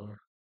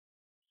for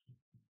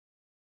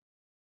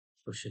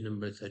question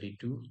number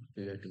 32,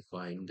 we have to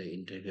find the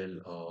integral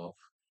of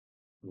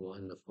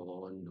 1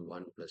 upon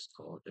 1 plus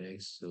cos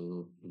x.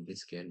 So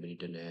this can be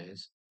written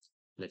as,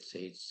 let's say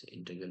its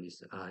integral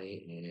is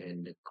I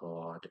and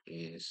cot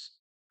is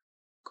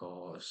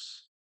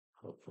cos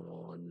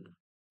upon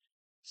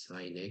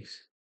sine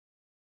x,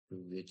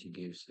 which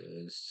gives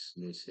us,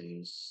 this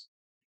is,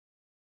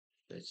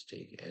 let's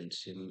take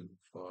LCM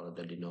for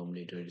the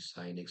denominator is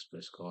sine x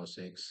plus cos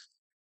x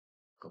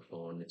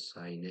upon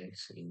sine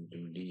x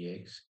into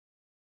dx.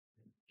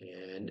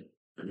 And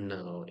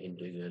now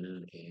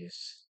integral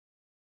is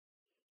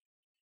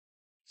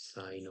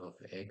sine of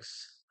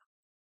x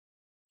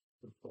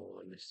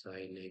upon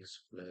sine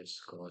x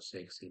plus cos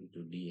x into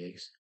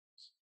dx.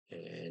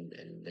 And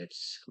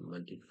let's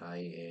multiply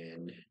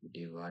and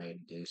divide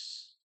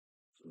this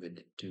with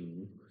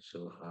 2,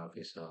 so half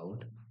is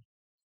out,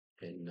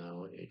 and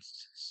now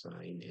it's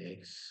sine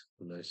x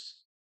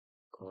plus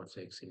cos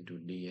x into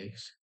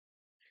dx.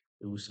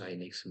 2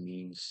 sine x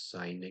means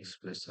sine x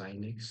plus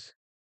sine x,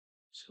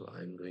 so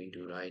I'm going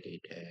to write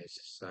it as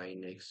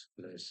sine x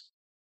plus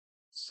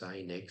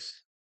sine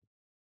x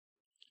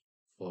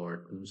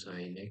for 2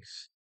 sine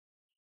x,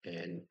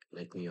 and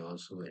let me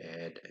also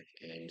add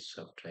and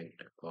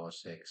subtract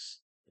cos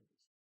x,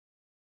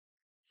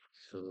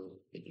 so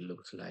it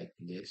looks like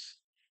this.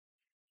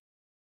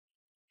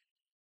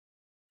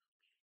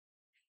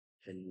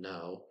 And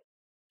now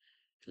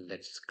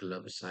let's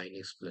club sine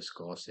x plus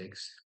cos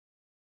x,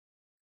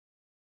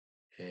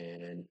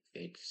 and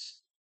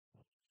it's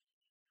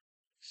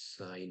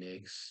sine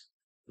x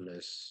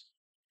plus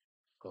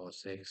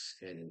cos x,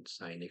 and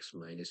sine x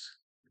minus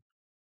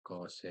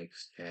cos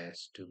x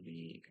has to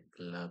be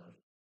clubbed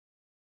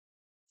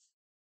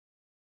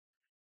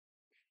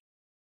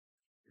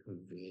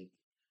with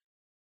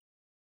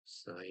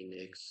sine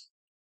x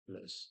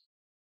plus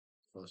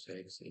cos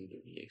x into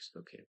dx.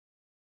 Okay,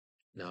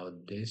 now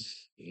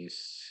this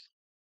is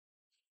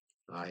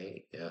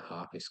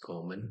half is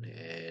common,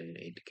 and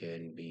it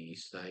can be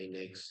sine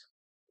x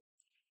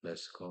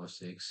plus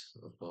cos x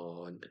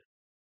upon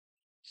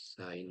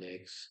sine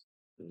x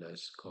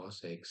plus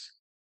cos x,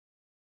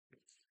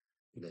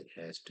 that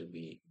has to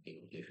be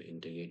if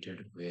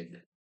integrated with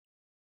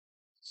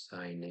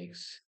sine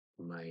x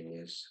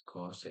minus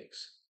cos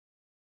x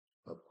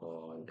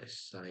upon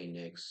sine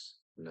x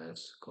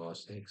plus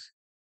cos x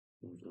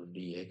into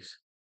dx.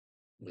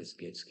 This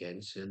gets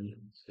cancelled,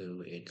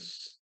 so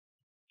it's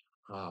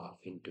half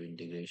into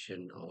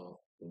integration of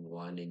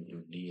 1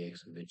 into dx,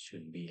 which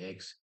should be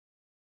x.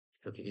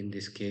 Okay, in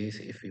this case,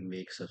 if we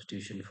make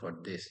substitution for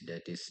this,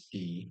 that is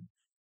t,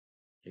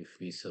 if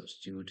we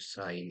substitute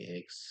sine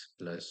x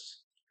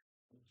plus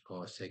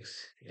cos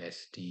x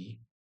as t,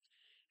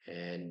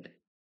 and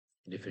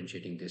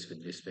differentiating this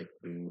with respect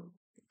to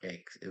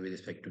x, with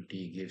respect to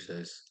t, gives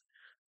us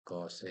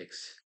cos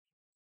x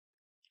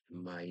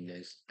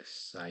minus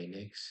sine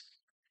x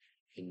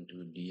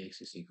into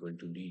dx is equal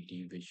to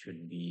dt, which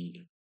should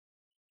be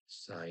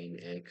sine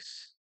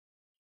x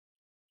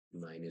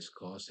minus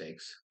cos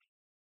x.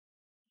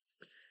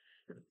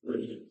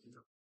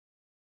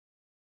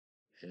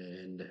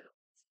 And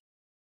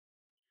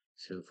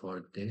so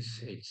for this,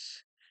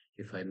 it's,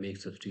 if I make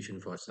substitution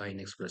for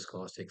sine x plus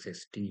cos x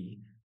as t,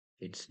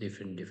 it's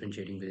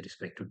differentiating with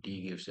respect to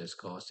t gives us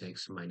cos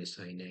x minus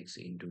sine x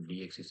into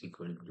dx is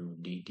equal to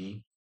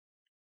dt.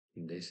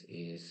 This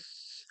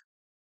is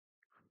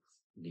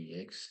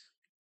dx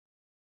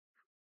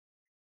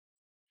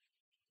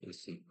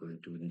is equal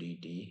to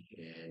dt,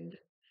 and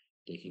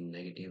taking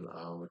negative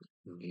out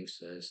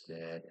gives us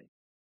that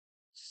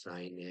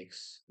sine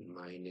x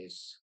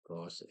minus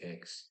cos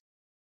x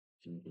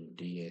into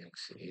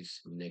dx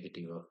is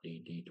negative of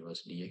dt. It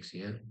was dx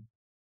here.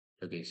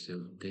 Okay,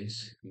 so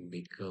this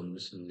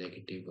becomes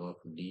negative of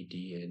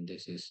dt, and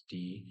this is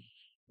t,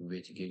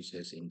 which gives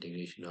us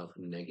integration of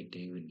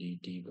negative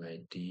dt by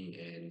t,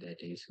 and that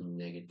is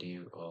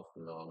negative of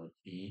log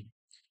t,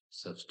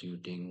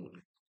 substituting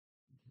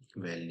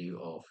value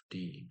of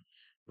t,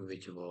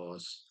 which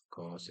was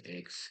cos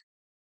x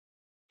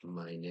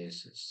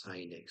minus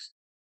sin x.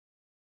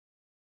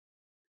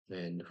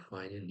 And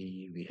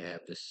finally, we have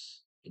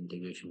this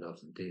integration of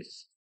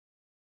this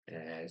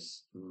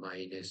as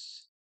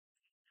minus,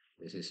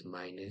 this is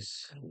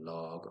minus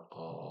log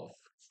of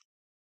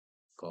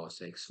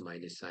cos x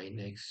minus sin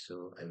x.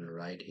 So I will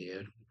write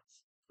here,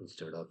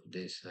 instead of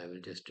this, I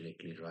will just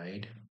directly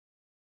write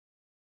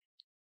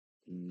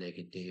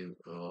negative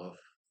of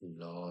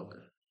log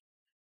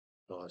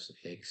cos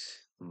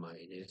x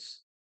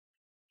minus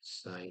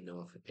sin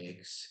of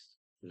x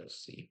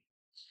plus c.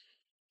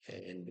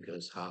 And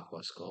because half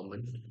was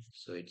common,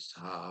 so it's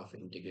half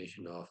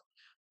integration of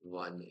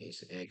 1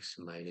 is x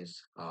minus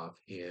half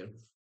here.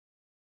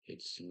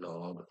 It's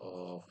log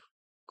of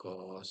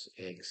cos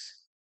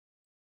x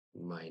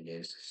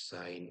minus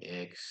sin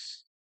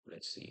x,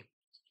 let's see.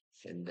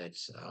 And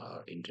that's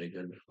our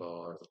integral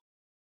for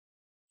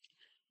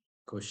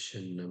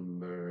question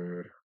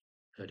number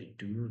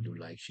 32. Do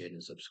like, share,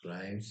 and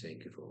subscribe.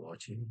 Thank you for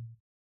watching.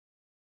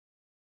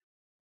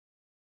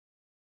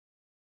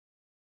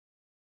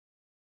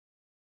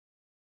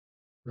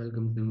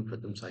 Welcome to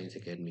Pratham Science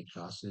Academy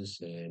classes,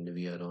 and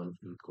we are on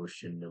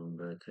question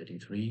number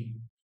 33.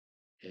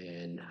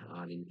 And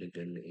our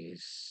integral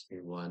is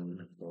 1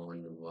 upon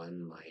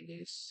 1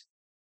 minus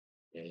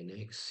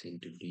 10x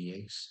into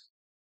dx.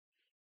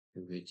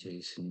 which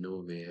is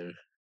nowhere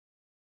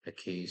a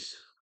case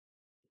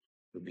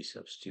to be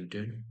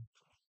substituted.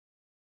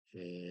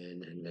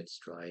 And let's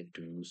try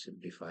to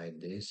simplify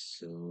this.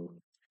 So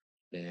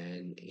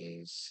tan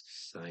is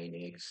sine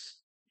x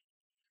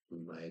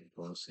by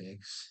cos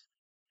x,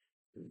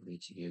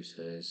 which gives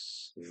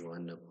us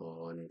 1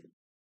 upon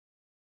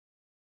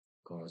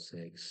cos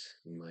x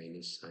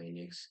minus sine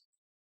x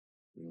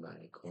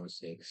by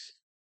cos x.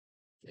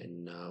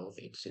 And now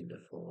it's in the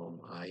form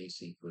I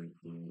is equal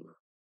to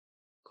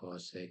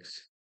cos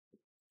x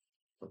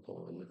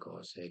upon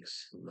cos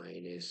x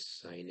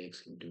minus sine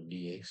x into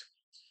dx.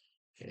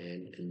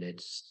 And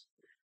let's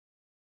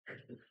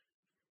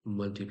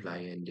multiply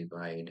and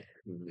divide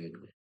with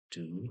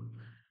 2.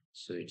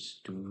 So it's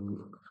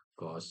 2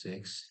 cos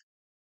x.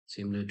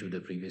 Similar to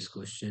the previous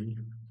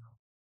question,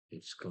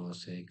 it's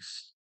cos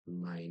x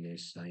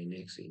minus sin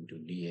x into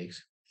dx,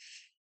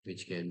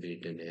 which can be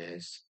written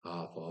as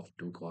half of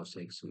 2 cos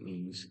x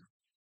means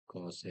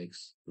cos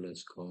x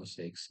plus cos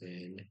x,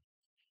 and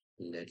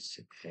let's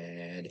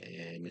add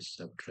and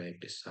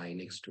subtract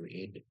sin x to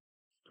it,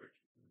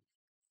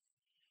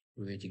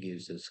 which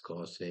gives us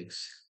cos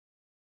x.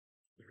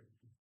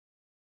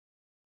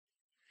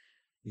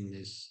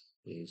 This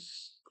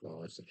is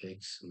cos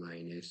x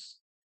minus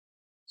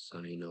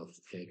sine of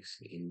x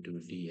into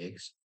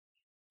dx.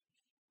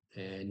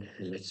 And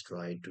let's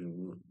try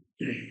to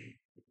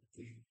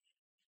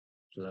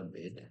club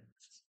it.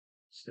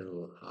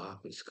 So half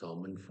is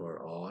common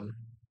for all.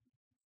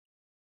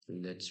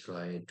 Let's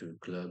try to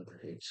club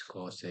its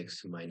cos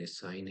x minus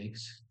sine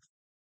x.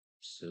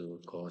 So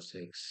cos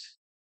x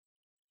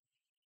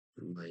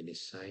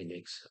minus sine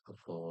x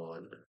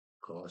upon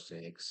cos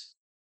x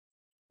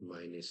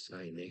minus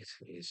sine x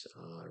is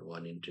our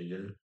one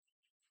integral,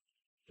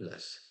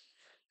 plus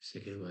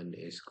second one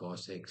is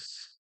cos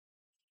x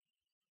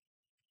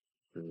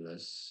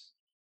plus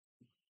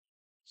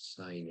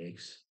sine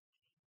x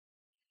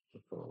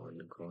upon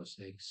cos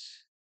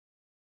x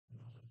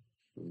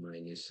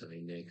minus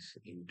sine x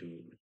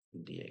into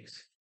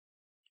dx.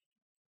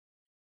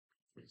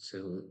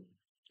 So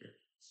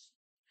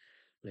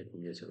let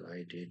me just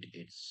write it.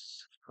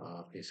 It's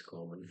half is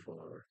common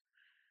for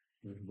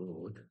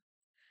both,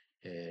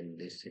 and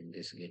this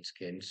gets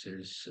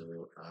cancelled.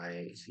 So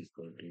I is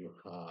equal to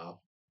half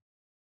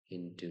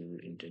into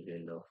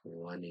integral of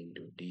 1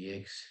 into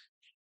dx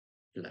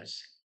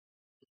plus.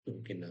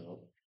 Okay, now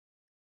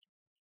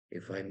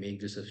if I make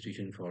the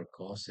substitution for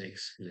cos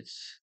x,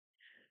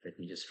 let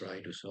me just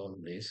try to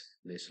solve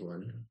this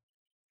one,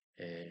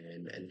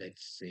 and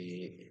let's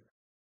say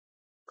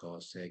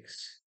cos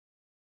x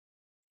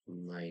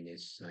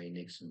minus sin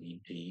x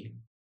dt.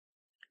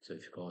 So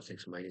if cos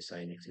x minus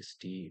sin x is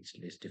t,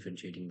 it's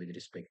differentiating with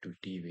respect to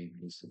t,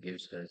 this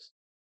gives us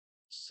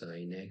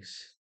sin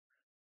x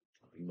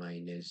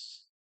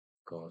minus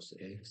cos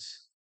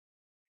x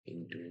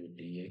into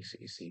dx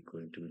is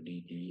equal to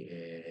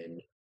dt.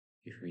 And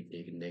if we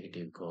take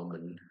negative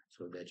common,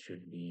 so that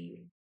should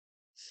be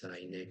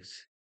sin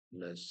x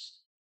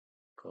plus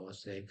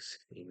cos x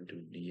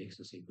into dx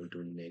is equal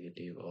to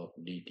negative of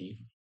dt.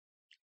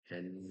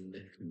 And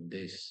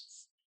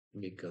this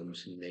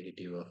becomes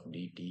negative of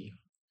dt,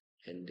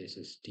 and this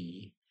is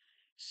t.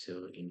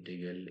 So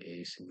integral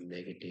is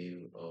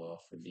negative of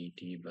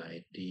dt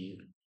by t,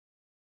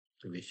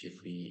 which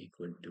should be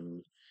equal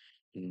to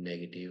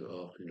negative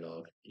of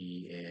log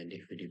t. And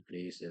if we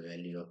replace the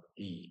value of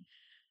t,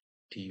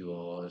 t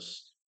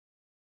was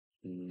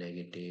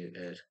negative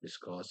as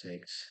cos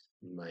x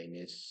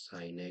minus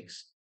sin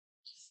x,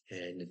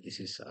 and this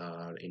is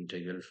our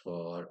integral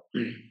for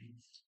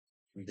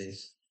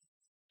this.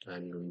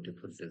 I'm going to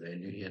put the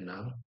value here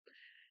now.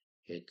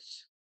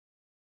 It's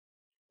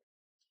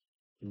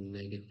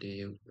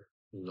negative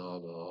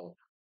log of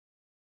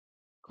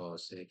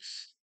cos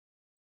x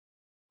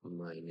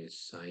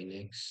minus sin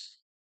x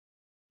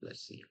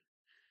plus c.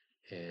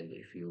 And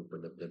if you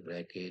open up the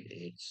bracket,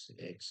 it's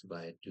x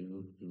by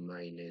 2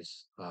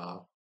 minus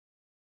half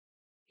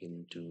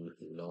into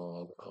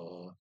log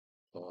of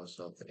cos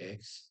of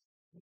x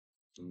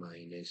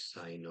minus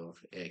sine of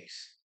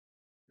x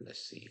plus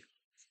c.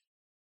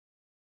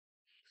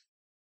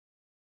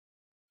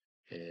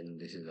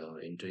 And this is our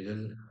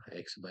integral,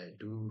 x by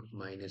 2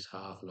 minus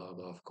half log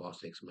of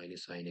cos x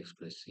minus sine x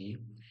plus c.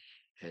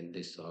 And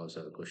this solves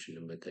our question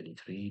number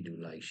 33. Do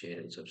like, share,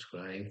 and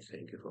subscribe.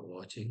 Thank you for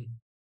watching.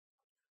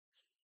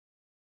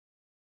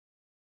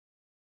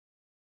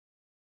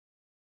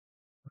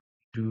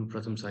 To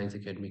Pratham Science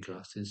Academy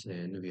classes,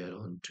 and we are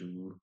on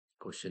to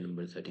question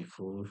number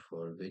 34,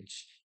 for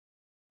which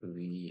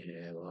we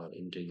have our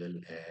integral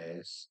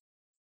as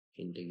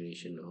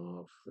integration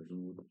of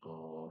root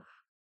of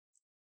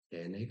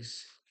tan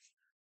x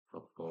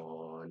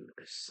upon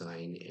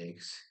sine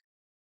x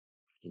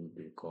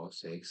into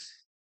cos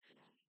x.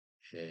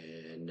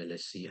 And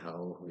let's see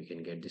how we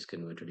can get this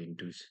converted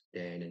into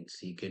tan and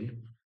secant.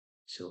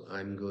 So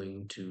I'm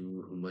going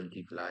to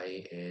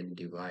multiply and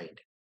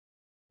divide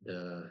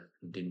the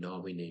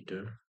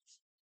denominator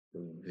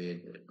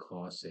with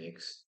cos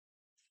x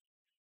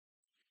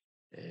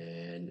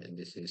and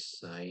this is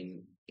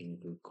sine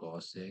into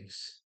cos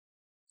x.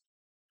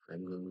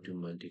 I'm going to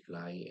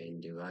multiply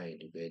and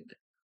divide with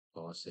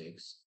cos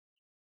x.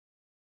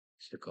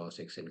 So cos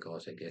x and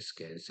cos x gets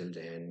cancelled,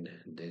 and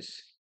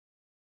this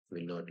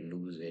will not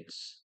lose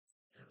its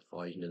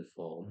original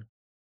form.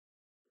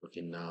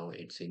 Okay, now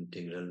it's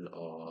integral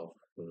of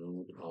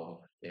root of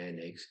tan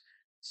x.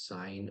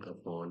 Sine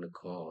upon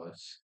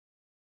cos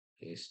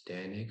is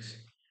tan x,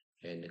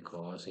 and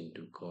cos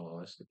into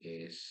cos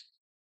is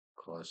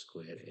cos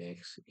square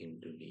x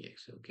into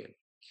dx. Okay,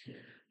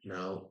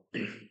 now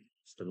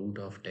root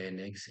of tan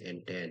x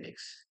and tan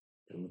x.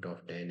 Root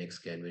of tan x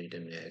can be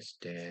written as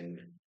tan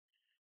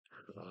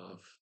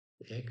of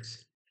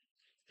x,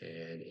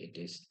 and it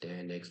is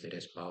tan x that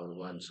has power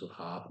 1, so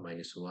half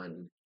minus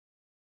 1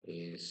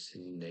 is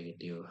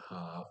negative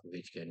half,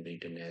 which can be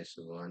written as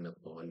 1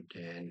 upon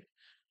tan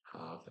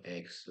half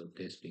x. So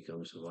this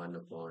becomes 1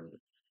 upon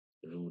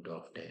root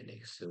of tan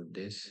x. So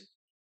this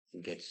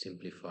gets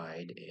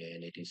simplified,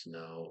 and it is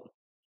now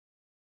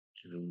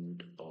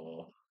root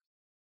of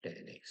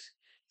tan x.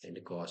 And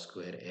the cos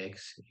square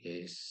x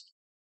is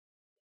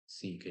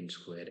secant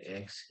square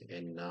x.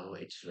 And now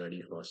it's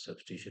ready for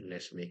substitution.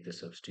 Let's make the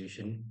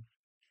substitution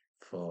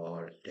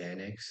for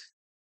tan x.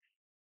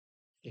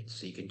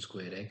 It's secant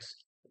square x.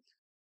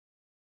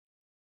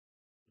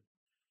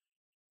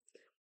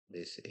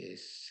 This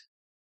is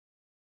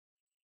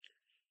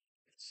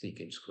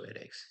secant square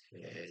x,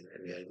 and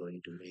we are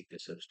going to make the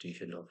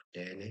substitution of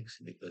tan x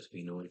because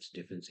we know its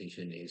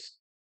differentiation is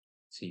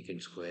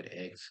secant square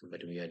x,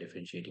 but we are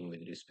differentiating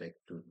with respect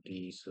to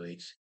t, so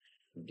it's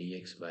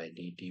dx by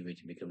dt,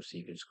 which becomes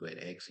secant square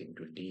x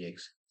into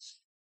dx.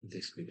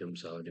 This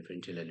becomes our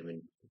differential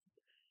element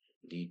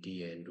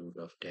dt, and root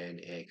of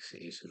tan x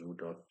is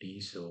root of t,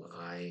 so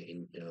I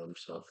in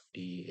terms of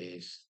t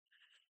is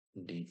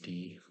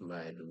dt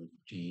by root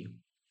t,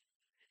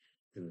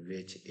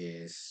 which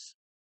is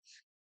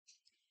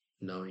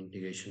now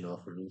integration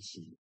of root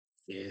t.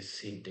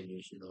 Yes,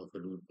 integration of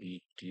root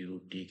t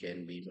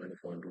can be 1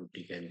 upon root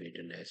t can be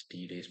written as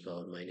t raised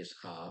power minus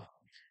half,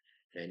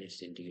 and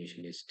its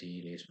integration is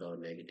t raised power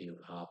negative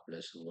half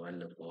plus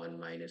 1 upon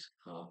minus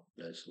half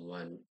plus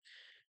 1,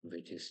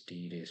 which is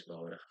t raised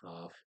power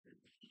half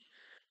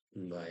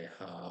by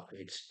half.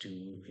 It's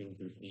 2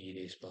 into t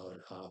raised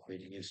power half,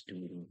 which is 2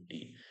 root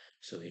t.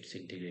 So its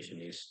integration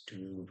is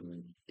 2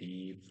 root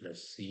t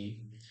plus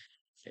c,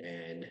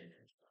 and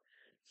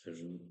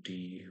root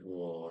t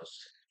was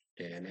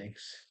tan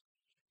x.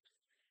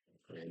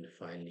 And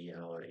finally,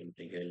 our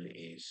integral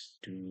is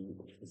 2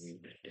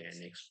 root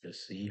tan x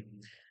plus c.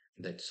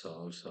 That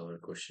solves our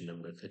question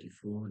number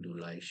 34. Do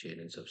like, share,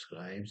 and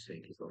subscribe.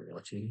 Thank you for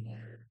watching.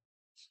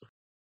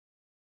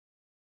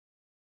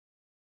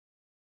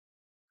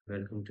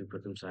 Welcome to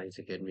Pratham Science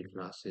Academy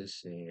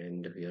classes,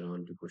 and we are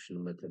on to question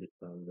number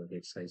 35 of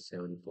exercise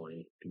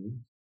 7.2.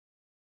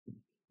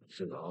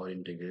 So our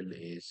integral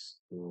is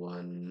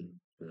 1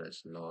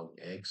 plus log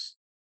x,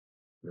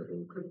 the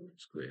whole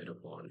square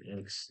upon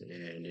x,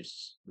 and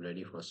it's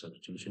ready for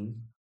substitution.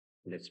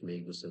 Let's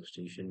make the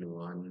substitution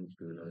 1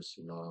 plus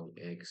log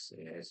x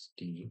as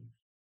t,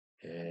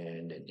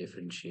 and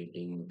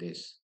differentiating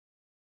this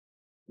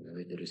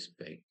with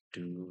respect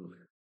to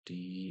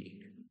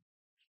t,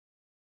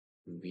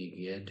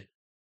 we get,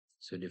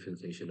 so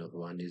differentiation of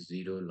 1 is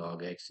 0,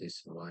 log x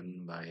is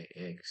 1 by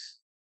x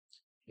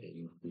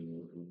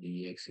into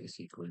dx is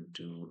equal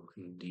to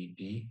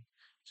dt.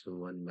 So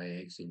 1 by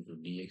x into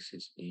dx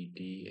is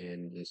dt,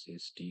 and this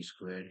is t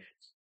squared.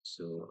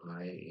 So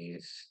I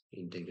is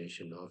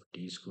integration of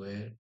t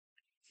squared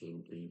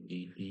into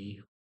dt,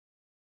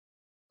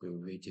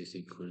 which is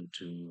equal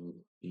to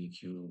p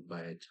cubed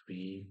by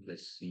 3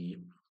 plus c,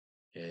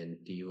 and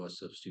t was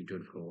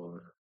substituted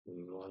for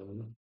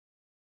 1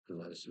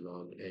 plus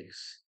log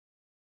x,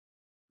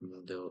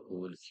 the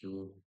whole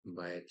cube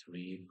by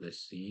 3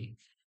 plus c,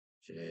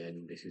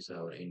 and this is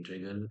our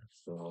integral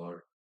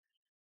for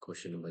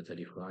question number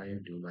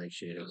 35. Do like,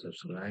 share, and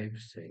subscribe.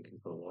 Thank you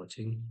for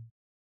watching.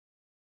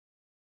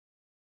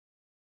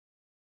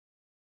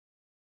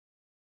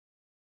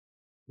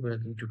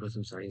 Welcome to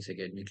Pratham Science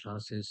Academy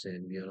classes,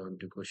 and we are on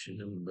to question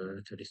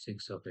number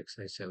 36 of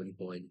exercise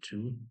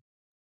 7.2,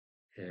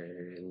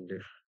 and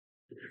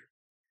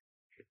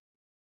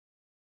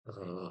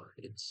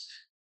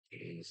it's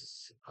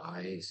is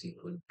I is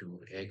equal to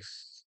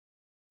x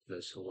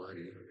plus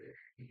 1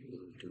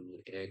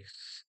 into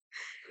x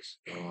plus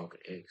log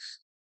x,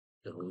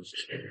 the whole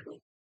square of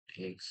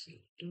x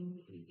into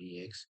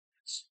dx.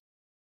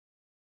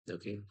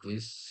 Okay,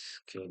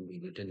 this can be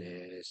written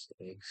as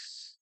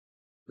x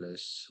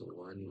plus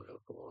 1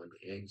 upon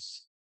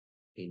x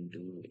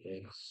into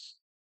x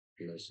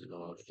plus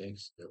log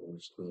x, the whole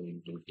square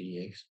into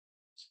dx,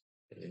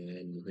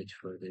 and which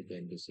further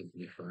can be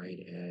simplified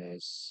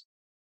as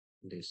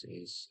this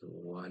is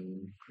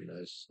 1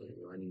 plus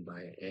 1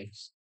 by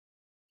x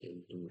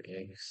into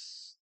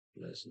x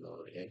plus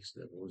log x,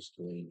 the whole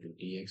square into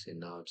dx, and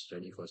now it's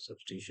ready for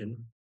substitution.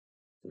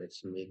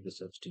 Let's make the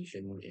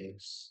substitution.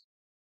 X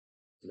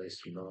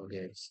plus log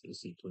x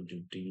is equal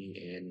to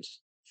t, and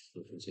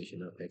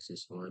Differentiation of x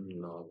is 1,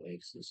 log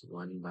x is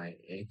 1 by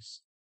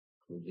x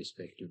with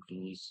respect to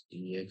t is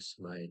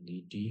dx by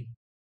dt,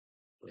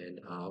 and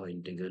our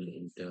integral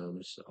in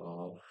terms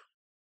of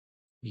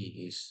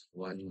p is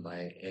 1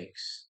 by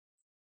x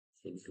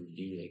into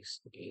dx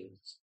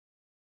is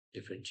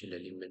differential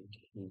element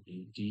in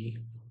dt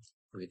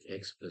with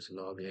x plus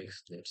log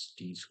x, that's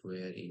t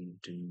square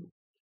into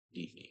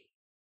dt,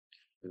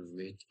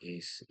 which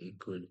is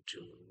equal to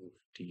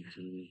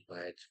t2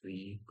 by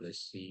 3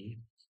 plus c,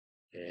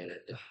 and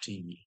the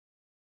t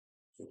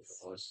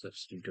was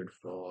substituted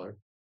for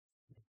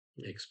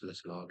x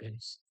plus log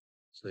x.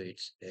 So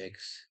it's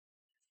x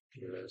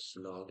plus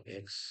log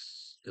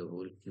x the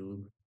whole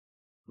cube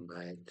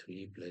by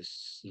 3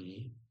 plus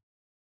c.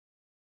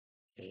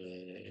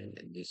 And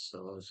this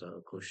solves our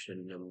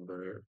question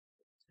number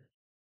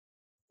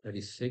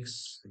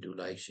 36. Do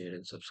like, share,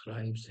 and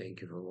subscribe.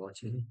 Thank you for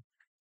watching.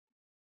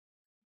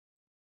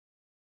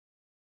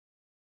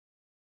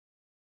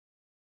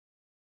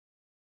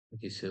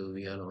 Okay, so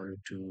we are on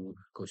to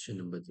question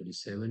number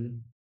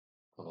 37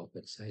 of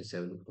exercise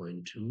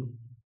 7.2,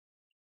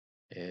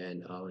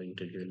 and our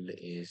integral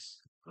is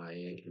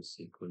I is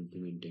equal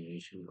to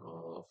integration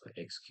of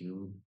x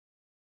cube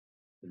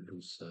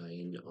into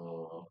sine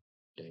of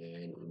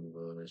tan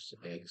inverse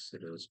x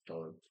raised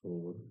power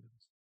 4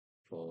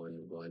 upon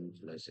 1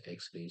 plus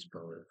x raised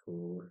power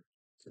 4,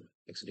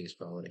 x raised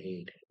power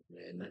 8.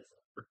 And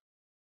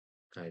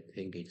I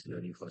think it's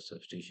ready for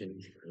substitution.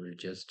 We'll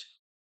just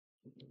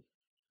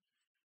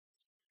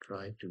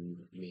try to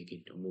make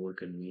it more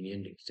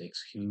convenient. It's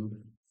x cube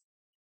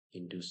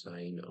into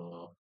sine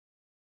of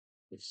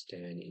its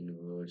tan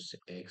inverse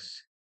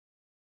x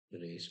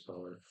raised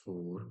power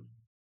 4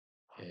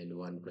 and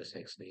 1 plus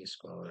x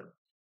raised power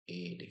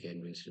 8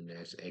 can be written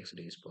as x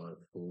raised power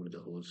 4 the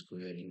whole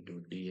square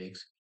into dx.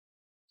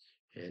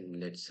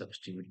 And let's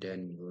substitute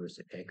tan inverse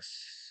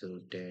x. So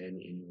tan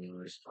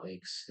inverse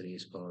x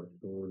raised power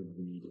 4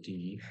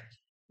 dt,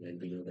 and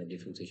we know the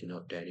differentiation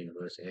of tan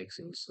inverse x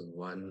is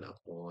 1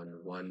 upon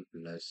 1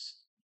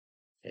 plus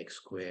x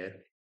square.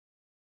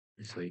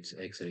 So it's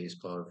x raised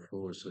power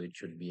 4, so it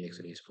should be x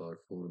raised power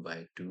 4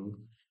 by 2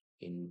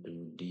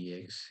 into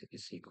dx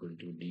is equal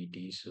to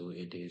dt. So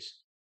it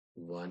is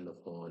 1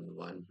 upon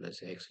 1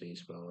 plus x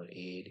raised power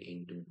 8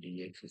 into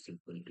dx is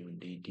equal to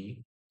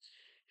dt.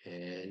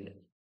 And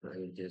I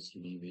will just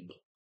leave it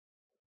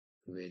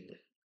with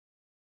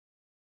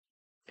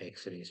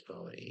x raised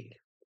power 8.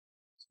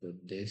 So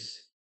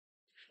this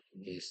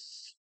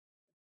is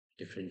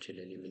differential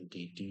element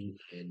dt,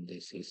 and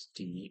this is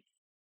t.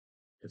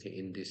 Okay,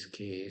 in this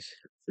case,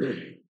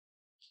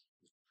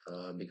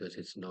 because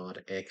it's not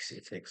x,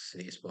 it's x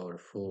raised power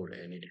 4,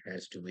 and it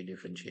has to be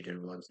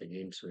differentiated once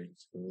again. So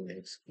it's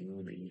 4x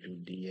cubed into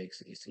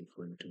dx is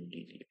equal to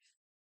dt,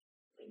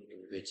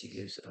 which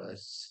gives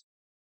us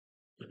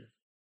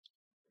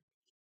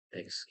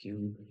x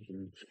cubed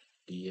into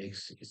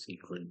dx is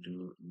equal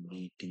to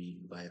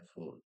dt by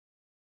 4.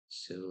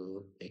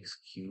 So x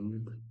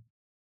cubed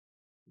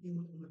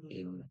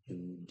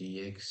into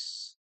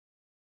dx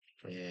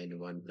and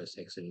 1 plus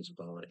x raised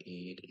power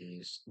 8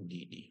 is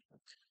dt.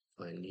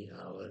 Finally,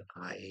 our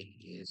I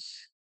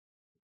is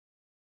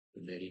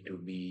ready to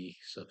be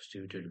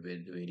substituted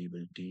with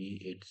variable t.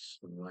 It's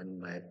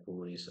 1 by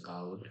 4 is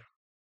out.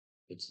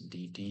 It's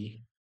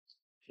dt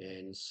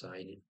and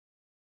sine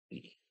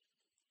t.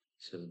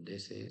 So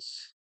this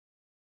is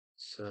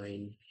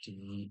sine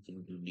t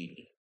into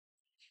dt.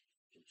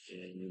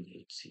 And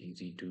it's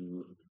easy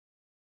to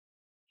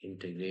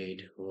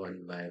integrate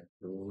 1 by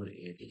 4.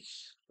 It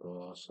is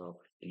cos of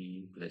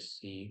t plus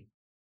c.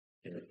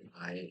 And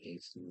I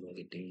is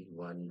negative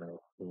 1 by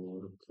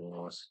 4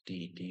 cos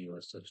t. T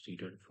was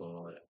substituted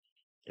for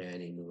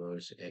tan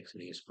inverse x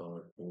raised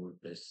power 4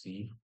 plus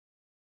c.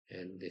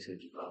 And this is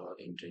our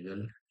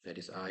integral, that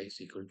is I is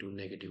equal to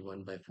negative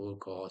 1 by 4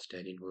 cos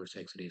tan inverse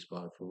x raised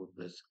power 4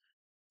 plus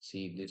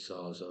c. This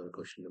solves our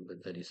question number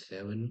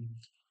 37.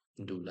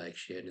 Do like,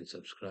 share, and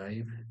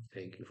subscribe.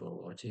 Thank you for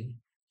watching.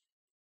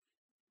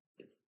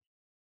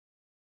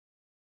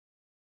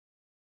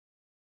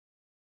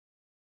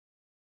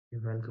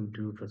 Welcome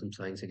to Pratham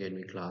Science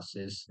Academy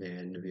classes,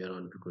 and we are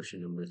on to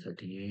question number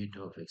 38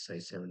 of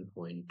exercise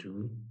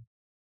 7.2,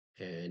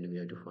 and we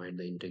have to find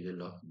the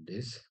integral of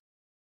this.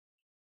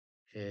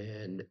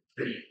 And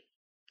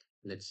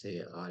let's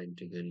say our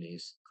integral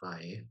is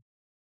I.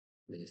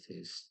 This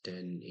is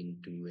 10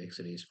 into x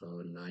raised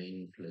power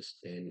 9 plus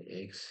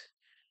 10x.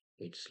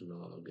 It's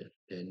log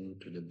 10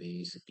 to the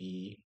base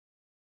e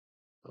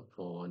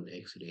upon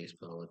x raised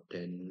power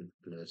 10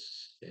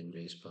 plus 10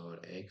 raised power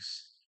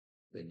x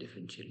with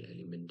differential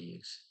element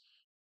dx.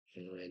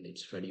 And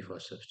it's ready for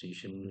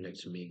substitution.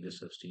 Let's make the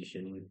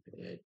substitution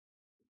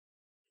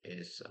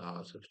as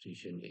our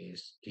substitution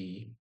is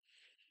t,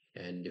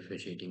 and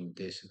differentiating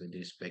this with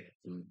respect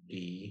to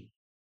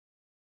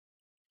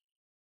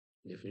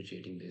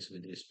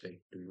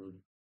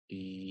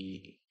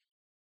t,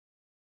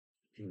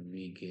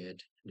 we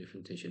get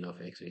differentiation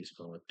of x raised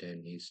power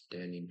 10 is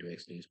 10 into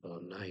x raised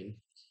power 9,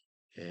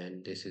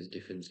 and this is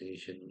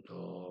differentiation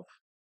of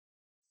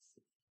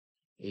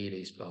a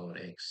raised power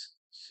x.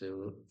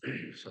 So,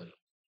 sorry,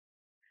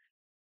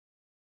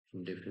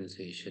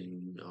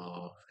 differentiation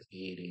of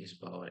a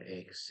raised power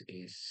x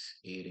is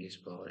a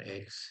raised power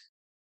x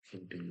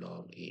into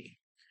log a.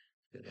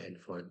 And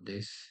for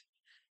this,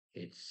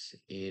 it's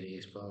a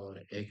raised power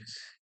x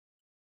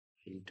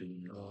into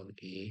log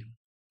a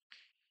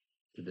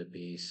to the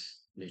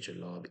base natural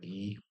log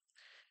e,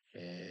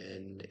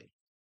 and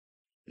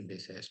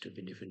this has to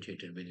be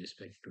differentiated with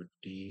respect to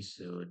t.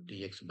 So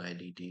dx by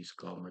dt is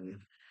common,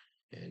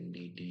 and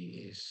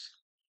dt is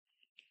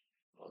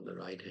on the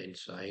right hand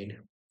side.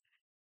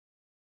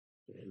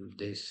 And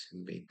this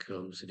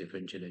becomes a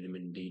differential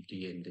element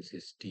dt, and this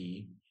is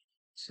t.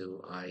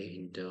 So I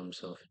in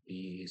terms of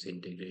t is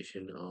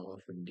integration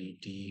of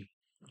dt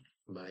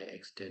by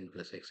x10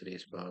 plus x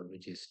raised power,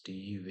 which is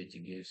t, which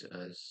gives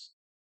us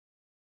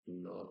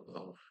log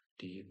of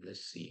t plus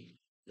c.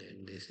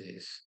 And this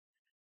is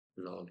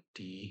log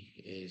t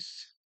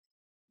is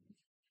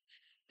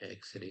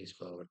x raised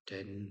power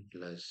 10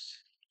 plus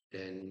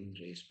 10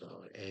 raised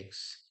power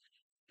x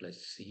plus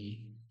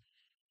c.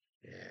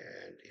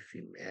 And if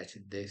you match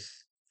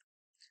this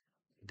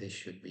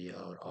should be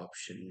our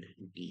option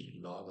D,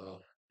 log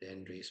of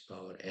 10 raised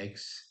power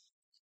x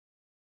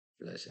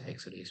plus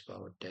x raised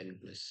power 10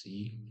 plus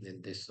c.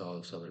 And this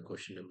solves our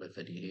question number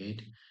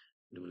 38.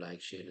 Do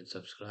like, share, and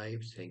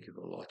subscribe. Thank you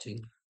for watching.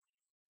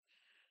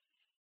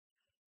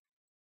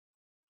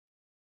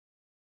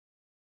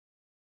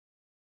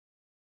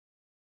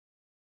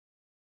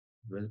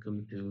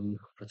 Welcome to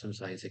Pratham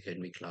Science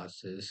Academy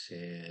classes,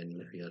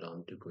 and we are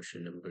on to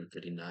question number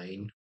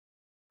 39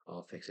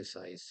 of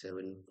exercise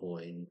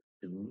 7.2,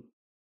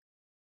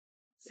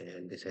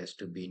 and this has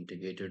to be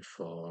integrated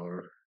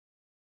for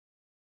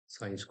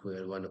sine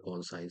square 1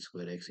 upon sine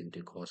square x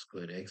into cos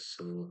square x.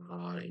 So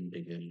our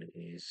integral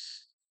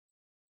is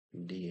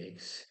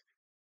dx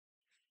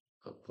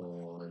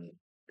upon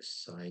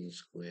sine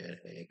square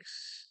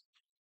x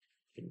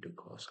into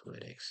cos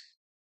square x.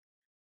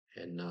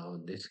 And now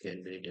this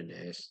can be written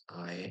as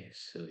I,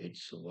 so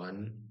it's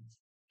 1.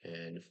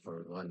 And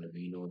for 1,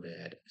 we know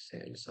that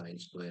sine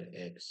square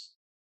x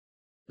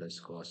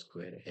plus cos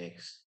square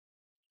x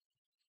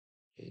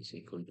is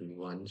equal to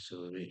 1.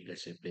 So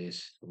let's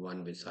replace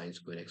 1 with sine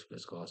square x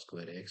plus cos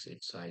square x.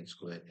 It's sine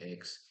square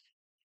x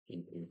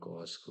into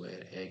cos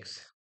square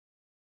x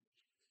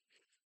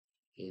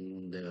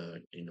in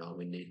the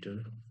denominator.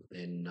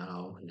 And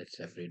now let's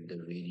separate the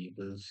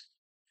variables.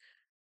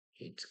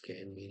 It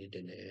can be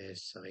written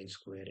as sine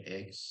square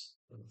x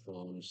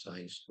from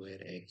sine square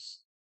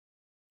x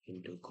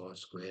into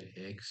cos square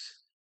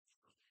x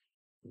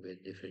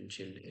with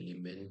differential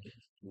element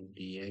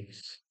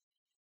dx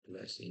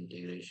plus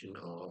integration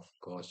of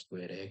cos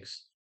square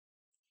x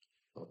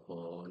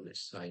upon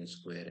sine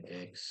square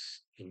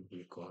x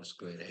into cos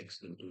square x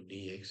into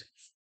dx.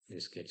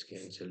 This gets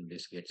cancelled,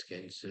 this gets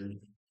cancelled.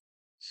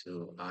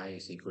 So I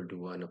is equal to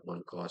 1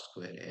 upon cos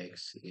square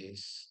x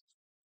is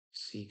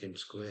secant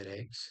square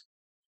x,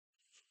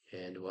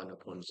 and 1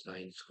 upon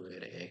sine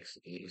square x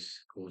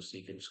is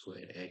cosecant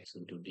square x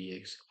into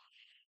dx.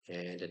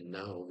 And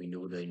now we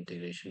know the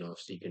integration of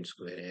secant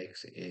square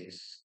x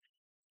is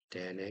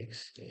tan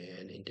x,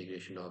 and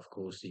integration of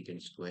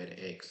cosecant square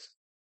x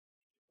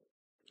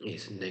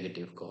is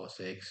negative cos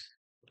x.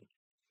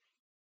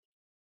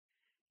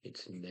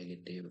 It's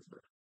negative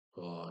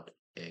cot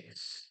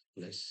x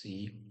plus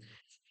c.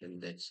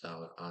 And that's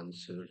our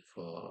answer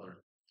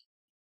for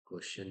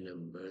question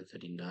number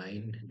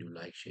 39. Do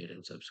like, share,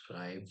 and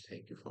subscribe.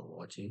 Thank you for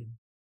watching.